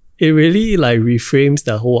like it really like reframes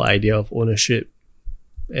the whole idea of ownership.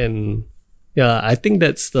 And yeah, I think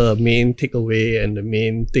that's the main takeaway and the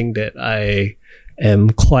main thing that I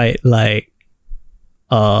am quite like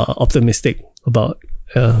optimistic about.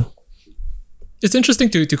 It's interesting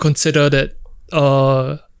to consider that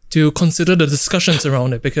to consider the discussions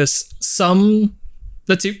around it, because some,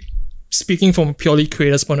 let's say, speaking from purely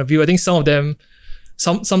creators' point of view, I think some of them,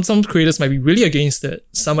 some creators might be really against it,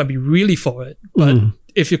 some might be really for it. But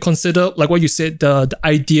if you consider, like what you said, the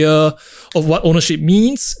idea of what ownership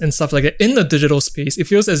means and stuff like that in the digital space, it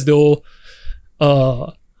feels as though,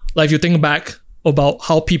 like if you think back about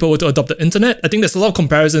how people were to adopt the internet, I think there's a lot of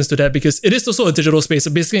comparisons to that, because it is also a digital space,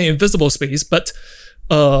 so basically an invisible space, but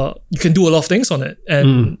you can do a lot of things on it.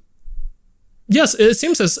 And yes, it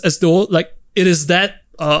seems as though like it is that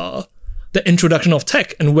the introduction of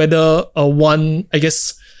tech, and whether one, I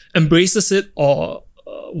guess, embraces it or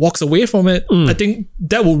walks away from it, I think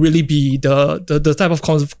that will really be the type of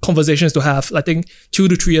conversations to have, I think, 2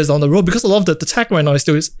 to 3 years down the road, because a lot of the tech right now is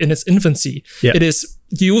still in its infancy. It is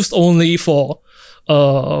used only for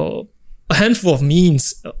a handful of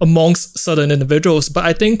means amongst certain individuals. But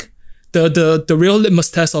I think the real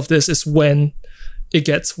litmus test of this is when it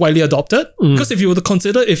gets widely adopted. Because if you were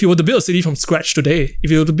to build a city from scratch today, if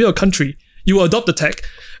you were to build a country, you will adopt the tech.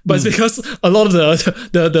 But it's because a lot of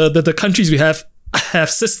the countries we have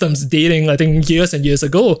systems dating, I think, years and years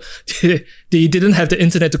ago. They didn't have the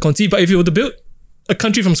internet to conceive. But if you were to build a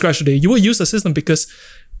country from scratch today, you will use the system because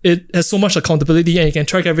it has so much accountability and you can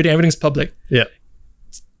track everything. Everything's public.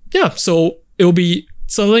 So it will be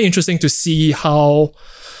certainly interesting to see how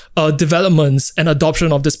developments and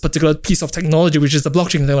adoption of this particular piece of technology, which is the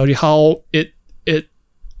blockchain technology, how it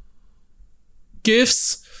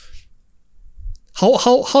gives,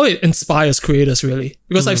 how it inspires creators, really.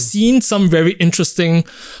 Because I've seen some very interesting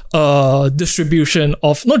distribution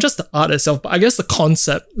of not just the art itself, but I guess the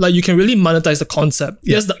concept. Like you can really monetize the concept.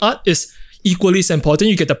 Yes, the art is equally as important.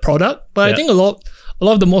 You get the product, but I think a lot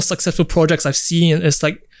of the most successful projects I've seen is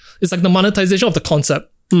like, it's like the monetization of the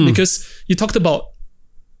concept. Because you talked about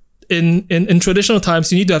in traditional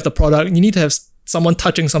times, you need to have the product, you need to have someone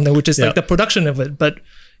touching something, which is like the production of it. But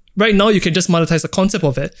right now, you can just monetize the concept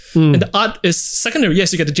of it. And the art is secondary.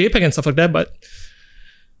 Yes, you get the JPEG and stuff like that, but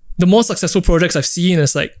the more successful projects I've seen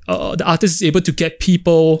is like the artist is able to get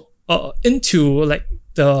people into like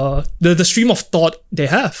the stream of thought they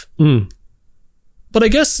have. But I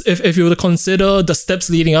guess if you were to consider the steps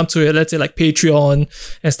leading up to it, let's say like Patreon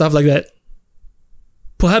and stuff like that,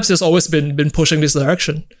 perhaps there's always been pushing this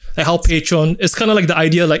direction. Like how Patreon is kind of like the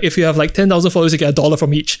idea, like if you have like 10,000 followers, you get $1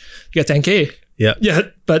 from each, you get 10K. Yeah,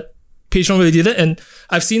 but Patreon really did it. And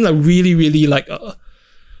I've seen like really, really like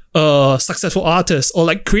successful artists or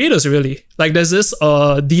like creators, really. Like there's this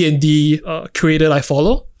D&D creator I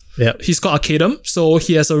follow. He's called Arcadum. So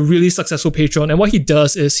he has a really successful Patreon. And what he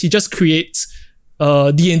does is he just creates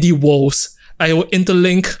D&D worlds. I will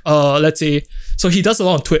interlink, let's say, so he does a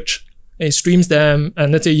lot on Twitch. And he streams them,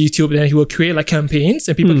 and let's say YouTube, then he will create like campaigns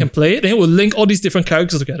and people can play it. Then he will link all these different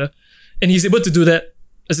characters together. And he's able to do that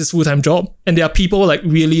as his full-time job. And there are people like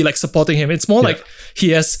really like supporting him. It's more like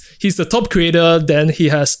he's the top creator, then he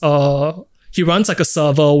has he runs like a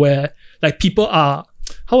server where like people are,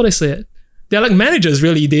 how would I say it? They're like managers,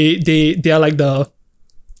 really. They are like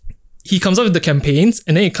he comes up with the campaigns,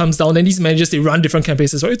 and then it comes down, and these managers, they run different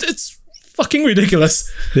campaigns as well. It's fucking ridiculous.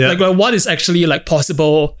 Like what is actually like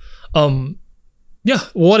possible.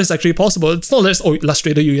 What is actually possible? It's not just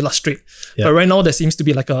Illustrator, you illustrate. But right now there seems to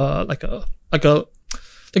be like a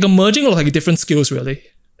merging of like different skills, really.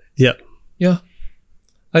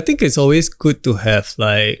 I think it's always good to have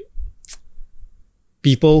like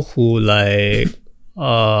people who like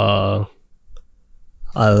are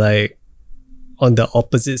like on the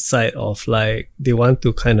opposite side of like they want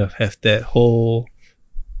to kind of have that whole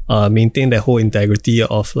maintain that whole integrity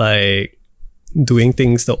of like doing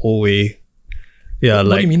things the old way. What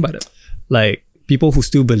do you mean by that? Like people who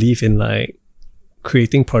still believe in like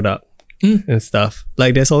creating product and stuff.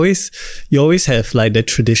 Like you always have like the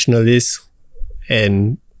traditionalists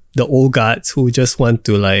and the old guards who just want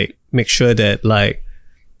to like make sure that like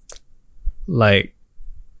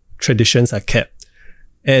traditions are kept.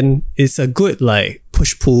 And it's a good like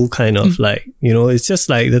push-pull kind of like, you know, it's just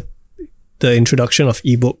like the introduction of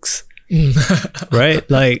ebooks, right?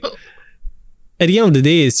 Like at the end of the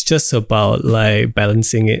day, it's just about like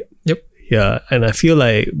balancing it. Yep. Yeah. And I feel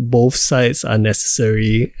like both sides are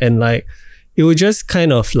necessary, and like it will just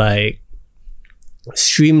kind of like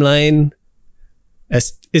streamline,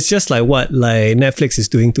 as it's just like what like Netflix is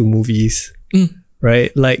doing to movies,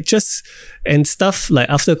 right? Like just, and stuff like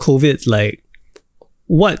after COVID, like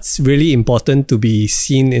what's really important to be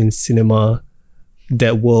seen in cinema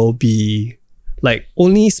that will be like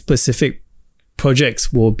only specific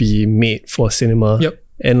projects will be made for cinema. Yep.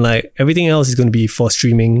 And like everything else is going to be for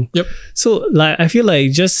streaming. Yep. So like I feel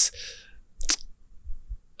like just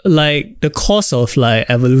like the course of like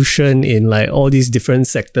evolution in like all these different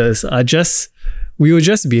sectors are just, we will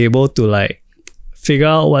just be able to like figure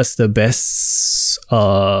out what's the best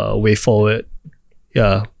way forward.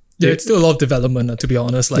 Yeah. Yeah, it's still a lot of development, to be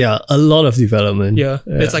honest. Like, yeah, a lot of development. Yeah.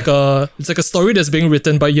 It's like a story that's being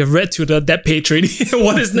written, but you've read to that page already.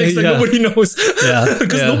 What is next? Like nobody knows. Yeah.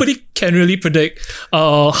 Because nobody can really predict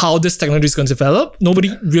how this technology is going to develop.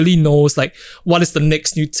 Nobody really knows like what is the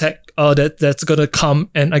next new tech that's gonna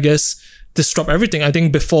come and I guess disrupt everything. I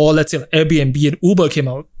think before, let's say like Airbnb and Uber came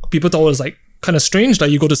out, people thought it was like kind of strange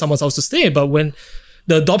that you go to someone's house to stay, but when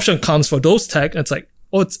the adoption comes for those tech, it's like,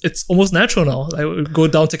 oh, it's almost natural now. Like go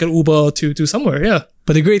down, take an Uber to somewhere. Yeah.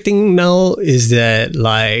 But the great thing now is that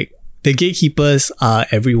like the gatekeepers are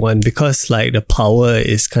everyone, because like the power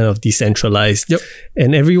is kind of decentralized. Yep.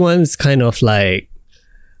 And everyone's kind of like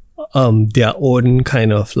their own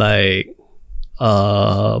kind of like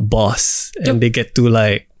boss, and they get to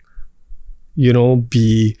like, you know,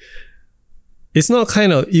 be, it's not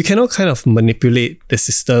kind of, you cannot kind of manipulate the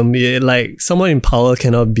system. Like someone in power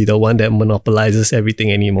cannot be the one that monopolizes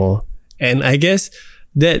everything anymore. And I guess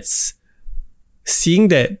that's seeing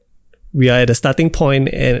that we are at the starting point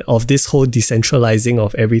and of this whole decentralizing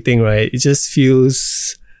of everything, right? It just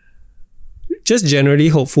feels just generally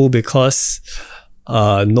hopeful, because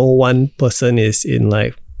no one person is in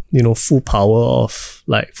like, you know, full power of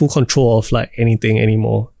like full control of like anything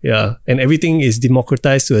anymore. Yeah. And everything is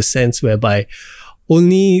democratized to a sense whereby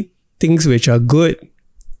only things which are good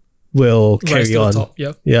will carry on. Top,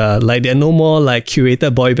 yeah. Yeah. Like there are no more like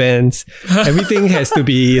curated boy bands. Everything has to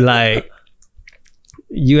be like,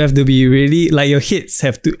 you have to be really like your hits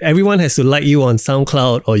have to, everyone has to like you on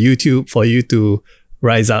SoundCloud or YouTube for you to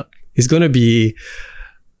rise up. It's going to be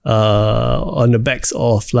on the backs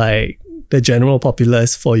of like the general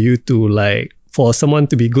populace for you to like, for someone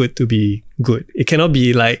to be good. It cannot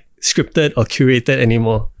be like scripted or curated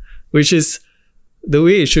anymore, which is the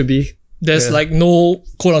way it should be. There's like no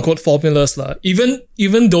quote unquote formulas.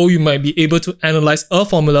 Even though you might be able to analyze a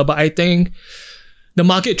formula, but I think the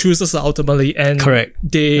market chooses ultimately, and correct.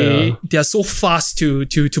 They are so fast to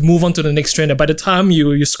move on to the next trend that by the time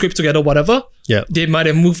you script together whatever, they might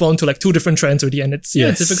have moved on to like two different trends already, and it's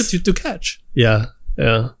difficult to catch. Yeah.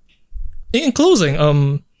 In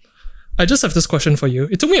closing, I just have this question for you.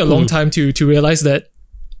 It took me a long time to realize that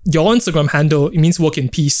your Instagram handle, it means work in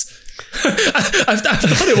peace. I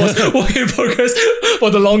thought it was work in progress for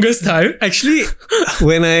the longest time. Actually,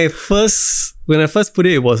 when I first put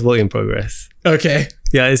it was work in progress. Okay.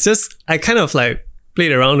 Yeah, it's just, I kind of like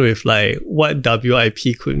played around with like what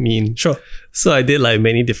WIP could mean. Sure. So I did like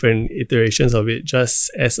many different iterations of it just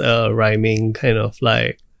as a rhyming kind of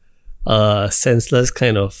like senseless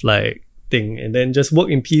kind of like thing. And then just work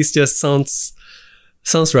in peace just sounds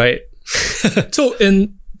right. So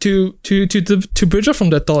to bridge up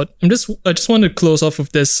from that thought, I just want to close off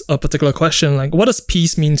with this particular question. Like, what does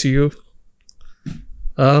peace mean to you?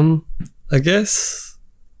 I guess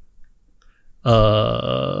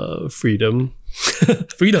freedom.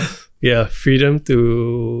 Freedom. Yeah, freedom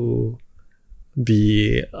to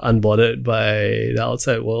be unbothered by the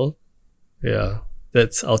outside world. Yeah,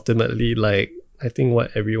 that's ultimately like, I think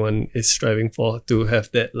what everyone is striving for, to have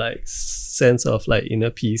that like sense of like inner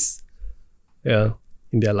peace. Yeah,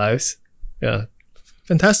 in their lives. Yeah.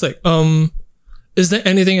 Fantastic. Is there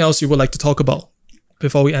anything else you would like to talk about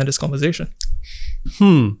before we end this conversation?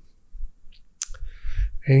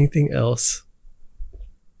 Anything else?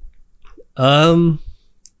 Not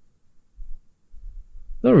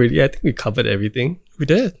really. I think we covered everything. We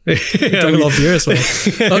did. We drank a lot of beer as well.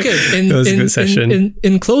 Okay. It was a good session.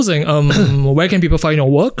 In closing, where can people find your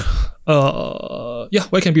work?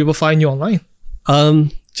 Where can people find you online?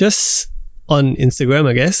 Just on Instagram,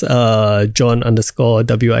 I guess.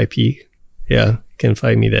 John_WIP. Yeah, you can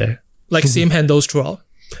find me there. Like same handles throughout.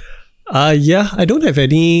 Yeah, I don't have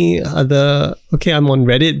any other. Okay, I'm on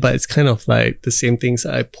Reddit, but it's kind of like the same things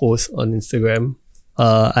I post on Instagram.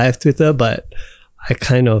 I have Twitter, but I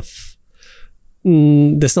kind of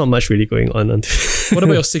there's not much really going on. What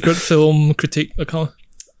about your secret film critique account?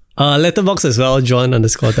 Letterboxd as well,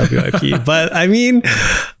 John_WIP. But I mean,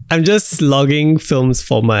 I'm just logging films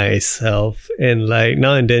for myself and like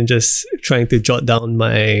now and then just trying to jot down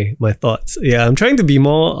my thoughts. Yeah, I'm trying to be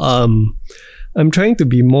more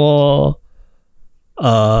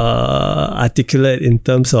articulate in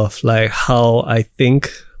terms of like how I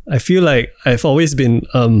think. I feel like I've always been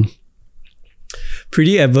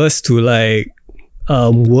pretty averse to like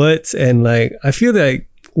words, and like I feel like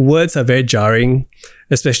words are very jarring,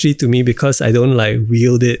 especially to me because I don't like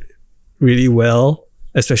wield it really well,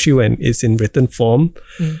 especially when it's in written form.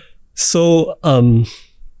 So I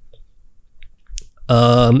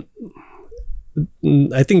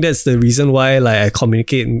think that's the reason why like I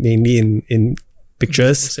communicate mainly in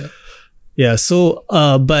pictures. Yeah. So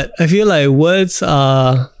but I feel like words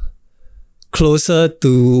are closer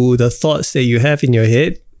to the thoughts that you have in your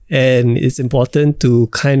head, and it's important to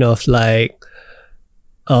kind of like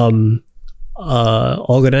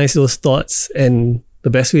organize those thoughts, and the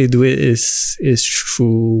best way to do it is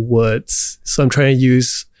through words. So I'm trying to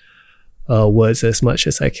use words as much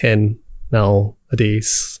as I can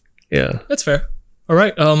nowadays. Yeah, that's fair. All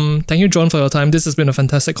right. Thank you, John, for your time. This has been a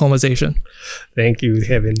fantastic conversation. Thank you,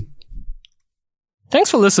 Kevin.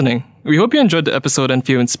 Thanks for listening. We hope you enjoyed the episode and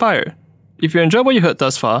feel inspired. If you enjoyed what you heard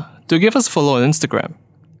thus far, do give us a follow on Instagram.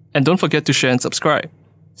 And don't forget to share and subscribe.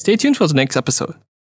 Stay tuned for the next episode.